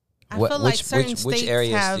I feel like certain states which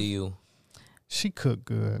areas have, do you? She cooked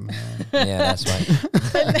good, man. Yeah, that's why.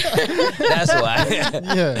 That's why.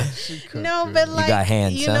 Yeah, she cooked good. But like you got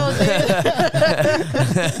hands,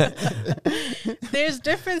 there's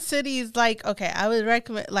different cities. Like, okay, I would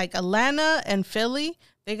recommend like Atlanta and Philly.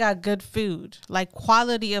 They got good food, like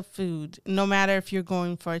quality of food, no matter if you're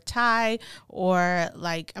going for Thai or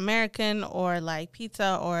like American or like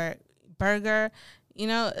pizza or burger.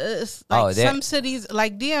 It's like some cities,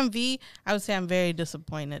 like DMV, I would say I'm very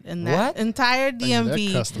disappointed in that entire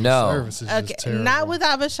DMV. Service is just terrible. Not with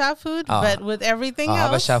Abasha food, but with everything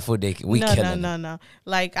else. Abasha food, we killing. No.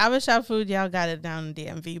 Like Abasha food, y'all got it down in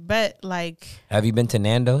DMV. But like, have you been to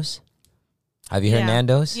Nando's? Have you heard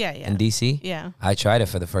Nando's? Yeah. In DC? Yeah. I tried it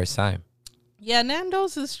for the first time. Yeah,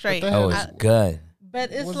 Nando's is straight. Oh, it's good. But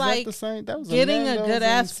it's was like that the same? That was getting a good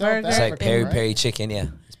ass burger. It's like peri chicken, yeah.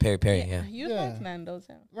 It's peri, yeah. You like Nando's,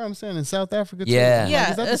 yeah. What I'm saying, in South Africa, too. Yeah.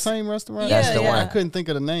 Yeah. Is that the same restaurant? That's the one. I couldn't think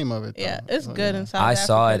of the name of it, though. Yeah, it's good in South Africa, I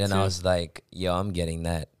saw it, and too. I was like, yo, I'm getting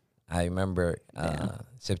that. I remember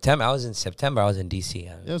September. I was in September. I was in DC.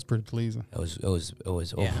 It was pretty pleasing. It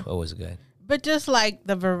was good. But just like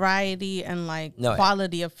the variety and like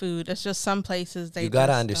quality of food, it's just some places you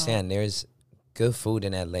gotta understand. There's good food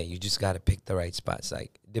in LA. You just gotta pick the right spots.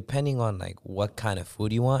 Like depending on like what kind of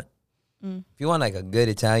food you want. If you want like a good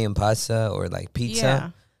Italian pasta or like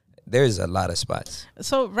pizza, there's a lot of spots.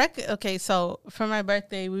 So so for my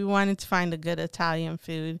birthday, we wanted to find a good Italian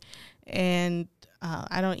food, and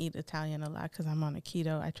I don't eat Italian a lot because I'm on a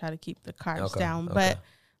keto. I try to keep the carbs down, but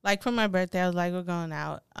like for my birthday, I was like, we're going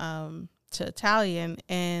out to Italian,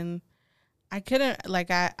 and I couldn't, like,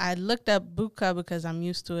 I looked up buca because I'm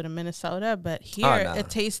used to it in Minnesota, but here it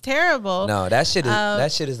tastes terrible. No, that shit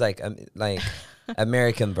is like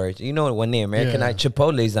American version. You know, when they Americanize,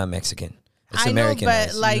 Chipotle is not Mexican. It's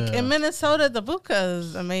Americanized. But like in Minnesota, the buca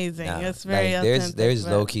is amazing. It's very authentic. There's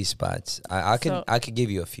low key spots. I could give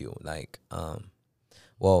you a few. Like,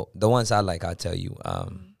 well, the ones I like, I'll tell you.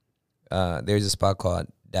 There's a spot called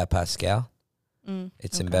Da Pascal.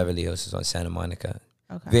 It's in Beverly Hills. It's on Santa Monica.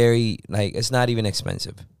 Okay. Very, like, it's not even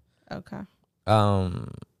expensive. Okay.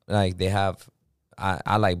 Like they have,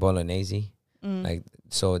 I like bolognese. Like,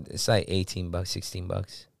 so it's like $18,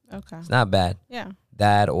 $16. Okay. It's not bad. Yeah.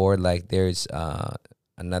 That, or like there's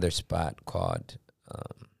another spot called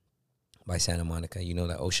by Santa Monica. You know,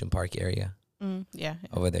 the Ocean Park area. Yeah.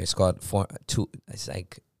 Over there. It's called it's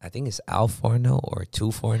like, I think it's Al Forno or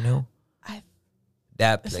Tu Forno.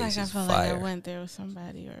 That place is fire. Like I went there with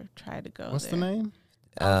somebody or tried to go. What's there. the name?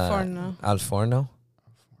 Al Forno. Al Forno.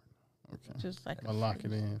 Okay. Just like I'll lock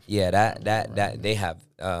it in. Yeah, that they have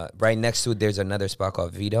right next to it. There's another spot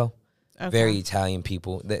called Vito. Okay. Very Italian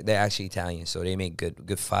people. They're actually Italian, so they make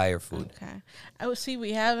good fire food. Okay. Oh, see,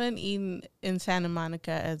 we haven't eaten in Santa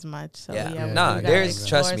Monica as much. So there's,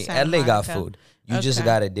 trust me, LA got food. You just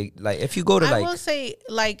gotta dig. Like if you go to I will say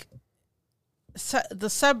like. The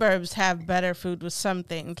suburbs have better food with some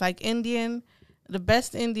things. Like the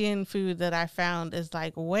best Indian food that I found is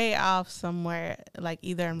like way off somewhere, like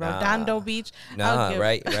either in Redondo Beach.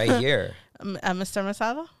 Right here. Mr.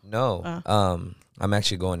 Masala? No. I'm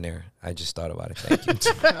actually going there. I just thought about it. Thank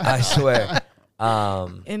you. I swear.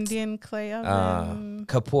 Indian clay oven.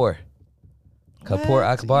 Kapoor. Kapur What?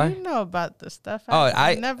 Akbar. You know about the stuff Oh,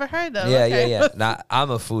 I've never heard of. Yeah, Okay. yeah. Nah, I'm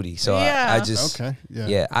a foodie, so Yeah. I just Okay. Yeah.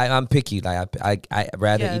 yeah. I'm picky. Like I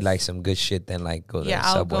rather eat Yes. like some good shit than like go to Yeah,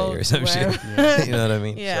 I'll Subway go or some shit. wherever. You know what I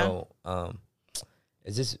mean? Yeah. So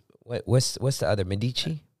is this what's the other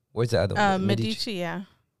Medici? Where's the other one? Medici, yeah.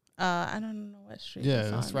 I don't know what street. Yeah,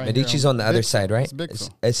 it's that's on. right. Medici's here on the other Bixel. side, right? It's Bixel.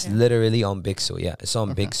 It's Yeah. literally on Bixel. Yeah, it's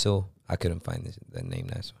on Okay. Bixel. I couldn't find the name.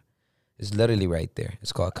 That's why. It's literally right there.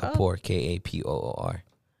 It's called Kapor, Kapoor.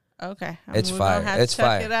 Okay. It's we're fire. gonna have to It's check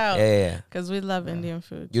fire. it out. Yeah. Because we love Indian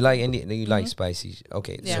food. You like Indian? You like Mhm. spicy?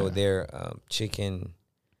 Okay, Yeah. so their chicken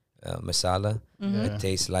masala. Mhm. Yeah. It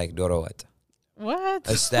tastes like dorowat. What?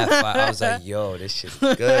 It's that fire. I was like, yo, this shit's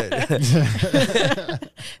good.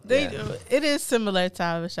 They Yeah. do. It is similar to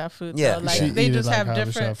Habesha food. Yeah. though. Like She they eat it just like have Habesha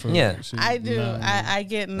different. food. Yeah. She I do. naan. I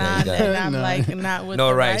get you naan got and it. I'm No. like not with No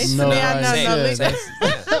the rice. rice. No Yeah, rice. no, Same, no, same,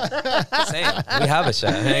 same. We have a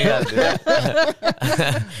shot. I ain't gotta do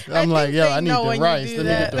that. I'm like, think yo, they I need know the when you rice. do Let me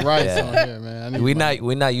get that. the rice Yeah. on here, man. I need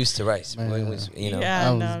We're not used to rice. Man. You know. Yeah,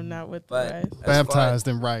 I was- no, not with the But rice. as far baptized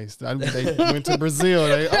in rice. They went to Brazil.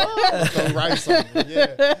 They throw rice on me.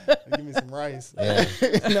 Yeah, give me some rice. Yeah.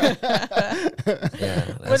 Yeah.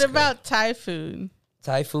 What that's about Thai food? great.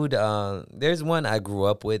 Thai food? There's one I grew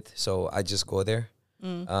up with, so I just go there.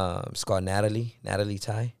 It's called Natalie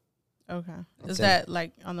Thai. Okay. It's Is in- that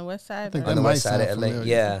like on the west side? think or- On the might west side of sound LA. familiar.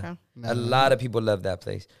 Yeah. Okay. A lot of people love that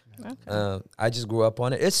place. Okay. I just grew up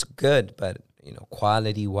on it. It's good, but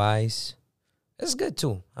quality wise, it's good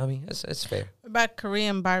too. I mean, it's fair. What about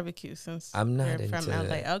Korean barbecue? Since I'm not you're from into LA.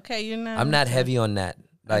 that. Okay, you're not. I'm not into- heavy on that.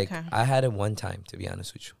 Like Okay. I had it one time, to be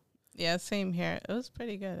honest with you. Yeah, same here. It was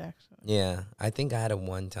pretty good actually. Yeah, I think I had it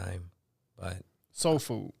one time, but Soul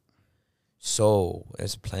food. so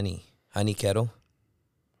there's plenty. Honey Kettle,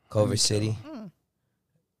 Culver Honey City. Mm,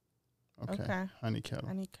 Okay. Okay. Honey kettle.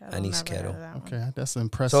 honey kettle. Honey's never heard kettle. of that one. Okay, that's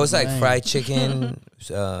impressive. So it's like name. fried chicken.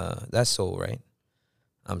 That's soul, right?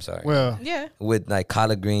 I'm sorry. Well, Yeah. With like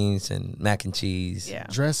collard greens and mac and cheese. Yeah.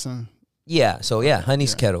 dressing. Yeah. So yeah,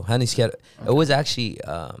 Honey's Yeah. Kettle. Honey's Kettle. It was actually.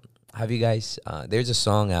 Have you guys? There's a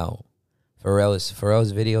song out.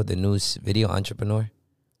 Pharrell's video, the news video entrepreneur,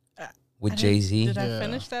 with I didn't- Jay-Z. Did I Yeah.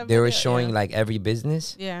 finish that? They were video? showing Yeah. like every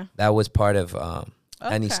business. Yeah. That was part of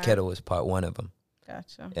Honey's Okay. Kettle was part one of them.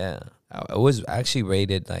 Gotcha. Yeah, it was actually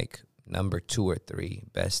rated like number 2 or 3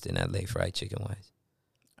 best in LA fried chicken wise.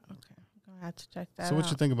 Okay. I'm gonna have to check that So what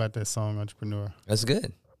out. you think about that song, Entrepreneur? That's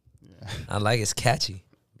good. Yeah. I like it's catchy.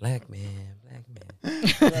 Black man. we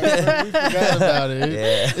forgot about it.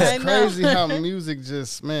 Yeah. I It's know. crazy how music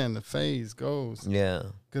just, man, the phase goes. Yeah.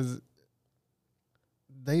 Because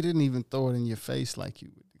they didn't even throw it in your face like you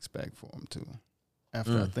would expect for them to,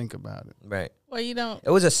 after I Mm. think about it. Right. Well, you don't. It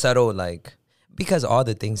was a subtle like because all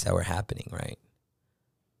the things that were happening, right?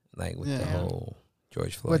 Like with the Yeah. whole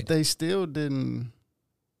George Floyd. But they still didn't.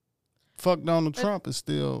 Fuck Donald But- Trump is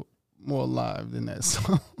still more alive than that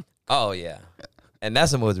song. Oh yeah. And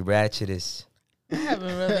that's the most ratchetest. I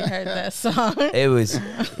haven't really heard that song. It was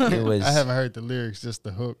I haven't heard the lyrics, just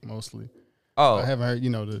the hook mostly. I oh haven't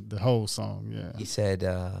heard, the whole song. Yeah. he said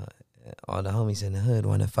all the homies in the hood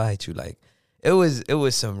wanna fight you. Like it was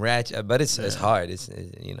some ratchet but it's Yeah. hard. It's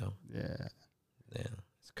Yeah.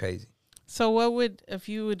 it's crazy. So what if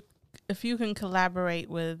you can collaborate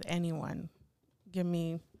with anyone? Give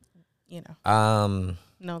me,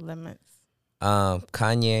 no limits.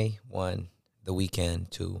 Kanye 1, The Weeknd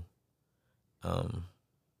 2,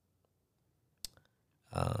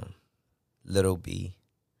 Little B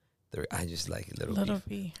 3. I just like Little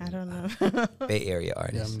B. I don't know. Bay Area Yeah,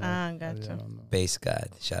 artist. Gotcha. I don't know. Bass God.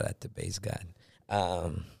 Shout out to Bass God.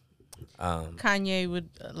 Kanye would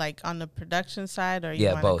like on the production side, or you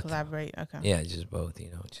Yeah, want to both. collaborate? Okay. Yeah, just both.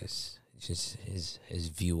 Just his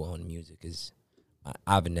view on music is.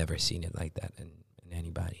 I've never seen it like that in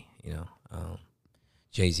anybody.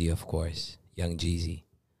 Jay-Z, of course, Young Jeezy.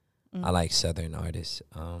 Mm. I like Southern artists.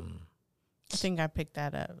 I think I picked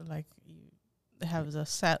that up. Like you have a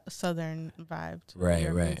southern vibe to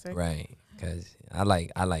your music. Right. Because I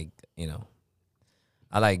like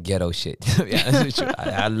ghetto shit. To be honest with you,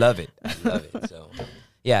 I love it. So,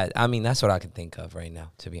 yeah, I mean that's what I can think of right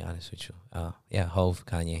now. To be honest with you, yeah, Hove,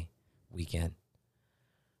 Kanye, Weeknd.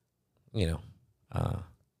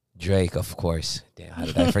 Drake, of course. Damn, how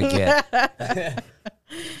did I forget?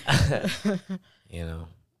 Yeah.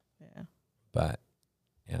 But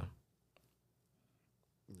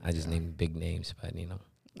I just named big names, but I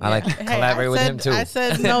Yeah. like to collaborate with him too. I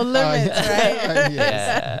said no limits, right?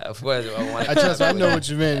 Yeah, of course. I trust. I know what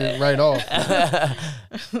you meant right off.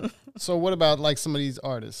 So what about like some of these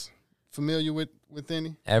artists? Familiar with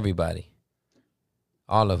any? Everybody,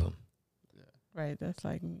 all of them. Right. That's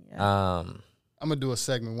like me. Yeah. I'm gonna do a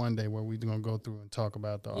segment one day where we're gonna go through and talk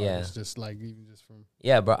about the Yeah. artists, just like even just from.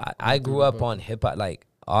 Yeah, bro. I grew up on hip hop. Like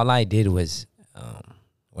all I did was,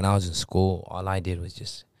 when I was in school, all I did was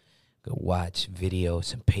just go watch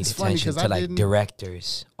videos and pay It's funny attention 'cause to I like didn't-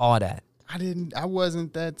 directors, all that. I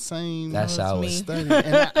wasn't that same. That's how I was. studying,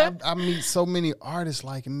 and I meet so many artists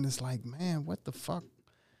like, and it's like, man, what the fuck?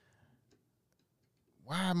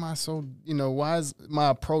 Why am I so? Why is my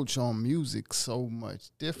approach on music so much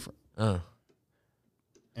different?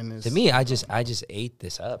 And it's, To me, I just ate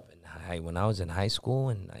this up when I was in high school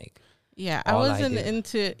and like. Yeah, I all I wasn't did-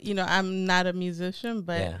 into, I'm not a musician,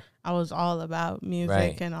 but Yeah. I was all about music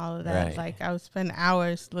Right. and all of that. Right. Like I would spend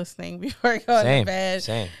hours listening before I go Same, to bed.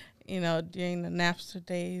 same. During the Napster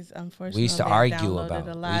days, unfortunately. We used to I argue downloaded about.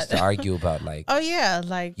 a We lot. used to argue about like. Oh yeah,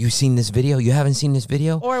 like You seen this video? You haven't seen this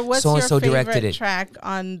video? or what's So your and so favorite directed it. track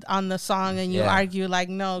on the song, and you Yeah. argue like,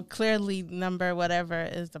 no, clearly number whatever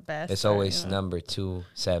is the best. It's or, always you know. number 2,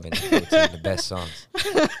 7, 13, the best songs.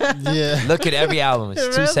 yeah, Look at every album. It's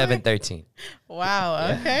 2, Really? 7, 13.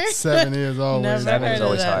 Wow. Okay. 7 is always Never Seven heard is of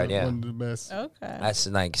always that. hard. Yeah. one of the best. Okay. That's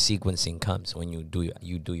like sequencing comes when you do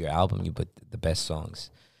your album. You put the best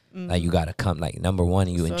songs. Mm. Like you gotta come like number 1.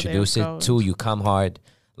 You So introduce there it. goes. 2, you come hard.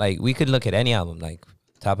 Like we could look at any album. Like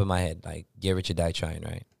top of my head, like Get Rich or Die Trying.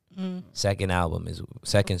 Right. Mm. Second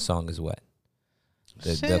song is what?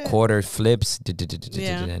 The Shit. quarter flips.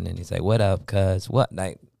 Yeah. And then he's like, "What up, cuz?" What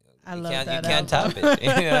like? I You love can't, that. you can't album. top it. You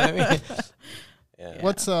know what I mean? Yeah.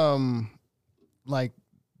 What's like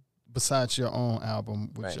besides your own album,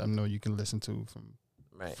 which Right. I know you can listen to from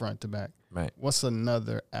Right. front to back. Right. What's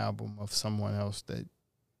another album of someone else that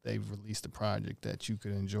they've released a project that you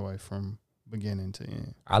could enjoy from beginning to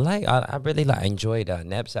end? I really enjoyed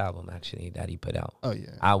Neb's album actually that he put out. Oh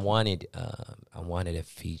yeah, I wanted a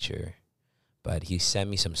feature, but he sent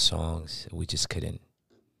me some songs. We just couldn't.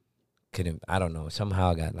 I don't know. Somehow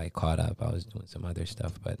I got like caught up. I was doing some other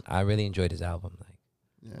stuff, but I really enjoyed his album. Like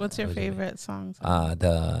yeah. What's your That was really- favorite songs?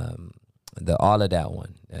 the all of that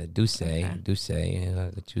one. Do say, Okay.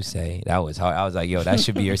 what you say. That was hard. I was like, yo, that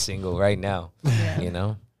should be your single right now. Yeah. You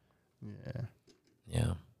know? Yeah.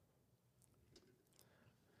 Yeah.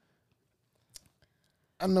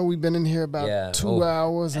 I know we've been in here about Yeah. 2 Oh.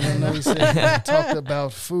 hours, and I know we said we talked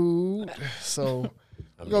about food, so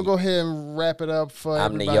we're gonna go ahead and wrap it up for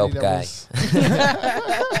I'm the everybody. Yelp guy.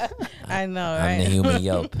 I know, I'm right? the human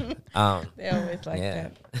Yelp. They always like Yeah.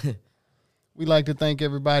 that. We'd like to thank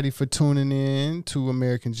everybody for tuning in to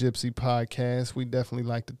American Gypsy Podcast. We definitely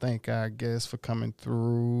like to thank our guests for coming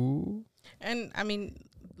through. And I mean,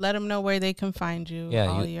 let them know where they can find you. Yeah,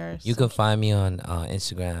 all yours. You can find me on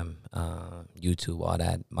Instagram, YouTube, all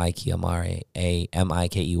that. Mikey Amare,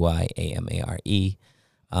 MikeYAMARE.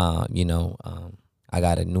 I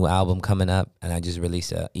got a new album coming up, and I just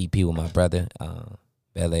released an EP with my brother,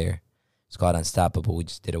 Bel Air. It's called Unstoppable. We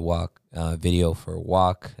just did a video for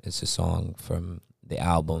Walk. It's a song from the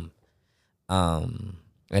album.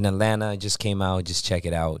 In Atlanta, it just came out. Just check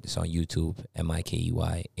it out. It's on YouTube,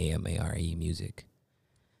 MikeYAMARE Music.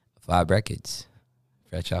 5 records,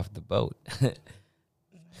 fresh off the boat.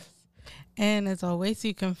 And as always,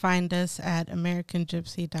 you can find us at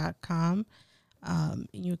AmericanGypsy.com.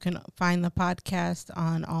 You can find the podcast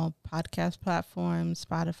on all podcast platforms,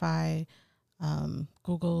 Spotify,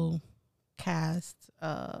 Google Cast,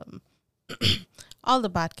 all the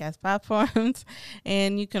podcast platforms.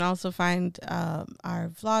 And you can also find our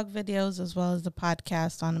vlog videos as well as the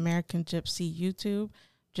podcast on American Gypsy YouTube,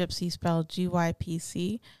 Gypsy spelled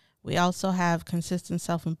GYPC. We also have consistent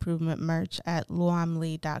self-improvement merch at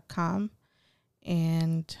luamlee.com.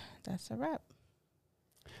 And that's a wrap.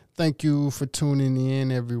 Thank you for tuning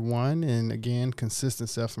in, everyone. And again, consistent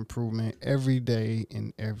self-improvement every day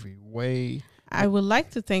in every way. I would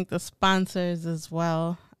like to thank the sponsors as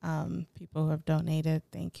well. People who have donated.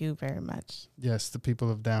 Thank you very much. Yes, the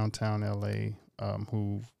people of downtown LA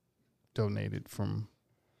who donated from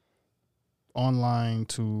online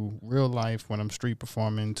to real life when I'm street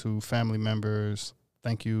performing, to family members.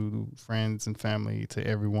 Thank you, friends and family, to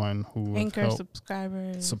everyone who have Anchor helped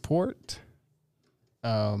subscribers. support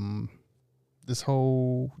this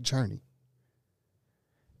whole journey.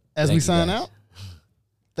 As Thank we you, sign guys. out,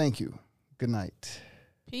 thank you. Good night.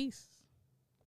 Peace.